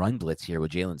 well-timed run blitz here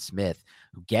with Jalen Smith,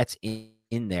 who gets in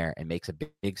there and makes a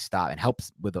big stop and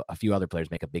helps with a few other players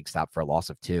make a big stop for a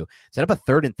loss of 2. Set up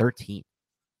a 3rd and 13.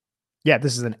 Yeah,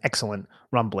 this is an excellent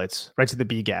run blitz right to the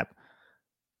B gap.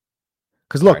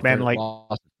 Because look, man, like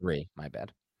loss of 3, my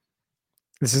bad.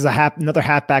 This is another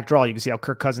halfback draw. You can see how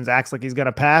Kirk Cousins acts like he's going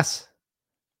to pass,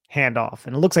 handoff,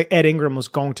 and it looks like Ed Ingram was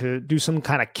going to do some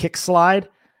kind of kick slide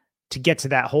to get to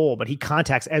that hole, but he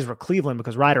contacts Ezra Cleveland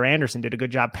because Ryder Anderson did a good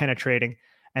job penetrating,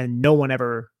 and no one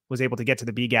ever was able to get to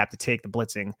the B gap to take the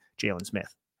blitzing Jalen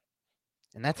Smith.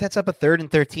 And that sets up a 3rd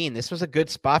and 13. This was a good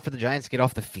spot for the Giants to get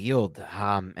off the field.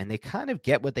 And they kind of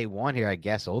get what they want here, I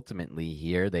guess, ultimately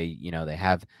here. They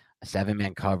have a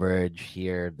 7-man coverage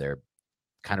here. They're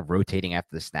kind of rotating after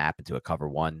the snap into a cover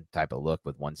 1 type of look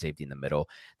with one safety in the middle.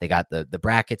 They got the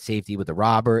bracket safety with the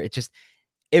robber.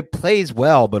 It plays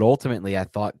well, but ultimately I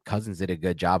thought Cousins did a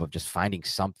good job of just finding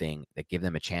something that give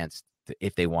them a chance to,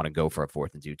 if they want to go for a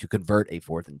 4th and 2, to convert a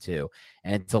 4th and 2.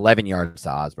 And it's 11 yards to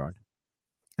Osborne.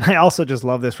 I also just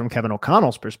love this from Kevin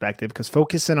O'Connell's perspective, because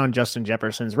focusing on Justin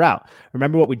Jefferson's route.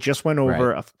 Remember what we just went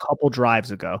over a couple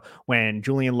drives ago when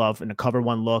Julian Love in a cover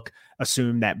 1 look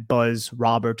assumed that buzz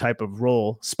robber type of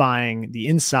role, spying the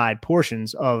inside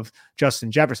portions of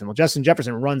Justin Jefferson. Well, Justin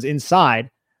Jefferson runs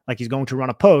inside like he's going to run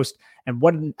a post. And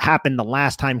what happened the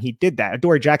last time he did that?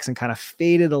 Adoree Jackson kind of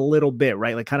faded a little bit,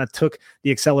 right? Like kind of took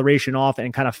the acceleration off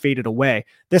and kind of faded away.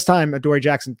 This time, Adoree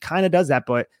Jackson kind of does that,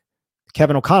 but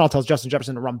Kevin O'Connell tells Justin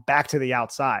Jefferson to run back to the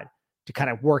outside to kind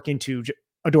of work into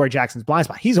Adoree Jackson's blind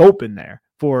spot. He's open there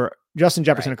for Justin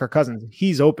Jefferson and Kirk Cousins.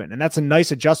 He's open. And that's a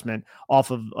nice adjustment off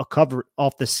of a cover,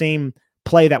 off the same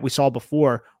play that we saw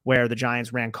before where the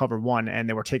Giants ran cover 1 and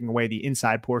they were taking away the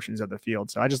inside portions of the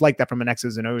field. So I just like that from an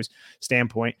X's and O's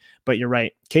standpoint. But you're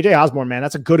right. KJ Osborne, man,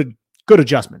 that's a good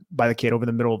adjustment by the kid over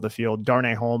the middle of the field.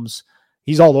 Darnay Holmes,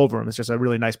 he's all over him. It's just a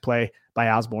really nice play by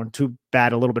Osborne. Too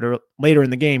bad a little bit later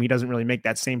in the game, he doesn't really make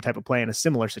that same type of play in a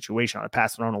similar situation on a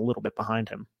pass thrown a little bit behind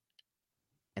him.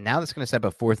 And now that's going to set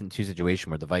up a 4th and 2 situation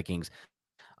where the Vikings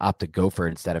opt to go for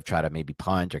it instead of try to maybe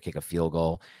punt or kick a field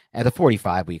goal. At the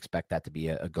 45, we expect that to be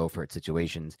a go for it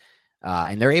situations.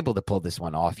 And they're able to pull this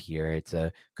one off here. It's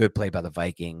a good play by the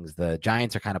Vikings. The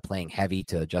Giants are kind of playing heavy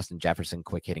to Justin Jefferson,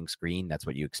 quick hitting screen. That's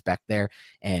what you expect there.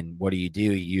 And what do?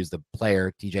 You use the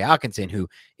player, TJ Hockenson, who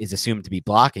is assumed to be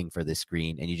blocking for this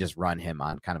screen, and you just run him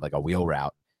on kind of like a wheel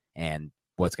route. And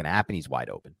what's going to happen? He's wide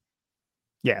open.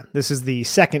 Yeah, this is the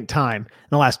second time in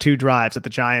the last 2 drives that the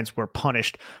Giants were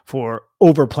punished for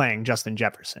overplaying Justin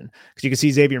Jefferson. Because you can see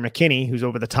Xavier McKinney, who's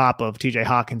over the top of TJ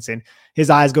Hockenson,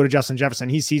 his eyes go to Justin Jefferson.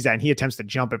 He sees that and he attempts to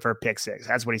jump it for a pick 6.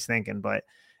 That's what he's thinking. But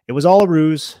it was all a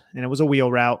ruse and it was a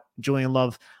wheel route. Julian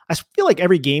Love, I feel like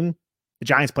every game the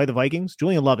Giants play the Vikings,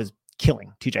 Julian Love is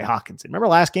killing TJ Hockenson. Remember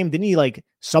last game? Didn't he like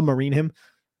submarine him?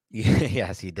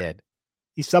 Yes, he did.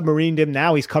 He submarined him.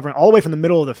 Now he's covering all the way from the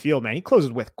middle of the field, man. He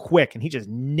closes with quick and he just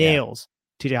nails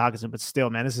TJ Hockenson. But still,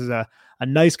 man, this is a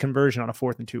nice conversion on a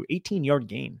 4th and 2, 18-yard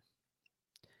gain.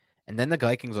 And then the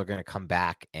Vikings are going to come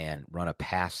back and run a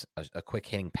pass, a quick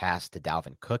hitting pass to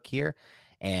Dalvin Cook here.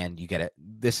 And you get it.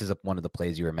 This is one of the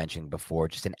plays you were mentioning before.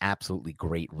 Just an absolutely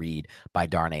great read by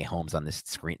Darnay Holmes on this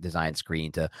design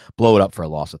screen to blow it up for a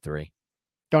loss of 3.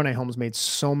 Darnay Holmes made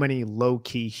so many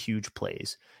low-key, huge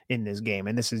plays in this game,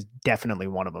 and this is definitely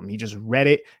one of them. He just read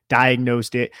it,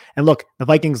 diagnosed it. And look, the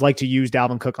Vikings like to use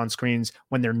Dalvin Cook on screens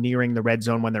when they're nearing the red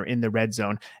zone, when they're in the red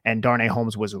zone, and Darnay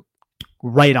Holmes was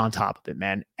right on top of it,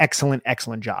 man. Excellent,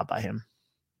 excellent job by him.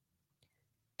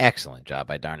 Excellent job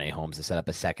by Darnay Holmes to set up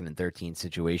a 2nd and 13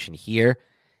 situation here.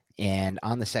 And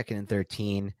on the 2nd and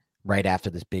 13, right after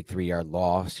this big 3-yard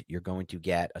loss, you're going to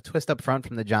get a twist up front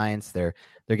from the Giants. They're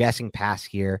guessing pass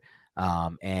here.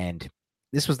 And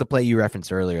this was the play you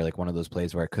referenced earlier, like one of those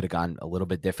plays where it could have gone a little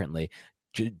bit differently.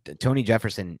 Tony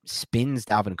Jefferson spins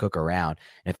Dalvin Cook around.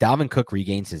 And if Dalvin Cook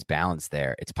regains his balance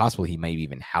there, it's possible he maybe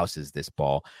even houses this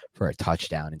ball for a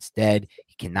touchdown. Instead,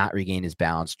 he cannot regain his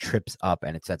balance, trips up,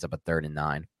 and it sets up a 3rd and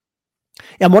 9.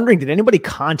 Yeah, I'm wondering, did anybody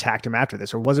contact him after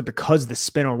this, or was it because the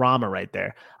spinorama right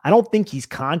there? I don't think he's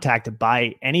contacted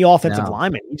by any offensive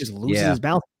lineman. He just loses his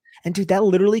balance. And dude, that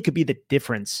literally could be the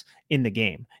difference in the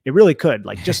game. It really could.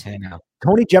 Like just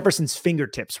Tony Jefferson's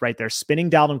fingertips right there, spinning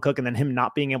Dalvin Cook and then him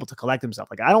not being able to collect himself.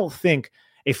 Like, I don't think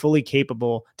a fully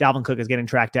capable Dalvin Cook is getting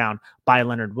tracked down by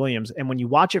Leonard Williams. And when you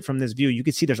watch it from this view, you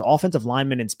can see there's offensive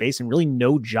linemen in space and really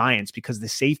no Giants because the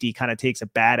safety kind of takes a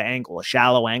bad angle, a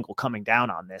shallow angle coming down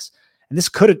on this. And this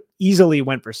could have easily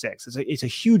went for 6. It's a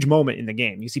huge moment in the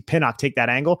game. You see Pinnock take that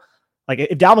angle. Like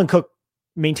if Dalvin Cook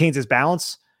maintains his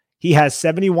balance, he has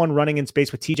 71 running in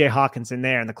space with TJ Hockenson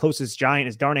there. And the closest Giant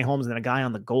is Darnay Holmes and a guy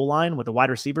on the goal line with a wide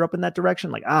receiver up in that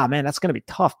direction. Like, man, that's going to be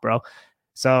tough, bro.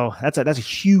 So that's a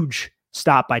huge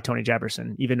stop by Tony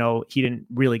Jefferson, even though he didn't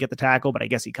really get the tackle, but I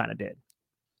guess he kind of did.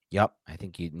 Yep. I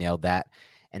think you nailed that.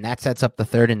 And that sets up the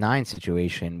 3rd and 9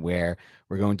 situation where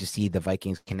we're going to see the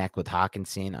Vikings connect with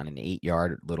Hockenson on an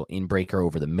 8-yard little inbreaker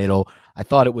over the middle. I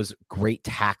thought it was great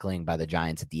tackling by the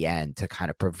Giants at the end to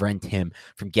kind of prevent him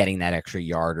from getting that extra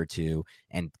yard or two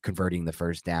and converting the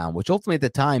first down, which ultimately at the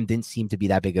time didn't seem to be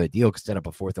that big of a deal because instead of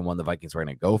a 4th and 1, the Vikings were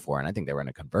going to go for it. And I think they were going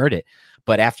to convert it.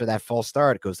 But after that false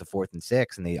start, it goes to 4th and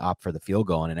 6, and they opt for the field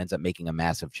goal, and it ends up making a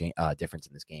massive difference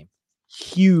in this game.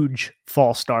 Huge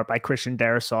false start by Christian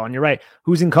Darrisaw. And you're right.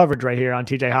 Who's in coverage right here on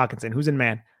TJ Hockenson? Who's in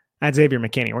man? That's Xavier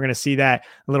McKinney. We're going to see that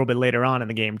a little bit later on in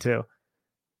the game too.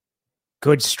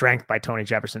 Good strength by Tony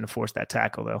Jefferson to force that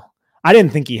tackle though. I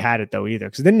didn't think he had it though either.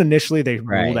 Because then initially they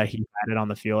ruled that he had it on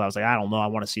the field. I was like, I don't know. I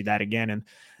want to see that again. And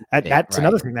that's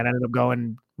another thing that ended up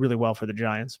going really well for the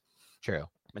Giants. True.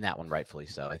 And that one rightfully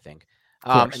so, I think.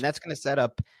 And that's going to set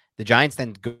up the Giants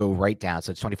then go right down.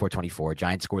 So it's 24-24.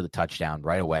 Giants score the touchdown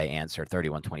right away, answer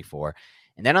 31-24.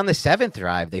 And then on the 7th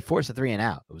drive, they forced a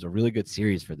 3-and-out. It was a really good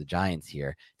series for the Giants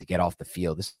here to get off the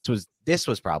field. This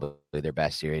was probably their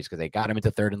best series because they got him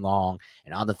into 3rd and long.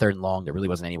 And on the 3rd and long, there really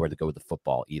wasn't anywhere to go with the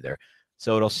football either.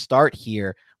 So it'll start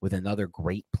here with another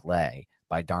great play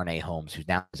by Darnay Holmes, who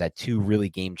now has had 2 really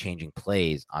game-changing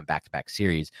plays on back-to-back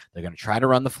series. They're going to try to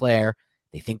run the flare.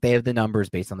 They think they have the numbers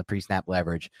based on the pre-snap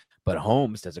leverage, but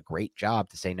Holmes does a great job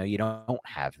to say, no, you don't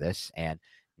have this, and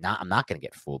I'm not going to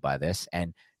get fooled by this,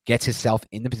 and gets himself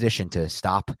in the position to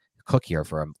stop Cook here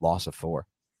for a loss of 4.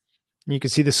 You can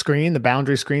see the screen, the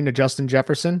boundary screen to Justin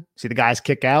Jefferson. See the guys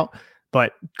kick out,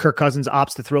 but Kirk Cousins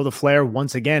opts to throw the flare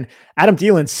once again. Adam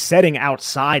Thielen setting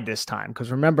outside this time,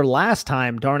 because remember last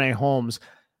time Darnay Holmes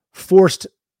forced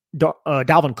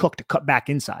Dalvin Cook to cut back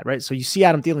inside, right? So you see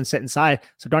Adam Thielen set inside.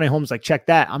 So Darnay Holmes like, check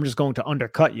that. I'm just going to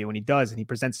undercut you. And he does. And he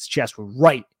presents his chest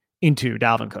right into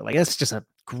Dalvin Cook. Like, that's just a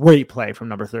great play from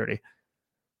number 30.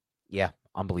 Yeah.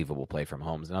 Unbelievable play from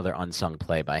Holmes. Another unsung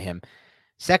play by him.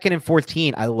 2nd and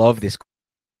 14. I love this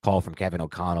call from Kevin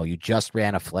O'Connell. You just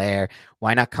ran a flare.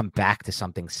 Why not come back to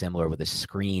something similar with a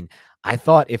screen? I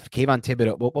thought if Kayvon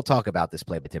Thibodeaux, we'll talk about this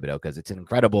play by Thibodeaux because it's an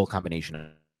incredible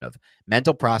combination of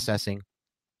mental processing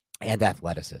and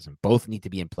athleticism. Both need to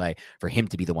be in play for him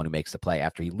to be the one who makes the play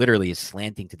after he literally is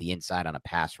slanting to the inside on a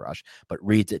pass rush, but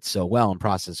reads it so well and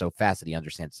processes so fast that he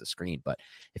understands the screen. But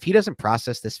if he doesn't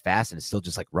process this fast and is still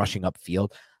just like rushing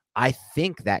upfield, I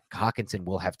think that Hockenson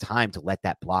will have time to let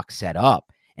that block set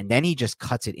up. And then he just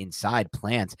cuts it inside,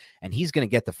 plants, and he's going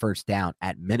to get the first down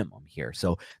at minimum here.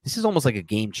 So this is almost like a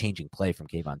game-changing play from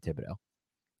Kayvon Thibodeaux.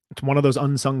 It's one of those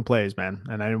unsung plays, man.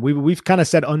 And we've kind of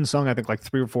said unsung, I think, like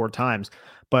 3 or 4 times.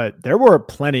 But there were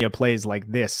plenty of plays like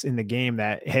this in the game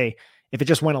that, hey, if it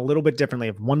just went a little bit differently,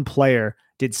 if one player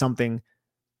did something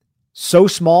so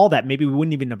small that maybe we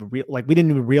wouldn't even have we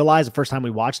didn't even realize the first time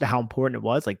we watched it how important it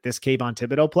was, like this Kayvon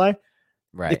Thibodeaux play.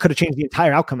 Right. It could have changed the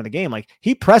entire outcome of the game. Like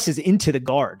he presses into the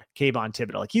guard, Kayvon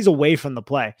Thibodeaux. Like he's away from the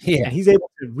play. Yeah. And he's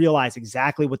able to realize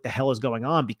exactly what the hell is going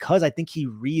on because I think he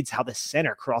reads how the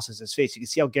center crosses his face. You can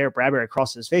see how Garrett Bradbury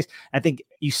crosses his face. I think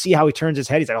you see how he turns his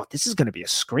head. He's like, oh, this is going to be a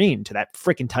screen to that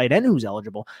freaking tight end who's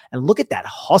eligible. And look at that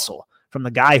hustle from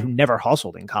the guy who never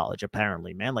hustled in college,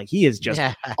 apparently, man. Like he is just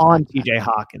on TJ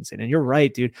Hockenson. And you're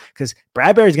right, dude, because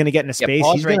Bradbury's going to get in a space.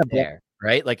 He's right there.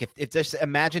 Right? Like if just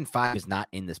imagine 5 is not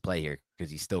in this play here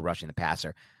because he's still rushing the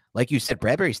passer. Like you said,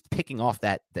 Bradbury's picking off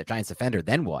that Giants defender.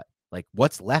 Then what? Like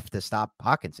what's left to stop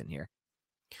Hockenson here?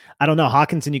 I don't know.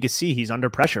 Hockenson, you can see he's under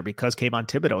pressure because Kayvon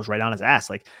Thibodeaux is right on his ass.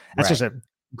 Like that's just a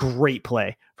great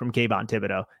play from Kayvon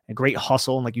Thibodeaux. A great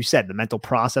hustle. And like you said, the mental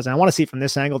process. And I want to see it from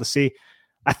this angle to see.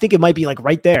 I think it might be like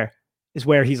right there is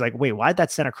where he's like, wait, why did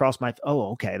that center cross my?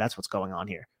 Oh, okay. That's what's going on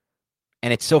here.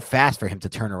 And it's so fast for him to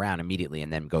turn around immediately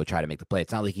and then go try to make the play.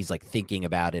 It's not like he's like thinking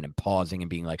about it and pausing and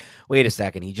being like, wait a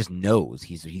second. He just knows.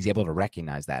 He's able to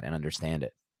recognize that and understand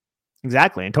it.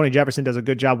 Exactly. And Tony Jefferson does a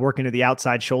good job working to the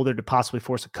outside shoulder to possibly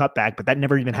force a cutback, but that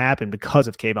never even happened because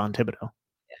of Kayvon Thibodeaux.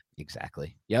 Yeah,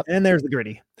 exactly. Yep. And there's the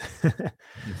gritty.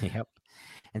 Yep.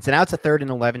 And so now it's a 3rd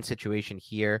and 11 situation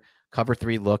here. Cover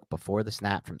 3 look before the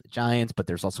snap from the Giants, but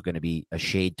there's also going to be a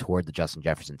shade toward the Justin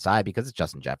Jefferson side because it's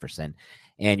Justin Jefferson.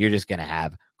 And you're just going to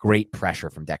have great pressure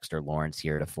from Dexter Lawrence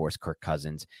here to force Kirk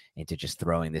Cousins into just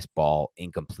throwing this ball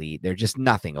incomplete. There's just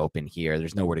nothing open here.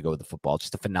 There's nowhere to go with the football.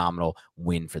 Just a phenomenal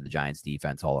win for the Giants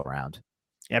defense all around.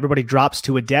 Everybody drops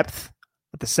to a depth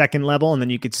at the second level, and then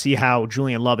you could see how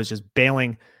Julian Love is just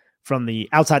bailing from the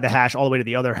outside the hash all the way to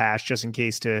the other hash, just in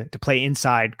case to play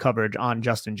inside coverage on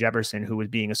Justin Jefferson, who was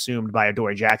being assumed by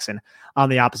Adoree Jackson on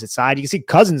the opposite side. You can see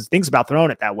Cousins thinks about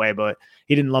throwing it that way, but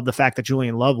he didn't love the fact that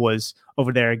Julian Love was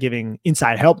over there giving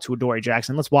inside help to Adoree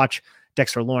Jackson. Let's watch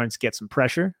Dexter Lawrence get some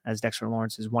pressure, as Dexter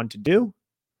Lawrence is one to do.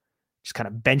 just kind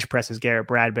of bench presses Garrett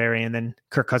Bradbury, and then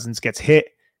Kirk Cousins gets hit.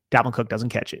 Dalvin Cook doesn't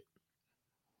catch it.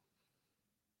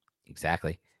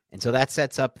 Exactly. And so that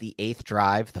sets up the 8th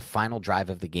drive, the final drive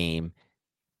of the game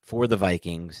for the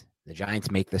Vikings. The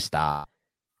Giants make the stop.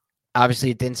 Obviously,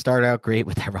 it didn't start out great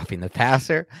with that roughing the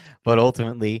passer, but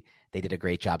ultimately they did a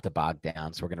great job to bog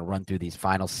down. So we're going to run through these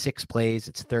final 6 plays.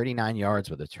 It's 39 yards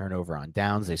with a turnover on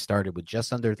downs. They started with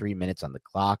just under 3 minutes on the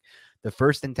clock. The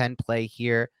 1st and 10 play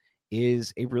here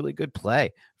is a really good play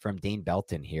from Dane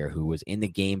Belton here, who was in the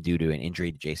game due to an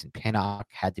injury to Jason Pinnock.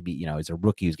 Had to be, as a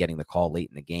rookie who's getting the call late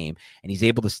in the game, and he's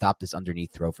able to stop this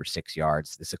underneath throw for 6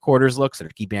 yards. This is a quarters look, so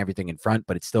they're keeping everything in front,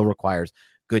 but it still requires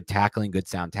good tackling, good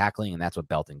sound tackling, and that's what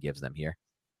Belton gives them here.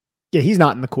 Yeah, he's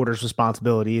not in the quarter's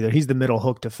responsibility either. He's the middle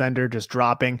hook defender, just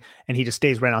dropping, and he just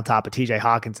stays right on top of TJ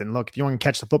Hawkinson. Look, if you want to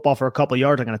catch the football for a couple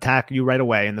yards, I'm going to tackle you right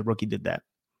away, and the rookie did that.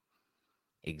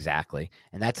 Exactly.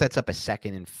 And that sets up a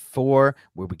 2nd and 4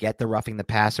 where we get the roughing the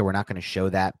passer. We're not going to show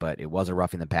that, but it was a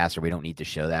roughing the passer. We don't need to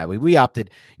show that. We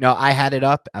opted, I had it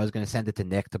up. I was going to send it to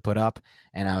Nick to put up.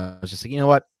 And I was just like, you know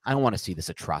what? I don't want to see this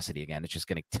atrocity again. It's just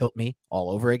going to tilt me all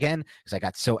over again because I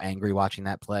got so angry watching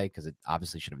that play because it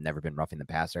obviously should have never been roughing the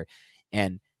passer.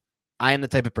 And I am the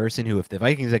type of person who, if the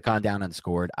Vikings had gone down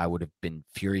unscored, I would have been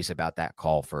furious about that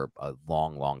call for a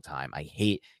long, long time. I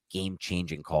hate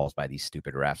game-changing calls by these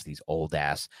stupid refs, these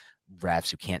old-ass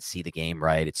refs who can't see the game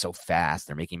right. It's so fast.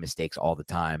 They're making mistakes all the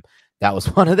time. That was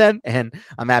one of them, and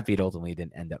I'm happy it ultimately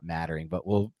didn't end up mattering. But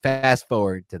we'll fast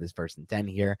forward to this 1st and 10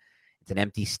 here. It's an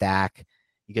empty stack.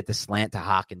 You get the slant to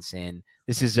Hawkinson.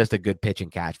 This is just a good pitch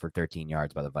and catch for 13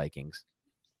 yards by the Vikings.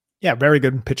 Yeah, very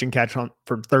good pitch and catch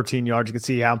for 13 yards. You can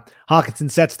see how Hawkinson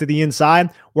sets to the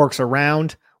inside, works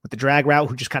around with the drag route,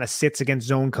 who just kind of sits against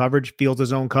zone coverage, fields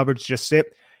his own coverage, just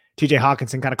sit. TJ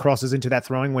Hawkinson kind of crosses into that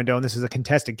throwing window, and this is a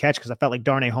contested catch because I felt like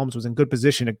Darnay Holmes was in good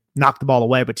position to knock the ball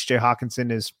away, but TJ Hawkinson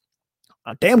is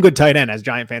a damn good tight end, as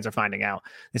Giant fans are finding out.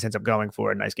 This ends up going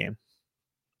for a nice game.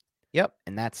 Yep,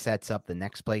 and that sets up the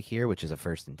next play here, which is a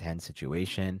 1st and 10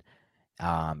 situation.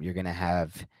 You're going to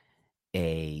have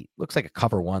looks like a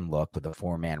cover 1 look with a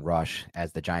 4-man rush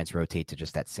as the Giants rotate to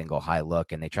just that single high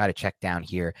look, and they try to check down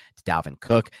here to Dalvin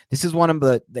Cook. This is one of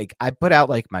the, I put out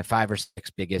like my 5 or 6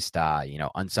 biggest,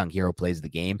 unsung hero plays of the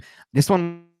game. This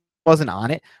one wasn't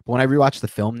on it, but when I rewatched the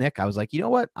film, Nick, I was like, you know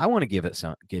what? I want to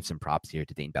give some props here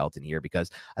to Dane Belton here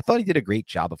because I thought he did a great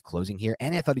job of closing here,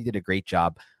 and I thought he did a great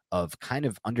job of kind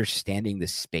of understanding the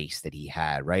space that he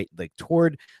had, right? Like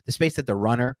toward the space that the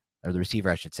runner, or the receiver,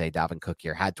 I should say, Dalvin Cook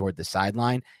here had toward the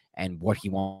sideline and what he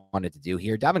wanted to do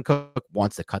here. Dalvin Cook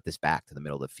wants to cut this back to the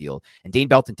middle of the field, and Dane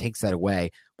Belton takes that away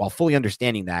while fully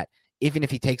understanding that even if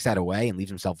he takes that away and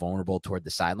leaves himself vulnerable toward the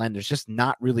sideline, there's just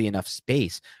not really enough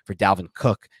space for Dalvin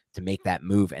Cook to make that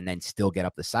move and then still get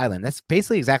up the sideline. That's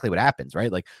basically exactly what happens,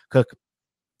 right? Like Cook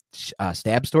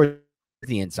stabs toward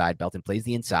the inside, Belton plays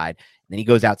the inside, and then he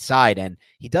goes outside, and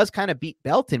he does kind of beat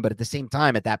Belton, but at the same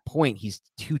time, at that point, he's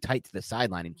too tight to the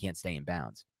sideline and can't stay in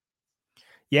bounds.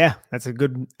 Yeah, that's a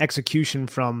good execution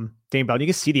from Dane Belton. You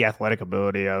can see the athletic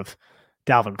ability of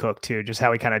Dalvin Cook too, just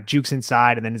how he kind of jukes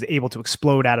inside and then is able to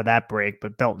explode out of that break,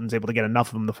 but Belton's able to get enough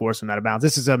of him to force him out of bounds.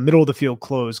 This is a middle of the field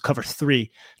close, cover 3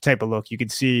 type of look. You can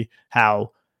see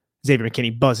how Xavier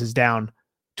McKinney buzzes down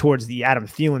towards the Adam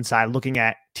Thielen side, looking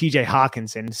at TJ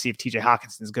Hawkinson to see if TJ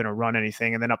Hawkinson is going to run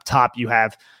anything. And then up top, you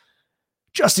have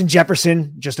Justin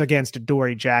Jefferson just against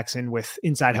Adoree Jackson with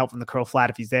inside help from the curl flat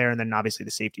if he's there. And then obviously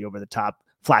the safety over the top,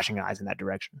 flashing eyes in that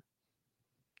direction.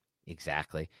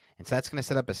 Exactly. And so that's going to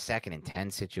set up a 2nd and 10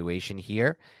 situation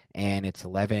here. And it's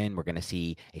 11. We're going to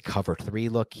see a cover 3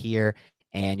 look here.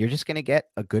 And you're just going to get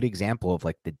a good example of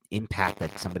like the impact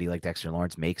that somebody like Dexter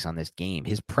Lawrence makes on this game.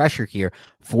 His pressure here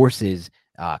forces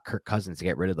Kirk Cousins to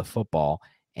get rid of the football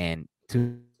and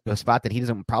to a spot that he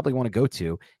doesn't probably want to go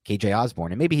to, KJ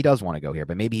Osborne. And maybe he does want to go here,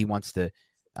 but maybe he wants to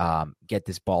get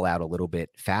this ball out a little bit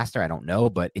faster. I don't know,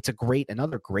 but it's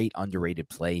another great underrated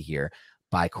play here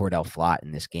by Cordell Flott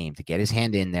in this game to get his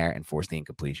hand in there and force the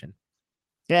incompletion.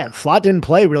 Yeah, Flott didn't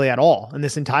play really at all in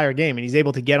this entire game, and he's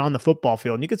able to get on the football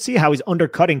field. And you can see how he's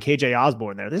undercutting KJ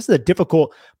Osborne there. This is a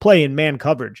difficult play in man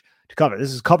coverage to cover.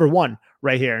 This is cover 1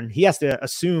 right here, and he has to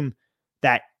assume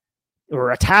that,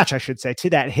 or attach, I should say, to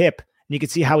that hip. And you can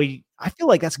see how I feel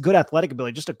like that's good athletic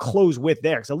ability just to close with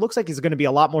there, because it looks like he's going to be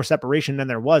a lot more separation than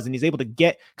there was, and he's able to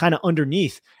get kind of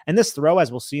underneath. And this throw,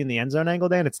 as we'll see in the end zone angle,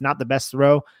 Dan, it's not the best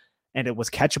throw, and it was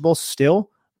catchable still.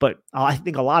 But I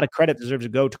think a lot of credit deserves to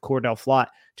go to Cordell Flott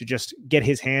to just get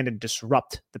his hand and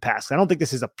disrupt the pass. I don't think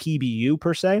this is a PBU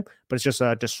per se, but it's just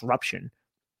a disruption.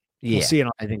 Yeah, we'll see it.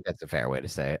 I think that's a fair way to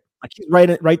say it. Like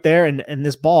he's right there, and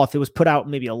this ball, if it was put out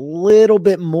maybe a little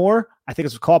bit more, I think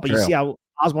it was caught, but True. you see how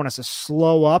Osborne has to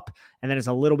slow up and then it's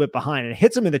a little bit behind and it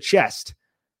hits him in the chest.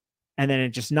 And then it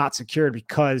just not secured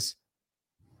because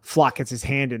Flott gets his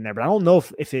hand in there. But I don't know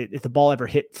if the ball ever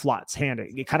hit Flott's hand.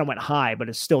 It kind of went high, but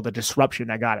it's still the disruption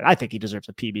that got it. I think he deserves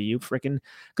a PBU. Freaking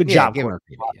good job. Give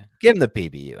him the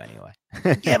PBU anyway.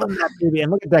 Give him that PBU.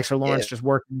 And look at Dexter Lawrence just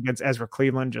working against Ezra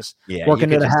Cleveland, just working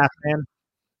to the half, man.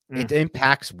 It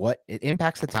impacts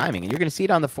the timing, and you're going to see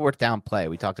it on the 4th down play.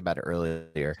 We talked about it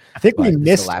earlier. I think we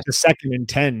missed the 2nd and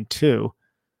 10 too.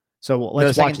 So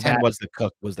let's watch that. 10 was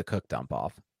the Cook dump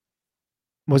off.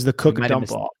 Was the Cook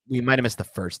dump off? We might have missed the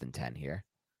 1st and 10 here.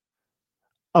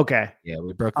 Okay. Yeah,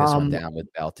 we broke this one down with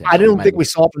Belton. I didn't think we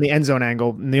saw it from the end zone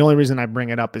angle. And the only reason I bring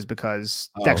it up is because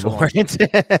Dexter Lawrence.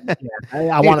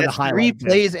 I wanted to highlight 3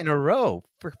 plays in a row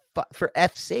for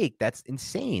F's sake. That's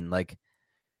insane. Like,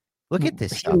 look at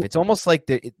this stuff. It's almost like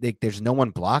there's no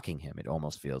one blocking him. It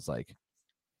almost feels like.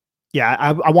 Yeah,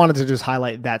 I wanted to just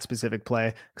highlight that specific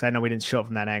play because I know we didn't show it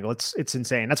from that angle. It's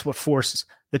insane. That's what forces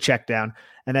the check down.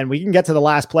 And then we can get to the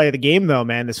last play of the game, though,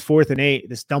 man. This 4th and 8,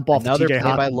 this dump off. Another play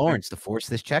by Lawrence to force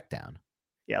this check down.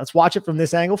 Yeah, let's watch it from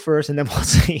this angle first, and then we'll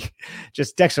see.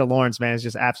 Just Dexter Lawrence, man, is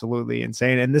just absolutely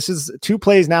insane. And this is 2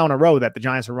 plays now in a row that the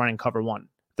Giants are running cover 1,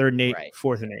 3rd and 8, right.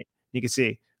 4th and 8. You can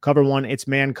see. Cover 1, it's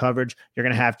man coverage. You're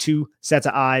going to have 2 sets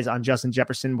of eyes on Justin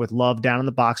Jefferson with Love down in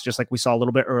the box, just like we saw a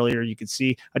little bit earlier. You could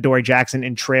see Adoree Jackson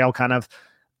and Trail kind of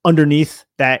underneath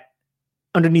the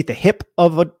hip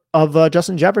of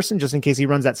Justin Jefferson, just in case he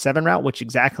runs that 7 route, which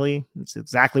it's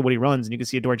exactly what he runs. And you can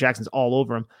see Adoree Jackson's all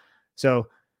over him. So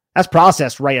that's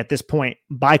processed right at this point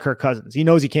by Kirk Cousins. He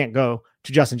knows he can't go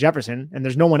to Justin Jefferson, and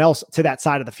there's no one else to that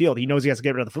side of the field. He knows he has to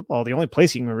get rid of the football. The only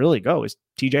place he can really go is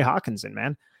TJ Hawkinson,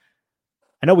 man.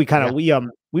 I know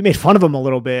we made fun of him a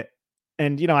little bit,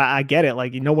 and I get it.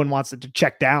 Like, no one wants to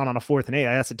check down on a 4th and 8.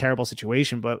 That's a terrible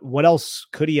situation. But what else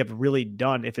could he have really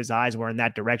done if his eyes were in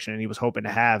that direction and he was hoping to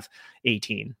have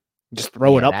 18? Just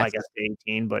throw it up, I guess, to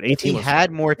 18. But 18, if he had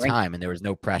more time and there was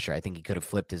no pressure, I think he could have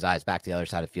flipped his eyes back to the other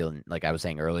side of the field. And like I was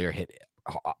saying earlier, hit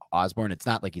Osborne. It's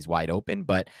not like he's wide open,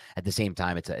 but at the same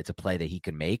time, it's a play that he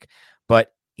can make.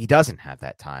 But he doesn't have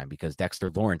that time because Dexter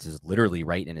Lawrence is literally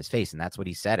right in his face. And that's what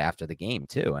he said after the game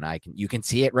too. And you can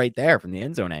see it right there from the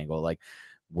end zone angle. Like,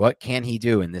 what can he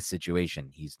do in this situation?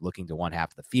 He's looking to one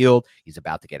half of the field. He's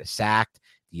about to get a sacked.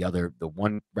 The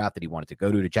one route that he wanted to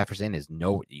go to Jefferson is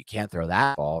you can't throw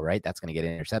that ball, right? That's going to get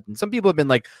intercepted. And some people have been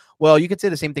like, well, you could say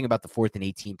the same thing about the 4th and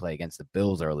 18 play against the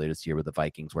Bills earlier this year with the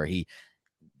Vikings, where he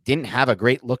didn't have a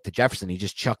great look to Jefferson. He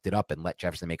just chucked it up and let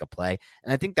Jefferson make a play.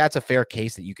 And I think that's a fair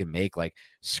case that you can make. Like,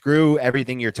 screw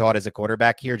everything you're taught as a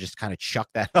quarterback here. Just kind of chuck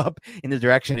that up in the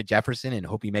direction of Jefferson and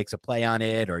hope he makes a play on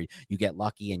it, or you get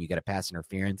lucky and you get a pass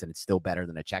interference and it's still better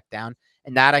than a check down.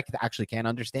 And that I actually can't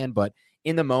understand. But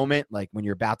in the moment, like when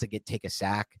you're about to take a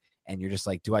sack and you're just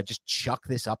like, do I just chuck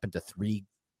this up into 3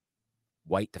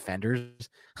 white defenders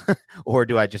or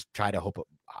do I just try to hope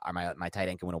my tight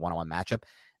end can win a one-on-one matchup?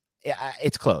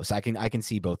 It's close. I can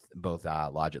see both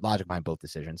logic behind both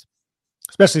decisions,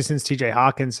 especially since TJ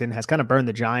Hawkinson has kind of burned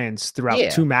the Giants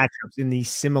throughout 2 matchups in these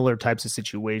similar types of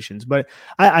situations. But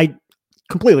I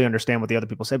completely understand what the other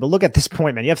people say. But look at this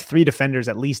point, man. You have 3 defenders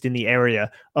at least in the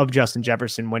area of Justin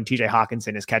Jefferson when TJ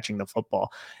Hawkinson is catching the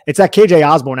football. It's that KJ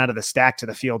Osborne out of the stack to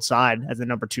the field side as the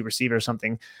number 2 receiver,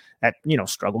 something that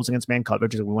struggles against man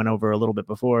coverage, as we went over a little bit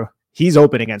before. He's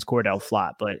open against Cordell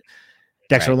Flott, but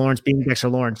Dexter Lawrence being Dexter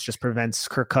Lawrence just prevents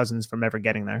Kirk Cousins from ever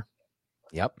getting there.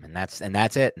 Yep, and that's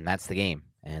it, and that's the game.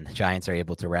 And the Giants are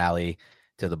able to rally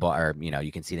to the ball, or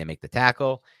you can see they make the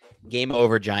tackle. Game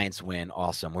over, Giants win.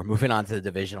 Awesome. We're moving on to the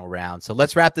divisional round. So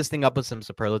let's wrap this thing up with some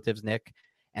superlatives, Nick.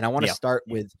 And I want to start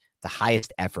with the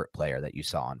highest effort player that you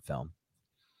saw on film.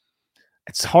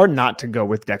 It's hard not to go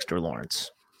with Dexter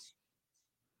Lawrence.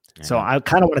 So I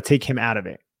kind of want to take him out of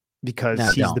it. Because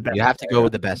he's the best. You have to go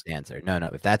with the best answer. No.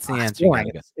 If that's the answer, you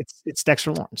gotta go. It's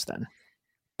Dexter Lawrence then.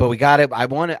 But we got it. I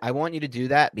want you to do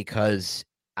that because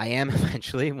I am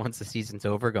eventually, once the season's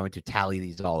over, going to tally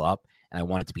these all up, and I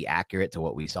want it to be accurate to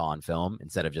what we saw on film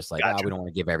instead of just like, we don't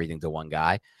want to give everything to one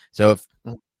guy. So if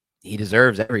he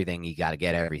deserves everything, you got to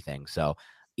get everything. So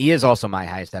he is also my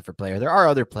highest effort player. There are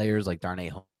other players like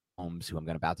Darnay Holmes, who I'm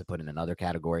about to put in another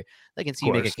category. I can see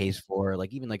you make a case for,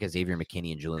 like, even like Xavier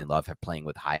McKinney and Julian Love have playing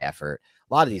with high effort.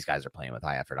 A lot of these guys are playing with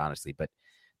high effort, honestly. But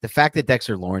the fact that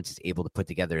Dexter Lawrence is able to put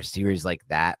together a series like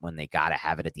that when they got to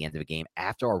have it at the end of a game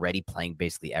after already playing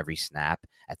basically every snap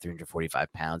at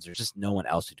 345 pounds, there's just no one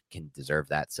else who can deserve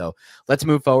that. So let's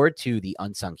move forward to the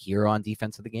unsung hero on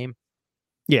defense of the game.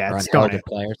 Yeah, it's Darnay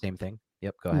player, same thing.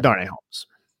 Yep, go ahead. Darnay Holmes.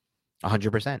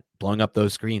 100%. Blowing up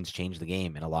those screens changed the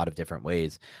game in a lot of different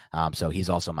ways. So he's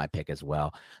also my pick as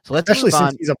well. So let's especially move on.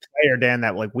 Since he's a player, Dan,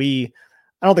 that like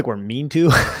I don't think we're mean to.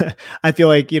 I feel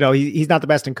like, he's not the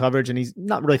best in coverage and he's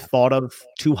not really thought of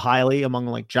too highly among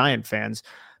like Giant fans.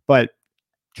 But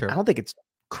I don't think it's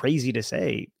crazy to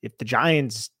say if the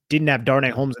Giants didn't have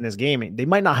Darnay Holmes in this game, they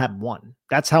might not have won.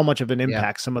 That's how much of an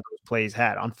impact some of those plays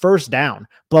had on first down,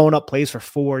 blowing up plays for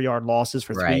 4-yard losses,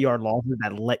 for 3-yard losses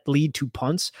that lead to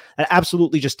punts. That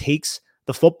absolutely just takes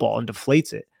the football and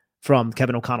deflates it from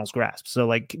Kevin O'Connell's grasp. So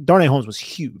like Darnay Holmes was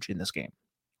huge in this game.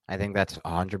 I think that's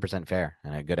 100% fair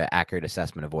and a good, accurate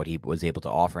assessment of what he was able to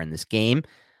offer in this game.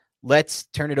 Let's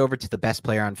turn it over to the best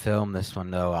player on film. This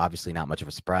one, though, obviously not much of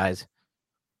a surprise.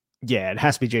 Yeah, it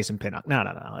has to be Jason Pinnock. No.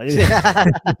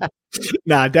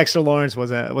 Nah, Dexter Lawrence was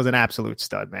an absolute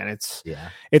stud, man.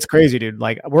 It's crazy, dude.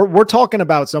 Like we're talking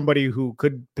about somebody who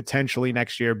could potentially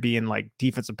next year be in like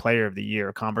defensive player of the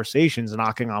year conversations,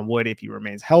 knocking on wood if he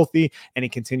remains healthy and he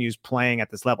continues playing at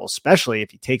this level, especially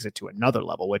if he takes it to another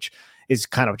level, which is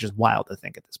kind of just wild to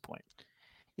think at this point.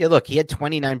 Yeah, look, he had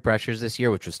 29 pressures this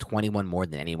year, which was 21 more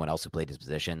than anyone else who played his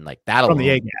position. Like that from alone, the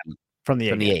A gap. From the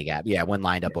A gap. Yeah, when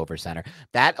lined up over center.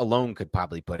 That alone could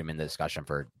probably put him in the discussion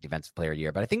for defensive player of the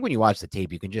year. But I think when you watch the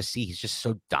tape, you can just see he's just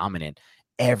so dominant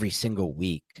every single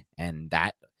week. And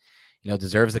that,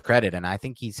 deserves the credit. And I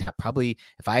think he's probably,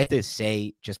 if I had to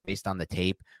say just based on the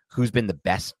tape, who's been the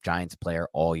best Giants player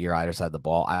all year either side of the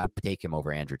ball, I would take him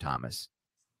over Andrew Thomas.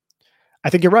 I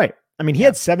think you're right. I mean, he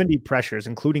had 70 pressures,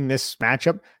 including this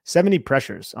matchup, 70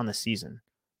 pressures on the season.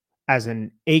 As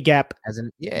an A-gap,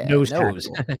 nose tackle.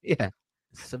 Yeah,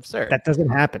 it's absurd. That doesn't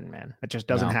happen, man. That just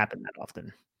doesn't happen that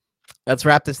often. Let's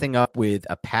wrap this thing up with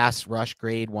a pass rush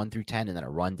grade 1 through 10 and then a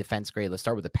run defense grade. Let's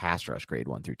start with the pass rush grade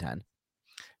 1 through 10.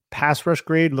 Pass rush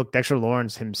grade, look, Dexter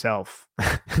Lawrence himself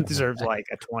deserves like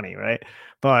a 20, right?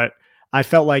 But I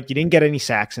felt like you didn't get any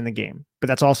sacks in the game. But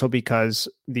that's also because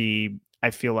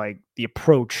I feel like the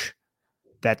approach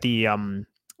that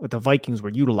the Vikings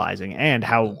were utilizing and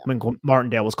how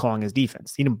Martindale was calling his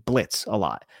defense. He didn't blitz a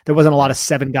lot. There wasn't a lot of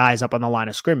 7 guys up on the line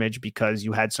of scrimmage because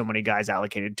you had so many guys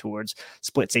allocated towards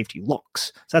split safety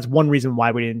looks. So that's one reason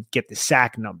why we didn't get the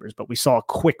sack numbers, but we saw a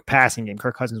quick passing game.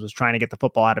 Kirk Cousins was trying to get the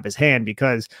football out of his hand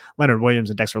because Leonard Williams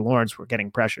and Dexter Lawrence were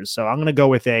getting pressures. So I'm going to go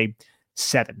with a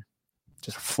 7,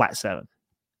 just a flat 7.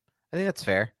 I think that's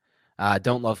fair.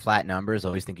 Don't love flat numbers.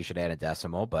 Always think you should add a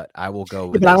decimal, but I will go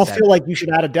with. But I don't feel like you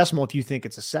should add a decimal if you think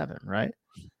it's a 7, right?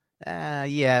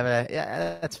 Yeah,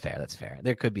 that's fair. That's fair.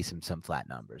 There could be some flat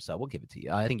numbers, so we'll give it to you.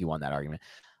 I think you won that argument.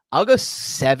 I'll go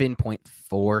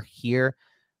 7.4 here,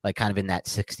 like kind of in that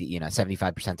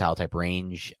 75 percentile type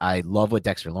range. I love what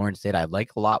Dexter Lawrence did. I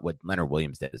like a lot what Leonard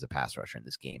Williams did as a pass rusher in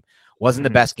this game. Wasn't the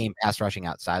best game pass rushing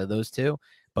outside of those two,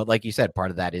 but like you said,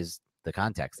 part of that is the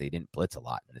context. They didn't blitz a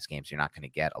lot in this game, so you're not going to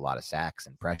get a lot of sacks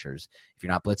and pressures if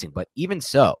you're not blitzing. But even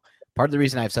so, part of the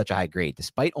reason I have such a high grade,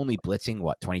 despite only blitzing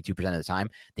 22% of the time,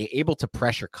 they're able to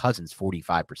pressure Cousins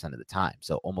 45% of the time,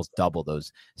 so almost double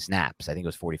those snaps. I think it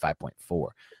was 45.4.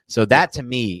 So that to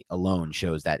me alone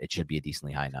shows that it should be a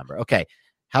decently high number. Okay,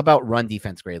 how about run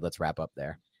defense grade? Let's wrap up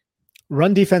there.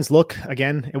 Run defense, look,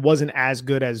 again, it wasn't as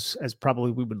good as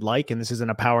probably we would like, and this isn't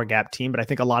a power gap team, but I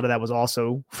think a lot of that was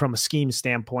also from a scheme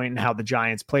standpoint and how the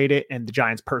Giants played it and the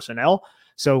Giants personnel.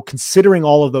 So considering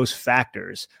all of those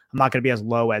factors, I'm not going to be as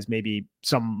low as maybe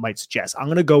some might suggest. I'm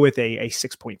going to go with a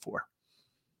 6.4.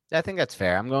 I think that's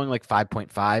fair. I'm going like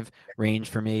 5.5 range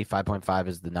for me. 5.5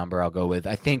 is the number I'll go with.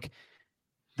 I think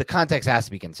the context has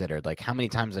to be considered. Like, how many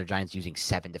times are Giants using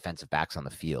 7 defensive backs on the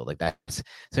field? Like, it's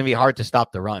going to be hard to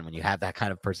stop the run when you have that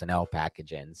kind of personnel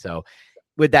package in. So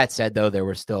with that said, though, there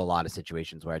were still a lot of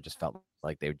situations where I just felt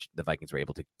like the Vikings were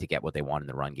able to get what they want in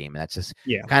the run game. And that's just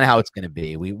kind of how it's going to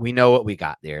be. We know what we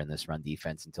got there in this run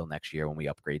defense until next year when we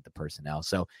upgrade the personnel.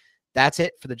 So that's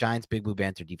it for the Giants Big Blue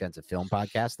Banter Defensive Film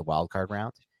Podcast, the wild card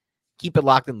round. Keep it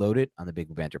locked and loaded on the Big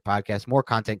Blue Banter Podcast. More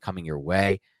content coming your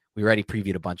way. We already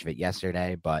previewed a bunch of it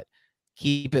yesterday, but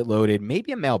keep it loaded.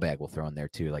 Maybe a mailbag we'll throw in there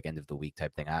too, like end of the week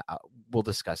type thing. We'll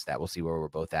discuss that. We'll see where we're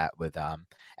both at with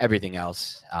everything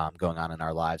else going on in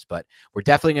our lives. But we're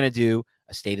definitely going to do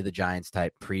a State of the Giants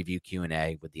type preview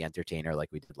Q&A with the entertainer like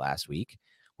we did last week.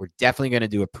 We're definitely going to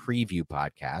do a preview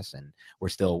podcast, and we're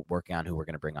still working on who we're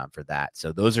going to bring on for that.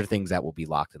 So those are things that will be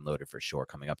locked and loaded for sure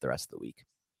coming up the rest of the week.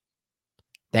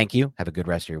 Thank you. Have a good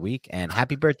rest of your week, and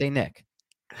happy birthday, Nick.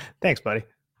 Thanks, buddy.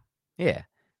 Yeah.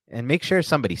 And make sure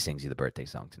somebody sings you the birthday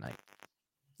song tonight.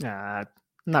 I'm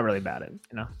not really bad at it,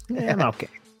 Yeah, I'm okay.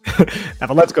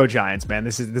 But let's go Giants, man.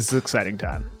 This is an exciting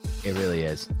time. It really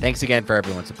is. Thanks again for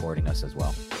everyone supporting us as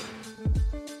well.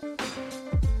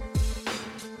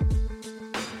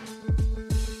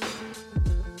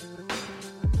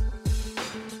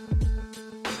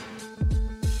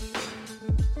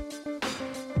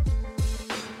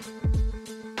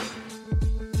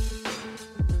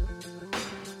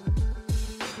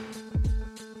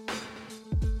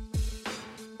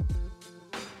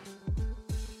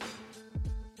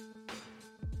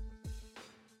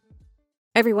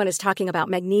 Everyone is talking about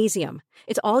magnesium.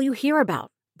 It's all you hear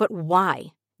about. But why?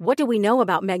 What do we know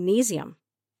about magnesium?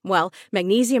 Well,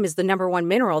 magnesium is the number one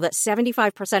mineral that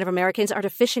 75% of Americans are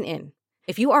deficient in.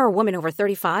 If you are a woman over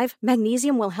 35,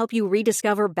 magnesium will help you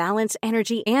rediscover balance,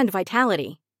 energy, and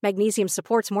vitality. Magnesium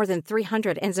supports more than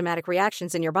 300 enzymatic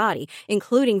reactions in your body,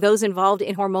 including those involved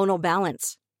in hormonal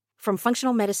balance. From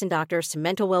functional medicine doctors to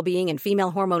mental well-being and female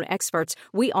hormone experts,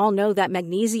 we all know that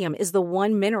magnesium is the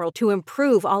one mineral to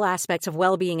improve all aspects of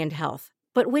well-being and health.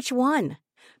 But which one?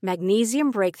 Magnesium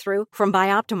Breakthrough from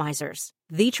Bioptimizers,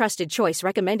 the trusted choice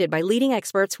recommended by leading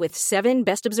experts with 7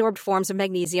 best-absorbed forms of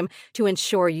magnesium to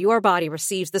ensure your body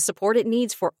receives the support it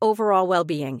needs for overall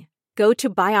well-being. Go to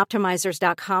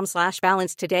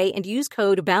bioptimizers.com/balance today and use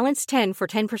code BALANCE10 for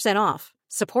 10% off.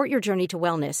 Support your journey to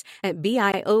wellness at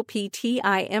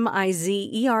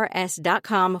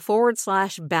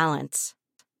bioptimizers.com/balance.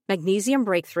 Magnesium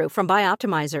Breakthrough from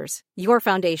Bioptimizers, your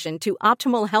foundation to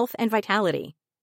optimal health and vitality.